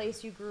born, the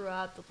place you grew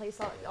up, the place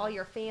all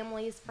your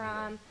family's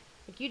from.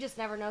 Like, you just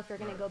never know if you're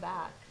going to go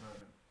back.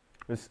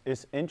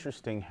 It's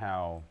interesting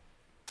how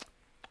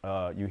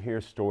you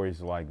hear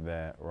stories like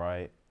that,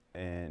 right?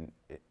 And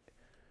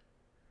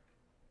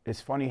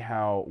it's funny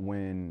how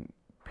when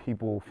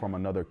people from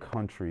another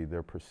country,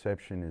 their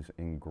perception is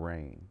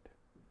ingrained,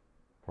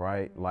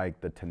 right?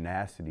 Like the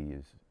tenacity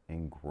is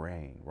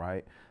ingrained,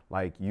 right?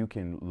 Like you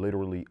can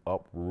literally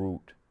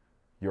uproot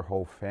your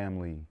whole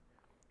family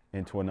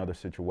into another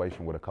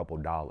situation with a couple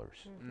dollars,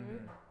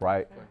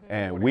 right?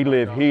 And we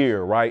live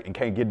here, right, and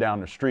can't get down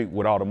the street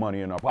with all the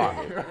money in our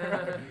pocket.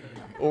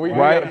 Or we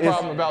right? got a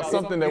problem about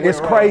something that it's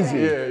went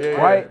crazy, wrong.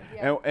 right?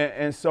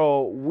 And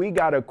so we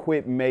gotta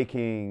quit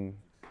making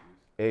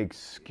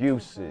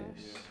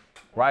excuses,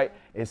 right?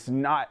 It's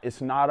not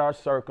our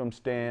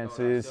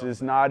circumstances,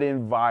 it's not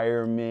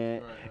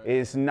environment,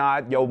 it's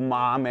not your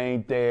mom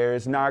ain't there,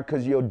 it's not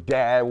because your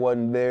dad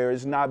wasn't there,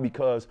 it's not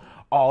because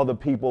all the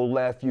people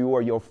left you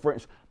or your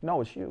friends.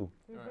 No, it's you.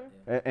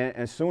 And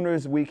as soon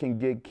as we can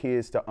get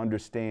kids to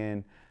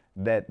understand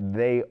that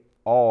they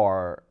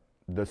are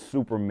the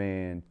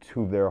Superman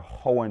to their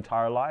whole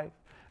entire life,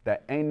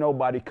 that ain't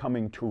nobody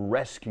coming to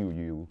rescue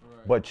you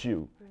but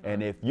you.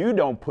 And if you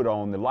don't put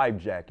on the life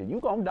jacket, you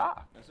gonna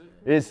die.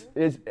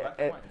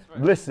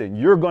 Listen,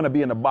 you're gonna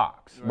be in a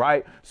box,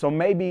 right? So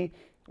maybe,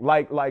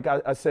 like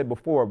I said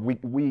before,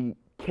 we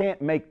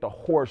can't make the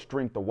horse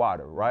drink the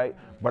water, right?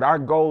 But our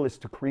goal is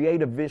to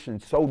create a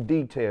vision so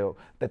detailed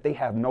that they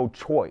have no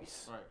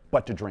choice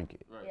but to drink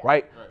it,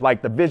 right?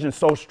 Like the vision's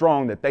so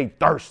strong that they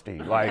thirsty,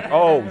 like,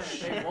 oh,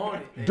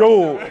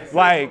 dude,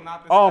 like,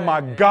 oh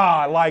my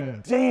God,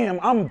 like, damn,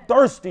 I'm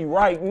thirsty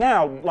right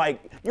now.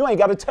 Like, you ain't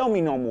got to tell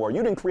me no more.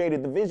 You done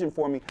created the vision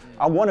for me.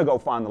 I want to go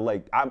find the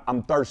lake.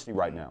 I'm thirsty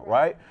right now,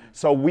 right?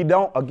 So we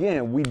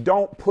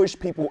don't push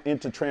people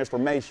into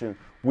transformation.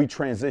 We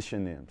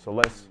transition them. So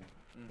let's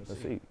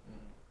see.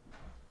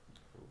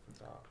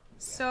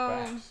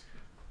 So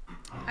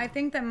I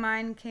think that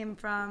mine came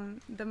from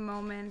the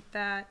moment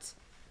that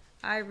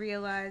I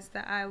realized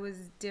that I was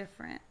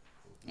different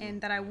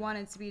and that I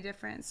wanted to be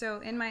different.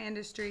 So in my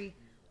industry,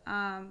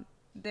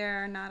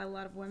 there are not a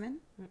lot of women.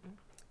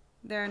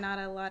 There are not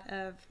a lot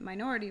of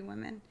minority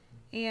women.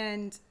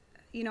 And,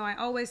 you know, I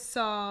always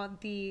saw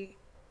the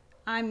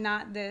I'm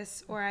not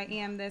this or I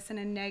am this in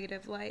a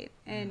negative light.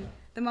 And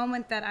the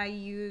moment that I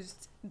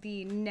used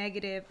the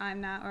negative I'm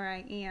not or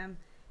I am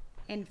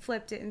and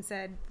flipped it and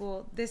said,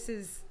 well, this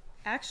is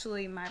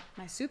actually my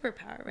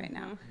superpower right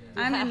now.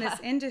 I'm in this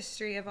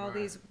industry of all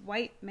these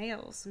white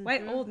males,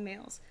 white old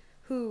males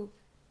who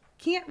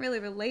can't really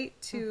relate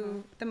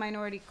to the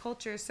minority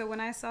culture. So when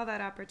I saw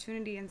that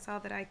opportunity and saw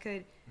that I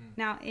could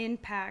now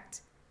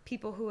impact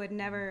people who had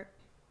never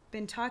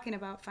been talking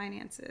about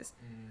finances,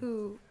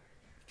 who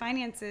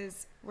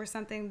finances were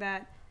something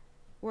that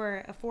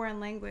were a foreign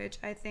language,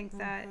 I think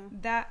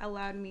that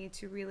allowed me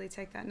to really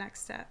take that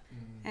next step.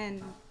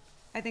 And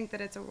I think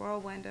that it's a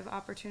whirlwind of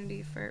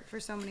opportunity for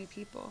so many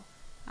people.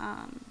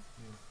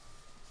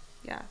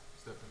 Yeah.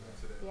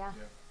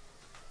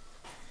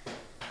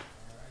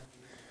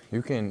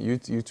 You can, you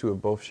two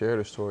have both shared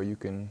a story. You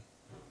can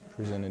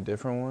present a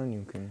different one.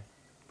 You can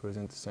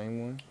present the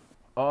same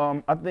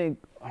one. I think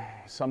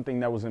something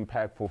that was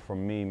impactful for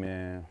me,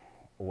 man,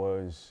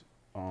 was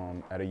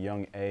at a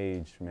young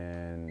age,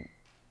 man,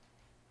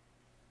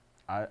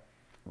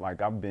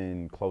 I've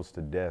been close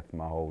to death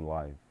my whole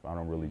life. I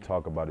don't really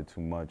talk about it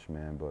too much,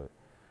 man, but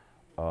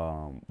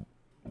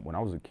when I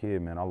was a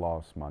kid, man, I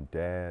lost my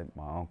dad,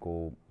 my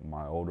uncle,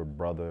 my older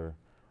brother,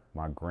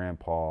 my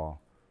grandpa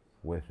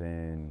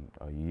within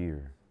a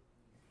year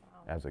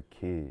as a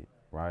kid,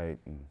 right?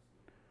 And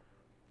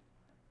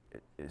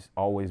it's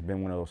always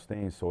been one of those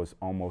things, so it's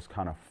almost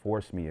kind of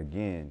forced me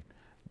again.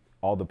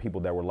 All the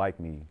people that were like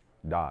me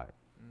died.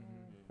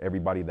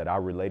 Everybody that I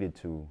related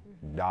to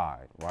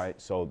died,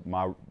 right? So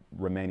my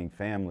remaining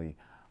family,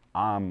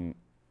 I'm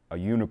a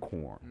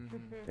unicorn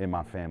in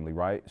my family,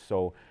 right?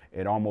 So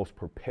it almost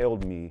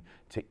propelled me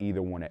to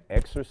either want to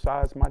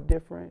exercise my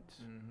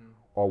difference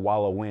or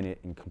wallow in it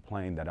and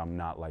complain that I'm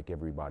not like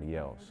everybody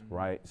else,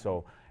 right?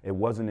 So it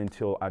wasn't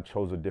until I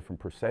chose a different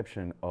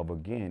perception of,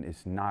 again,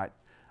 it's not,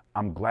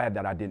 I'm glad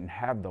that I didn't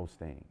have those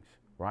things,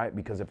 right?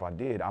 Because if I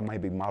did, I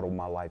maybe modeled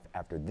my life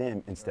after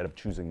them instead of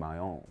choosing my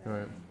own.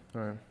 Right,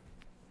 right.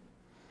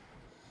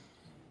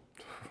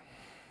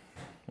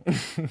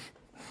 Man,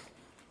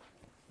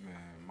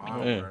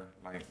 mine were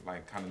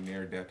like kind of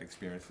near-death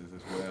experiences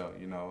as well.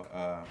 You know,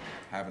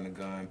 having a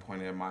gun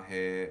pointed at my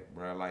head,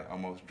 bro, like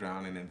almost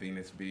drowning in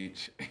Venice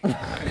Beach. I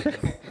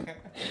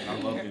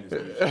love Venice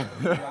Beach.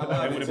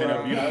 That would have been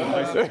a beautiful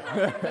place.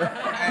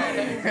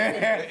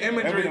 The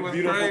imagery was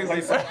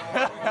crazy.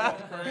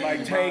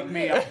 Like, take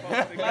me.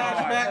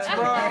 Flashbacks,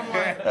 bro. I'm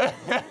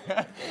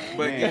like,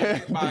 but getting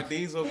hit by a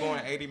diesel going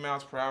 80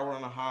 miles per hour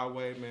on the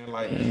highway, man,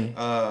 like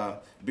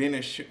being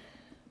in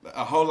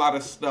a whole lot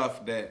of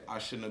stuff that I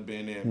shouldn't have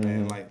been in,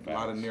 man. Like a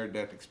lot of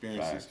near-death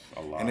experiences,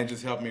 and it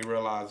just helped me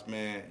realize,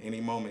 man,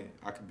 any moment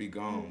I could be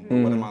gone. But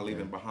what am I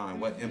leaving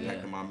behind? What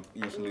impact am I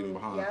leaving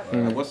behind?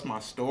 Like, what's my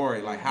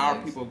story? Like, how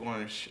are people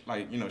going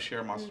to,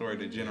 share my story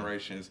to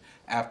generations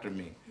after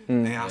me?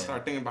 And I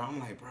start thinking about, I'm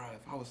like, bro,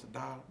 if I was to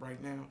die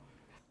right now,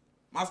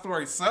 My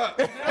story sucks.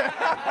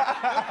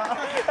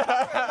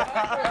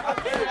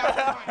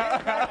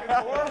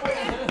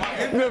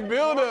 The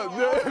build up.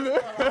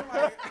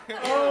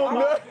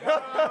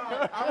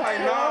 I'm like,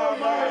 nah,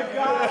 my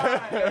God.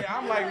 Hey,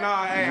 I'm like,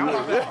 nah, hey, I'm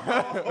gonna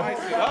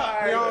spice it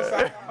up. You know what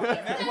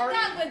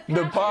I'm saying?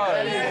 The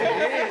pause.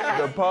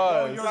 The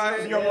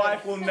pause. Your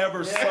life will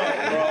never suck,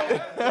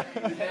 bro.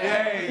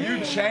 Hey,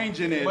 you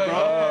changing it, But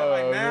bro.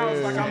 like now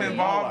it's like I'm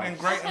involved in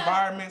great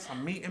environments.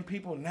 I'm meeting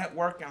people,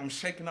 networking. I'm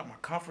shaking up my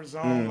comfort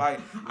zone.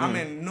 Like I'm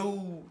in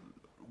new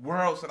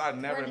worlds that I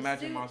never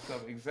imagined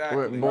myself.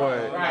 Exactly.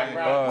 Boy,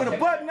 With a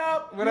button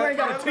up, you ain't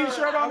got a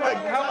t-shirt on.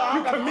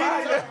 You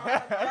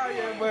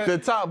comedian. the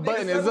top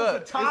button is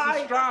up. It's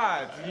the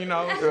strides, you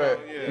know. So,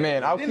 yeah.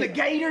 Man, I'll Then the keep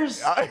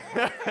Gators.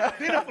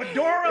 Then a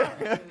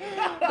fedora.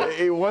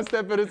 hey, one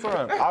step at a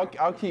time.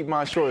 I'll keep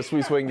mine short and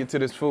sweet so we can get to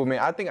this food, man.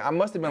 I think I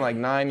must have been like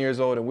 9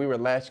 years old and we were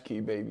latchkey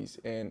babies,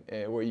 and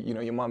where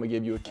your mama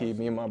gave you a key,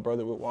 me and my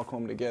brother would walk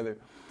home together.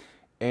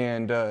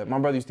 And my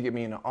brother used to get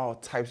me into all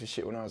types of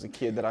shit when I was a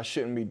kid that I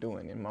shouldn't be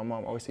doing. And my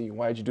mom always said,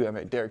 why'd you do that? I'm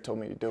like, Derek told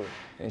me to do it.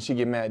 And she'd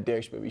get mad at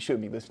Derek, but we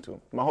shouldn't be listening to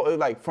him. My whole,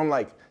 like, from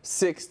like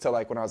 6 to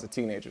like when I was a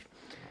teenager.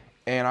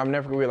 And I'm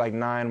never gonna be like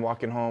 9,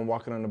 walking home,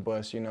 walking on the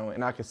bus,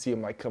 and I could see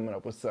him like coming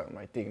up with something,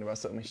 like thinking about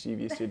something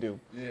mischievous to do.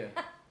 Yeah.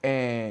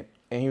 And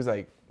he was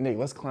like, Nick,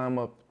 let's climb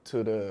up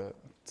to the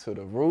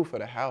roof of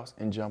the house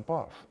and jump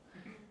off.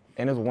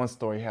 And it was a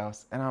one-story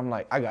house, and I'm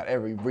like, I got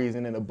every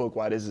reason in the book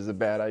why this is a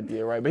bad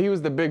idea, right? But he was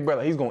the big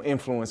brother; he's gonna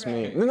influence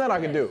me. There's nothing I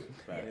can do.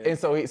 And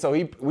so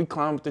we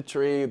climbed up the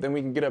tree. Then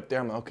we can get up there.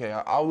 I'm like, okay,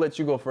 I'll let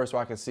you go first so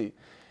I can see.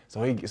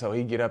 So he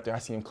get up there. I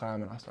see him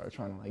climbing. I started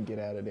trying to like get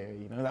out of there.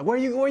 Like where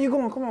you going?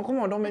 Come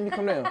on! Don't make me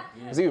come down.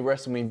 Cause he would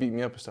wrestle me and beat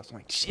me up and stuff. So I'm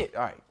like, shit.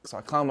 All right. So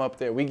I climb up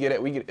there. We get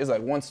it. It's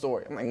like one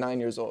story. I'm like 9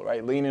 years old,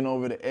 right? Leaning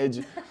over the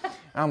edge.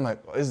 I'm like,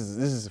 oh, this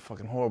is a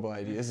fucking horrible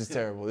idea. This is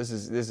terrible. This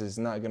is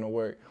not gonna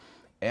work.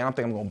 And I'm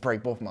thinking I'm gonna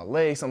break both my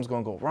legs, something's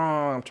gonna go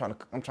wrong. I'm trying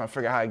to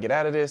figure out how to get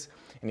out of this.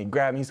 And he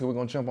grabbed me, he said, we're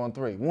gonna jump on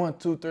 3. 1,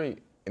 2, 3.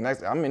 And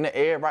I'm in the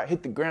air, right,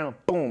 hit the ground,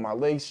 boom, my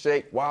legs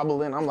shake,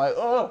 wobbling. I'm like,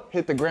 oh,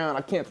 hit the ground,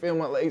 I can't feel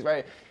my legs,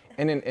 right?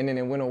 And then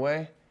it went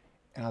away.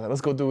 And I was like, let's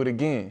go do it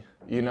again.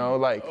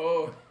 Like,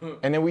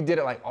 and then we did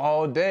it like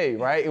all day,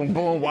 right? And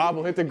boom,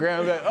 wobble, hit the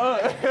ground, like, oh.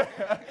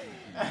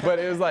 But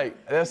it was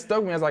like, that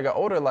stuck me as like an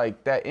older,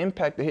 like that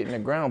impact of hitting the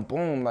ground,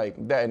 boom, like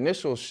that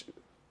initial,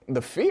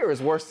 the fear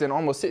is worse than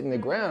almost hitting the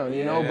ground,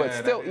 but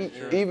still,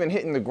 even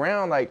hitting the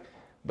ground, like,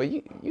 but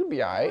you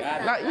be all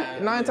right.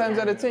 9 times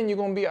out of 10, you're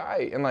gonna be all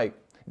right. And like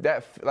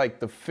that, like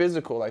the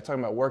physical, like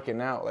talking about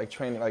working out, like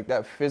training, like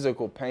that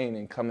physical pain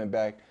and coming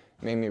back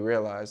made me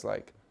realize,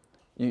 like,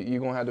 you're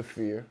gonna have the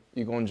fear,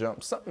 you're gonna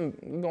jump, something,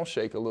 you're gonna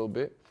shake a little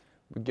bit,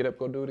 but get up,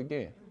 go do it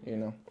again,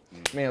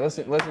 Man, let's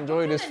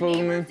enjoy this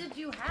food, man. Did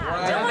you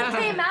have? No one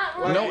came out.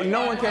 Right?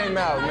 No one came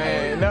out,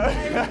 man. No.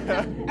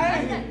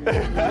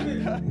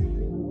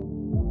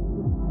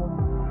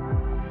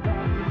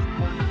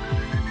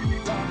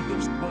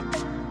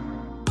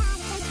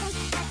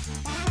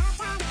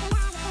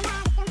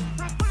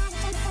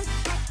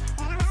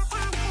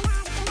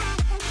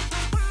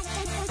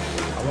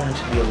 I wanted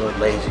to be a little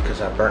lazy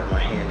because I burnt my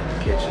hand in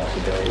the kitchen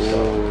today, so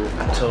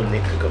I told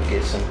Nick to go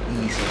get some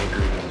easy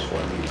ingredients for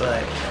me,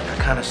 but I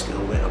kind of still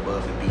went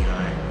above and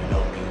behind,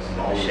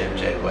 me, Chef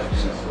J way.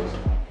 So.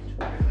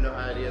 You know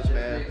how it is,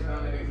 man.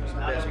 It's the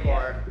best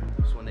part.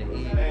 It's when they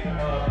eat,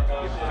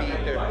 feed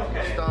their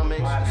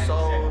stomachs, the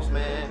souls,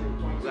 man.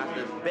 We got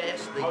the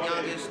best, the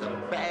youngest, the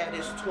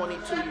baddest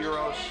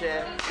 22-year-old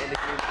chef in the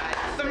United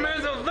States. The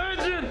man's a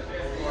legend!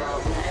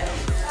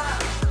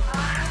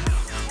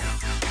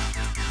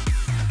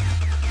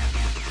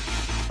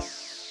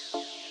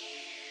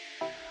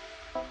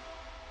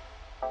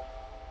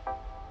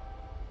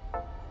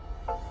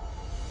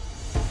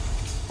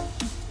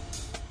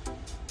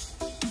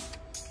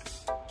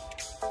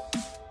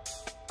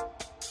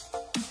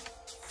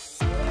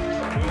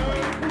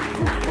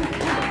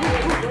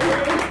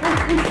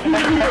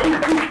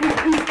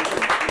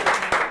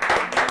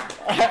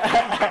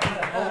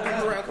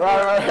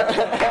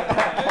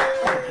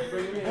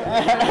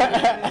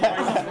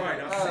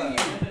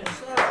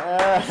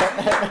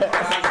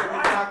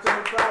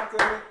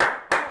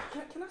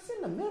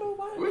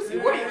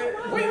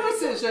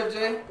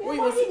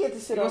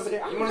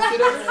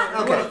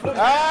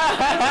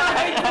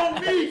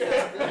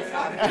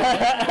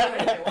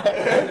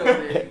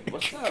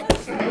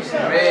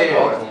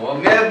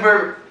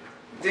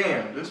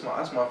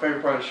 That's my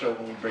favorite part of the show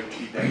when we break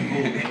teeth. That food.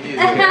 He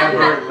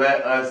never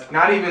let us,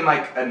 not even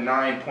like a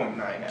 9.9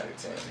 out of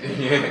 10.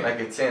 Yeah. Like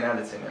a 10 out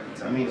of 10 every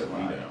time. I mean,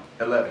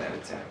 11 out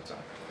of 10 every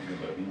time.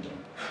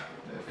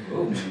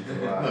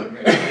 Look,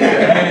 man.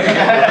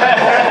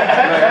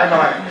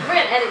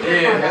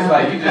 It's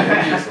like you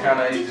just kind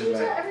of. Did you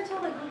ever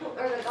tell the Google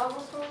or the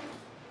gobble story?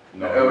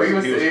 No, he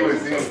was You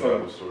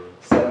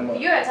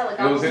gotta tell the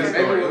gobble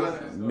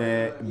story.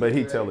 Man, but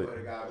he tell it.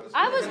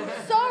 I was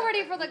so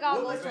ready for the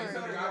goggles first.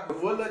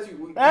 We'll let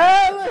you.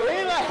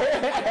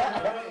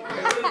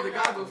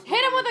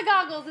 Hit him with the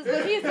goggles is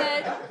what he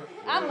said.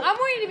 I'm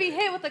waiting to be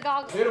hit with the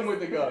goggles. Hit him with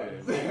the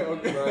goggles.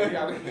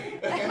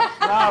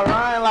 Nah,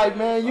 Ryan, like,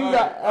 man, you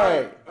got.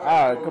 All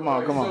right, come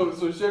on.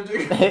 So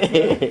shifting.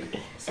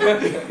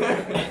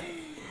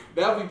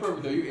 That'll be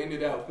perfect though. You end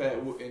it out, Pat,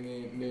 and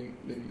then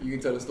you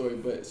can tell the story.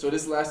 But so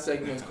this last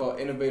segment is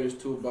called Innovators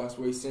Toolbox,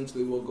 where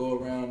essentially we'll go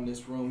around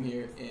this room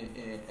here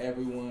and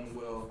everyone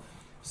will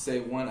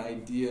say one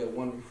idea,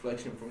 one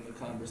reflection from the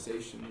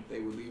conversation that they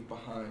would leave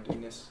behind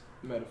in this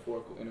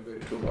metaphorical innovator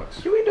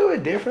toolbox. Can we do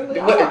it differently?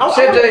 You do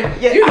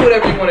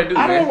whatever you want to do,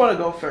 I man. don't want to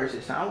go first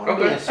this time. I want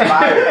to be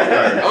inspired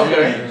first.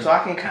 Okay. So I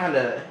can kind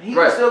of, he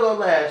can still go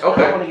last. But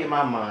I want to get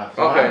my mind.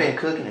 So I've been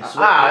cooking and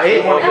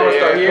sweating. We're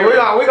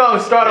going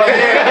to start over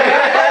here.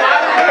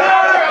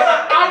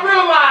 I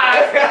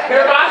realize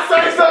if I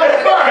say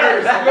something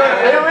first,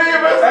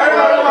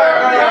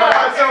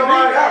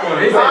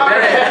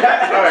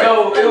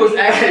 So it was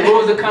actually, what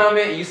was the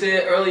comment you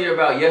said earlier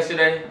about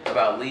yesterday?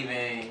 About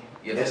leaving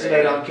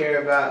Yesterday don't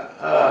care about.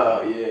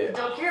 Oh, yeah.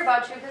 Don't care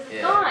about you because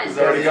it's gone. It's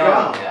already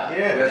gone.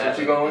 Yeah. That's what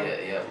you're going?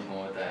 Yeah, we're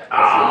going with that.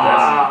 That's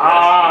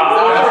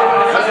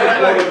the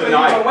quote of the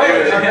night.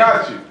 I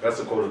got you. That's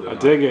the quote of the night. I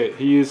dig it.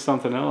 He used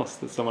something else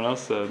that someone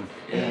else said.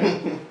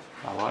 Yeah.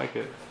 I like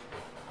it.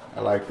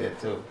 I like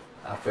that too.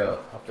 I felt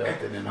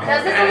it in the Now, is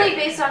heart. this only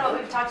based on what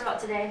we've talked about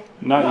today?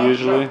 Not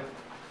usually.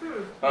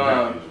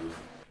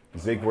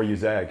 Zig where you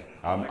zag.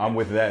 I'm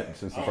with that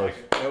since the first.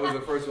 That was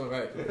the first one,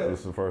 right? That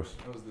was the first.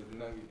 That was the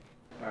nugget.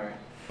 All right.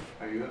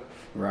 Are you up?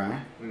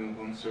 Ryan? We're going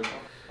to go in a circle.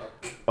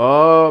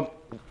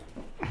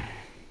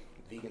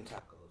 Vegan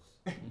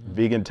tacos.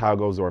 Vegan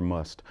tacos are a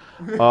must.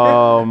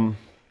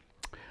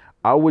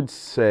 I would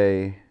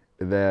say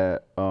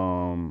that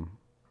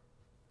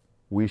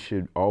we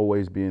should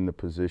always be in the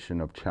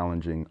position of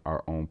challenging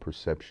our own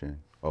perception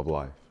of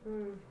life.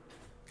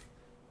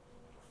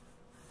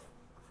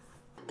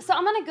 So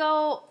I'm going to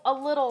go a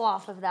little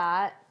off of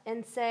that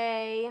and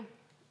say,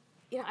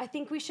 I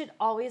think we should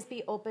always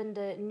be open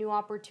to new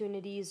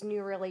opportunities,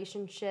 new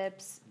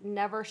relationships,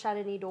 never shut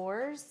any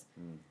doors.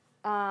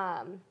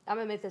 I'm going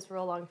to make this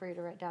real long for you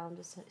to write down,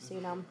 just so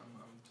you know.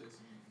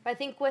 But I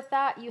think with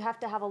that, you have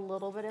to have a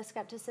little bit of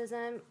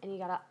skepticism, and you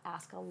got to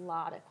ask a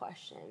lot of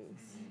questions.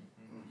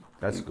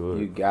 That's good.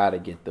 You got to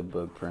get the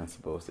book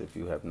Principles if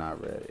you have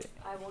not read it.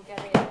 I will get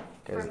it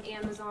from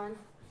Amazon.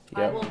 Yep.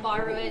 I will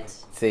borrow it.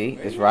 See,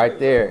 it's right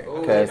there.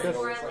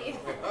 Before I leave.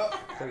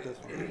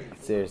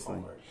 Seriously,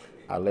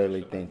 I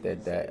literally think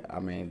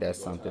that's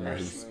something that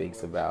he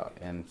speaks about,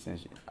 and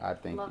since I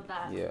think, Love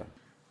that. yeah.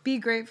 Be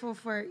grateful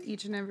for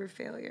each and every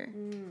failure.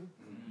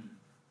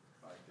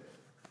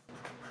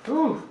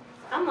 Ooh.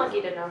 I'm lucky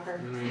to know her.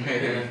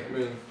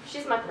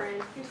 She's my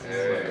friend.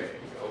 Hey,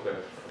 okay.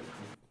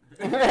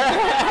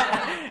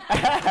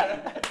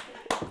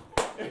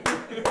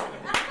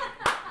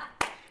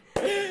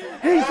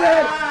 He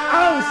said,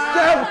 I'm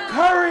Steph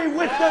Curry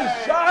with the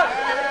shot.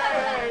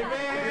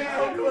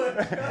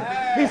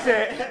 He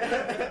said,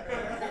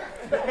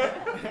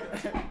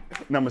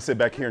 now I'm going to sit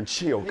back here and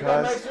chill,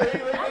 cuz.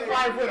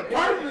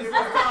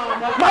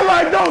 My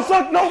life don't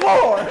suck no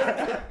more.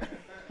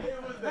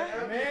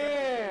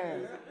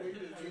 Man.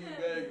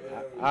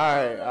 All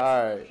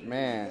right,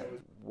 man.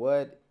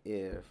 What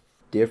if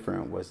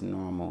different was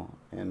normal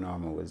and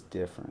normal was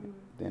different?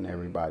 Then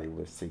everybody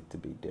would seek to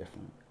be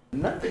different.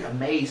 Nothing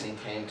amazing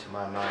came to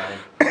my mind.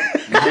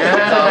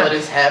 Since all of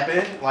this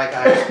happened, like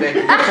I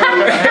expected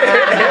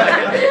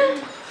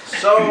it to.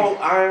 So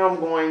I am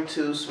going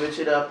to switch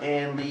it up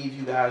and leave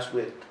you guys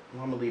with, I'm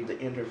going to leave the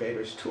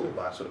innovator's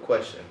toolbox with a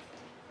question.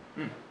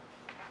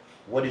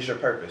 What is your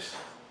purpose?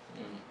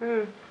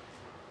 Guess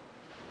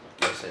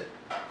it.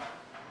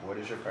 What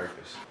is your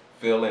purpose?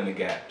 Fill in the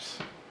gaps.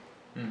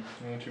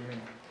 What you mean?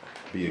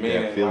 Be a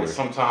Meaning, gap filler. like,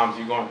 sometimes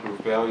you're going through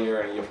failure,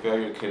 and your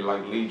failure could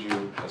lead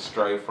you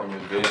astray from your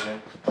vision,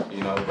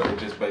 but it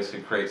just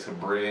basically creates a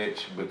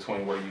bridge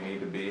between where you need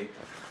to be,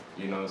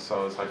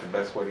 so it's like the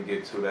best way to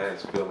get to that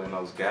is fill in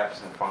those gaps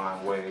and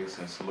find ways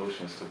and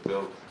solutions to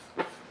fill.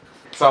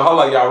 So hold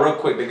on, y'all, real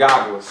quick, the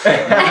goggles.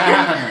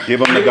 Give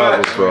them the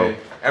goggles, bro.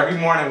 Every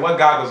morning, what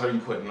goggles are you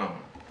putting on?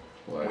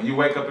 When you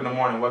wake up in the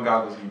morning, what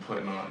goggles are you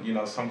putting on?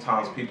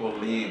 Sometimes people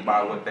lead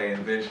by what they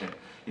envision.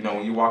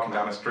 When you're walking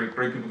down the street,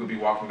 3 people could be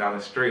walking down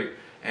the street,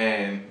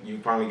 and you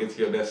finally get to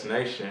your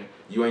destination.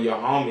 You and your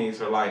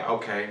homies are like,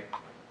 okay,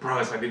 bro,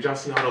 it's like, did y'all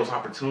see all those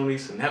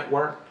opportunities to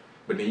network?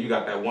 But then you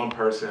got that one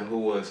person who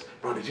was,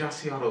 bro, did y'all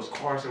see all those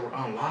cars that were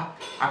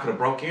unlocked? I could have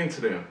broke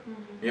into them.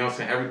 You know what I'm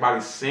saying?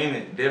 Everybody's seeing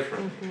it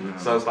differently.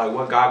 So it's like,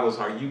 what goggles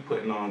are you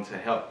putting on to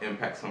help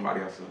impact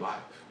somebody else's life?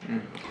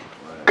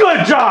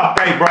 Good job,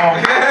 hey, bro.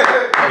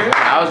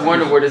 I was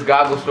wondering where this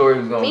goggle story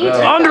was going to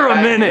go. Under a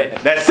minute.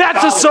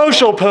 That's a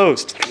social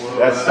post.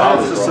 That's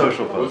a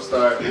social post.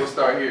 We'll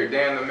start here.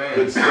 Dan the man.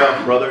 Good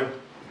stuff, brother.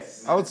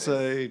 I would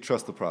say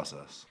trust the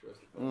process.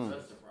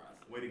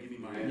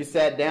 You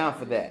sat down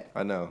for that.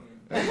 I know.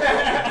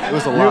 It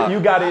was a lot. You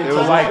got into It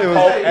like,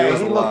 was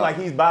he a looked lot. like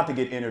he's about to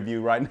get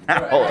interviewed right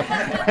now.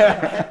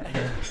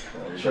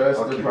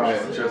 Trust the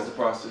process. Trust the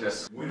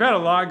process. We've had a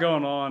lot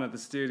going on at the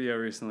studio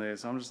recently,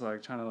 so I'm just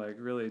like trying to like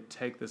really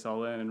take this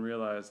all in and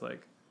realize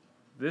like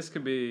this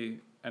could be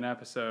an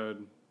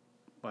episode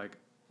like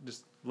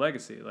just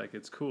legacy. Like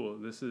it's cool.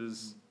 This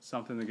is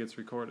something that gets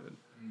recorded.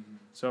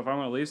 So if I'm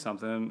gonna leave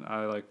something,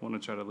 I like want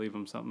to try to leave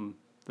them something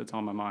that's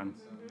on my mind.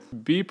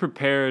 Be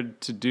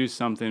prepared to do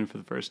something for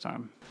the first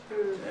time.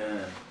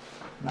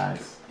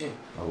 Nice.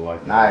 I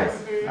like that.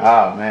 Nice.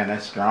 Oh man,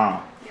 that's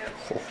strong.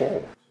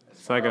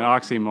 It's like an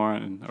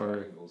oxymoron,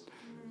 or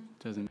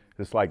doesn't.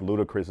 It's like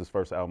Ludacris's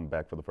first album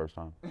back for the first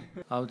time.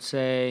 I would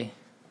say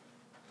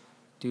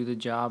do the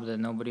job that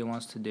nobody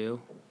wants to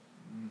do.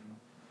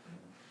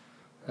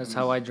 That's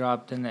how I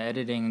dropped into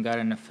editing and got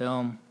into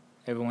film.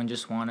 Everyone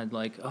just wanted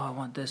like, oh, I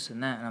want this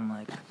and that. And I'm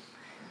like,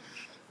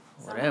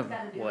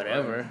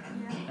 whatever.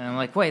 And I'm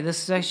like, wait,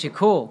 this is actually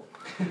cool.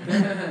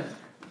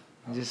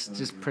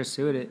 just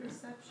pursued it.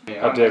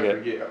 I'll dig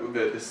it.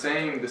 Forget, the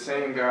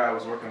same guy I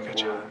was working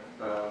for,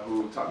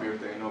 who taught me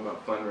everything I know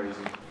about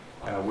fundraising.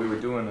 We were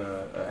doing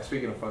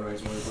speaking of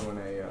fundraising, we were doing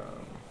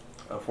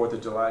a 4th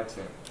of July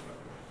tent.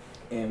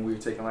 And we were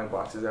taking like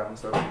boxes out and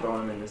stuff and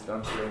throwing them in this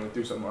dumpster, and we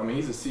threw something. I mean,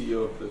 he's the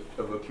CEO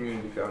of a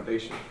community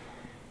foundation,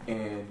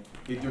 and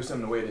he threw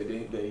something away that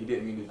he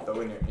didn't mean to throw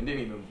in there, and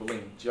didn't even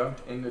blink.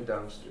 Jumped in the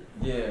dumpster.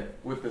 Yeah.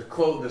 With the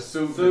clothes, the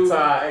suit, the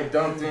tie,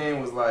 dumped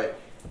in. Was like,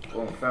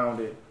 boom,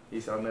 found it. He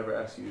said, "I'll never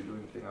ask you to do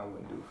anything I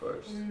wouldn't do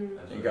first."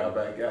 And got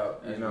back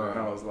out, you know. And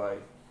I was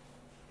like,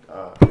 you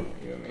know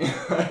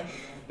what I mean?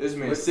 This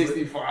man's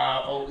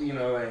 65, old, you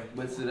know, like.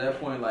 But to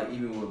that point, like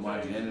even with my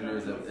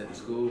janitors at the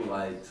school,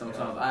 like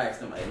sometimes I ask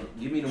them, "Hey,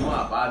 give me the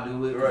mop, I'll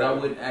do it," because I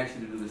wouldn't ask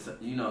you to do this,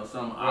 you know,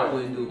 something I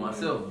wouldn't do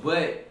myself.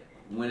 But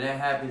when that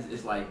happens,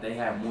 it's like they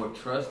have more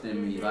trust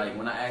in me. Like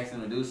when I ask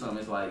him to do something,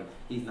 it's like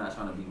he's not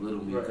trying to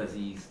belittle me because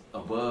he's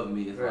above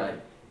me. It's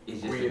like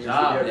it's just a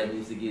job that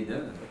needs to get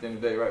done. At the end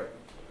of the day, right?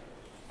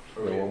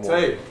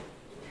 Tape.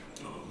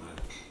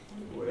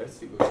 Boy, that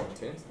seat looks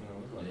intense now.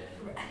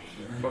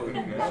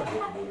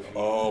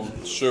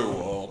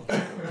 Sure.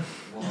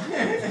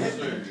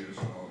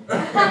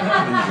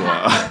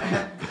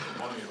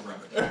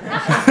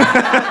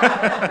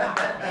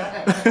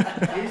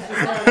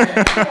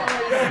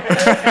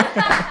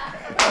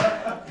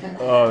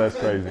 Oh, that's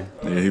crazy.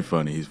 Yeah, he's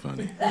funny. He's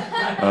funny.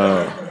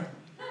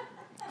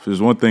 If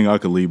there's one thing I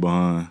could leave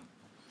behind,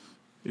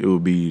 it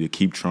would be to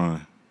keep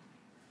trying.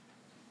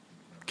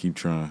 Keep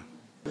trying.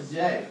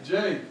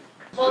 Jay.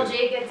 Well,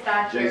 Jay gets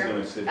back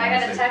here. I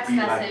got a text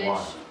message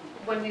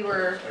when we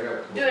were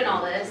doing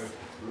all this,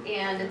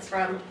 and it's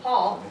from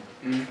Paul.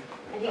 And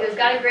he goes,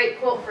 "Got a great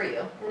quote for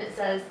you." And it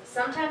says,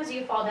 "Sometimes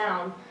you fall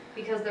down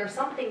because there's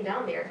something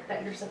down there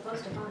that you're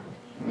supposed to find."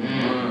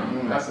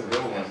 That's a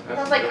good one.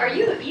 I was like, "Are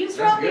you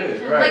eavesdropping?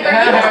 Good, right. Like,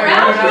 are you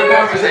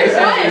around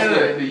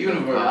here?" The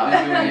universe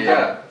is doing your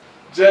job.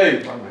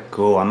 Jay.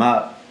 Cool, I'm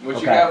up.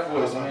 What you got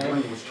for us,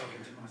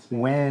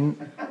 man?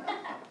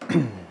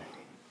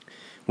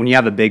 When you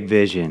have a big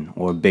vision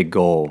or a big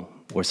goal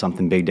or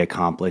something big to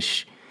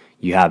accomplish,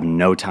 you have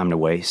no time to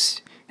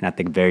waste. And at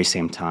the very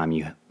same time,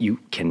 you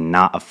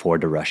cannot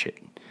afford to rush it.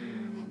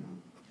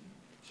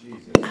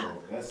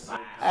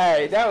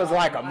 Hey, that was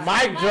like a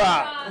mic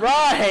drop.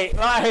 Right,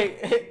 like.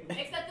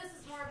 Except this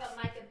is more of a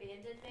mic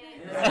abandon thing.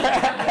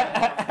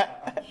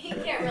 He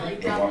can't really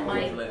drop a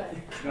mic, but.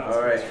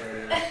 All right.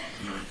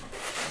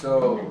 So,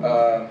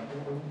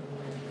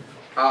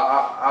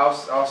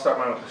 I'll start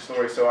mine with the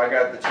story. So I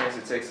got the chance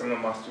to take some of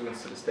my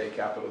students to the state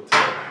capitol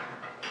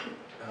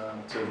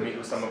to meet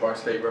with some of our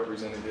state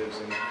representatives,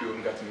 and a few of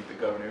them got to meet the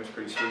governor. It was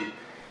pretty sweet.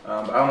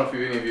 I don't know if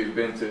any of you have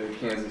been to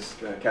Kansas,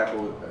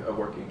 Capitol,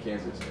 work in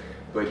Kansas,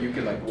 but you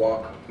can like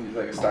walk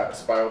like a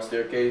spiral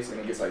staircase, and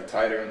it gets like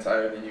tighter and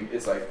tighter. Then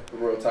it's like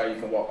real tight.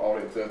 You can walk all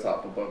the way to the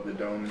top above the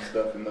dome and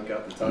stuff, and look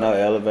out the top. No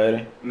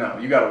elevator? No,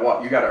 you gotta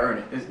walk. You gotta earn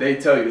it. They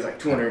tell you it's like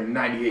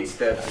 298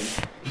 steps.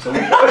 And so you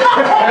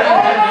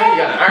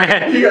gotta earn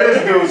it. You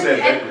gotta do it.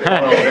 And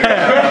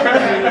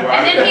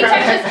then he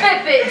checked his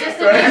Fitbit just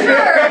to be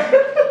sure.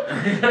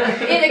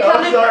 It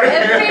comes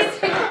every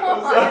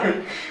single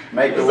one.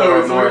 Make the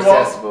world more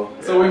accessible.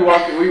 So we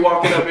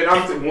walking up, and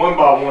I'm one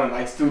by one,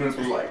 like students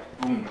was like,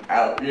 boom,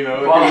 out, you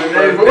know.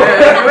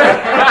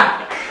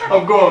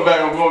 I'm going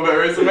back,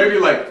 right? So maybe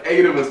like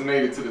 8 of us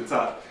made it to the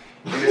top.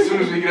 And as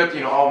soon as we get up,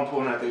 you know, all of them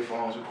pulling out their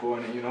phones,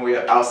 recording it, you know, we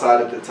are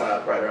outside at the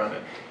top, right around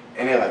it.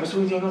 And they're like, Mr.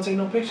 Weezy, ain't gonna take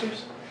no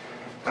pictures?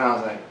 And I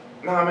was like,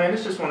 nah, man,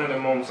 it's just one of the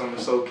moments I'm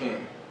gonna soak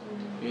in,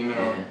 you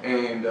know.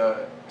 And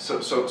so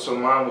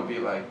mine would be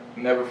like,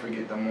 never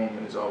forget the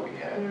moment is all we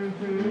have. You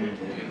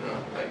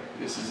know, like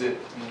this is it.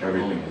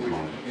 Everything is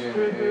moment.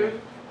 Yeah.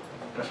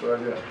 That's what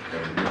I got. I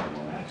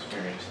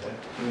experienced that.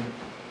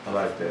 I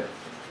like that.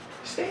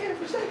 Stan,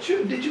 was that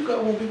true? Did you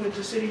go when we went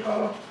to City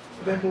Hall?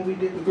 Back when we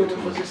did the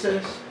Women for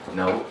Success?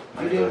 No,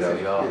 I didn't go to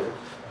City Hall. Yeah.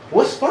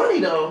 What's funny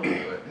though,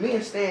 me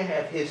and Stan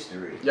have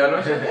history. Y'all know?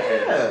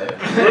 Yeah.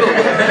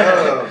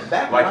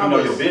 Back Like when you know I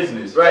was, your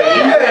business. Right.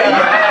 Yeah.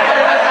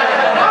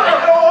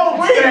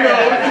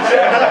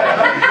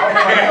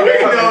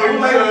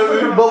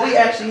 But we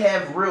actually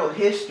have real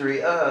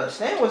history.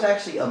 Stan was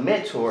actually a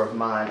mentor of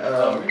mine.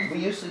 We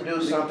used to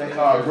do something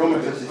called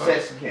Grooming for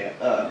Success Camp.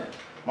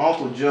 My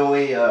Uncle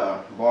Joey,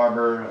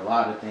 barber, a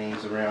lot of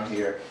things around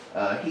here.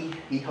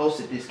 He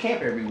hosted this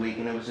camp every week,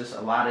 and it was just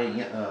a lot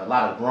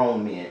of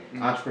grown men,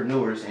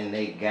 entrepreneurs, and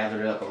they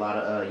gathered up a lot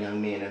of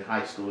young men in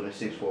high school in the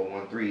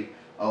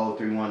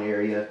 6413031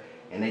 area,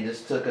 and they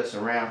just took us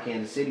around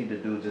Kansas City to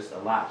do just a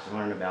lot to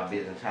learn about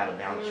business, how to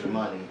balance your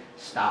money,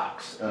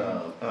 stocks,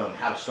 how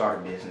to start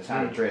a business,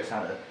 how to dress,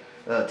 how to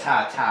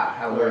tie a tie,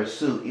 how to wear a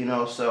suit, you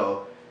know.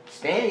 So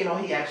Stan, you know,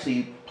 he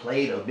actually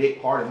played a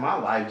big part of my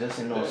life just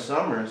in those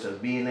summers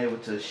of being able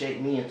to shape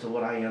me into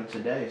what I am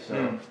today.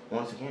 So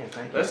once again,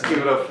 thank you. Let's give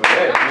it up for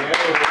that, man.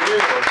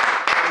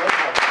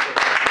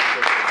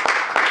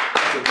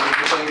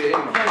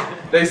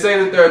 They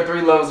say that there are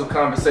 3 levels of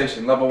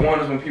conversation. Level 1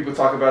 is when people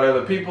talk about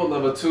other people.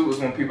 Level 2 is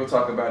when people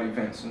talk about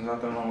events. There's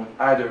nothing wrong with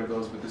either of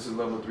those, but this is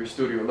level 3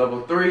 studio.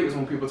 Level 3 is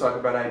when people talk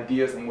about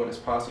ideas and what is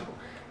possible.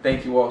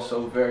 Thank you all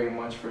so very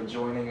much for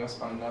joining us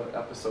on another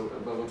episode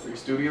of Level 3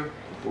 Studio,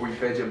 where we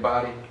fed your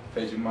body,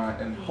 fed your mind,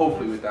 and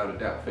hopefully, without a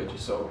doubt, fed your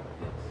soul.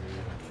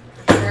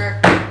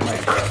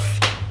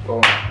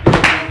 Boom.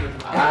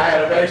 I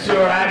had to make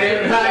sure I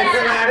didn't. Let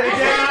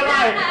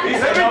me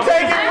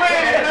take it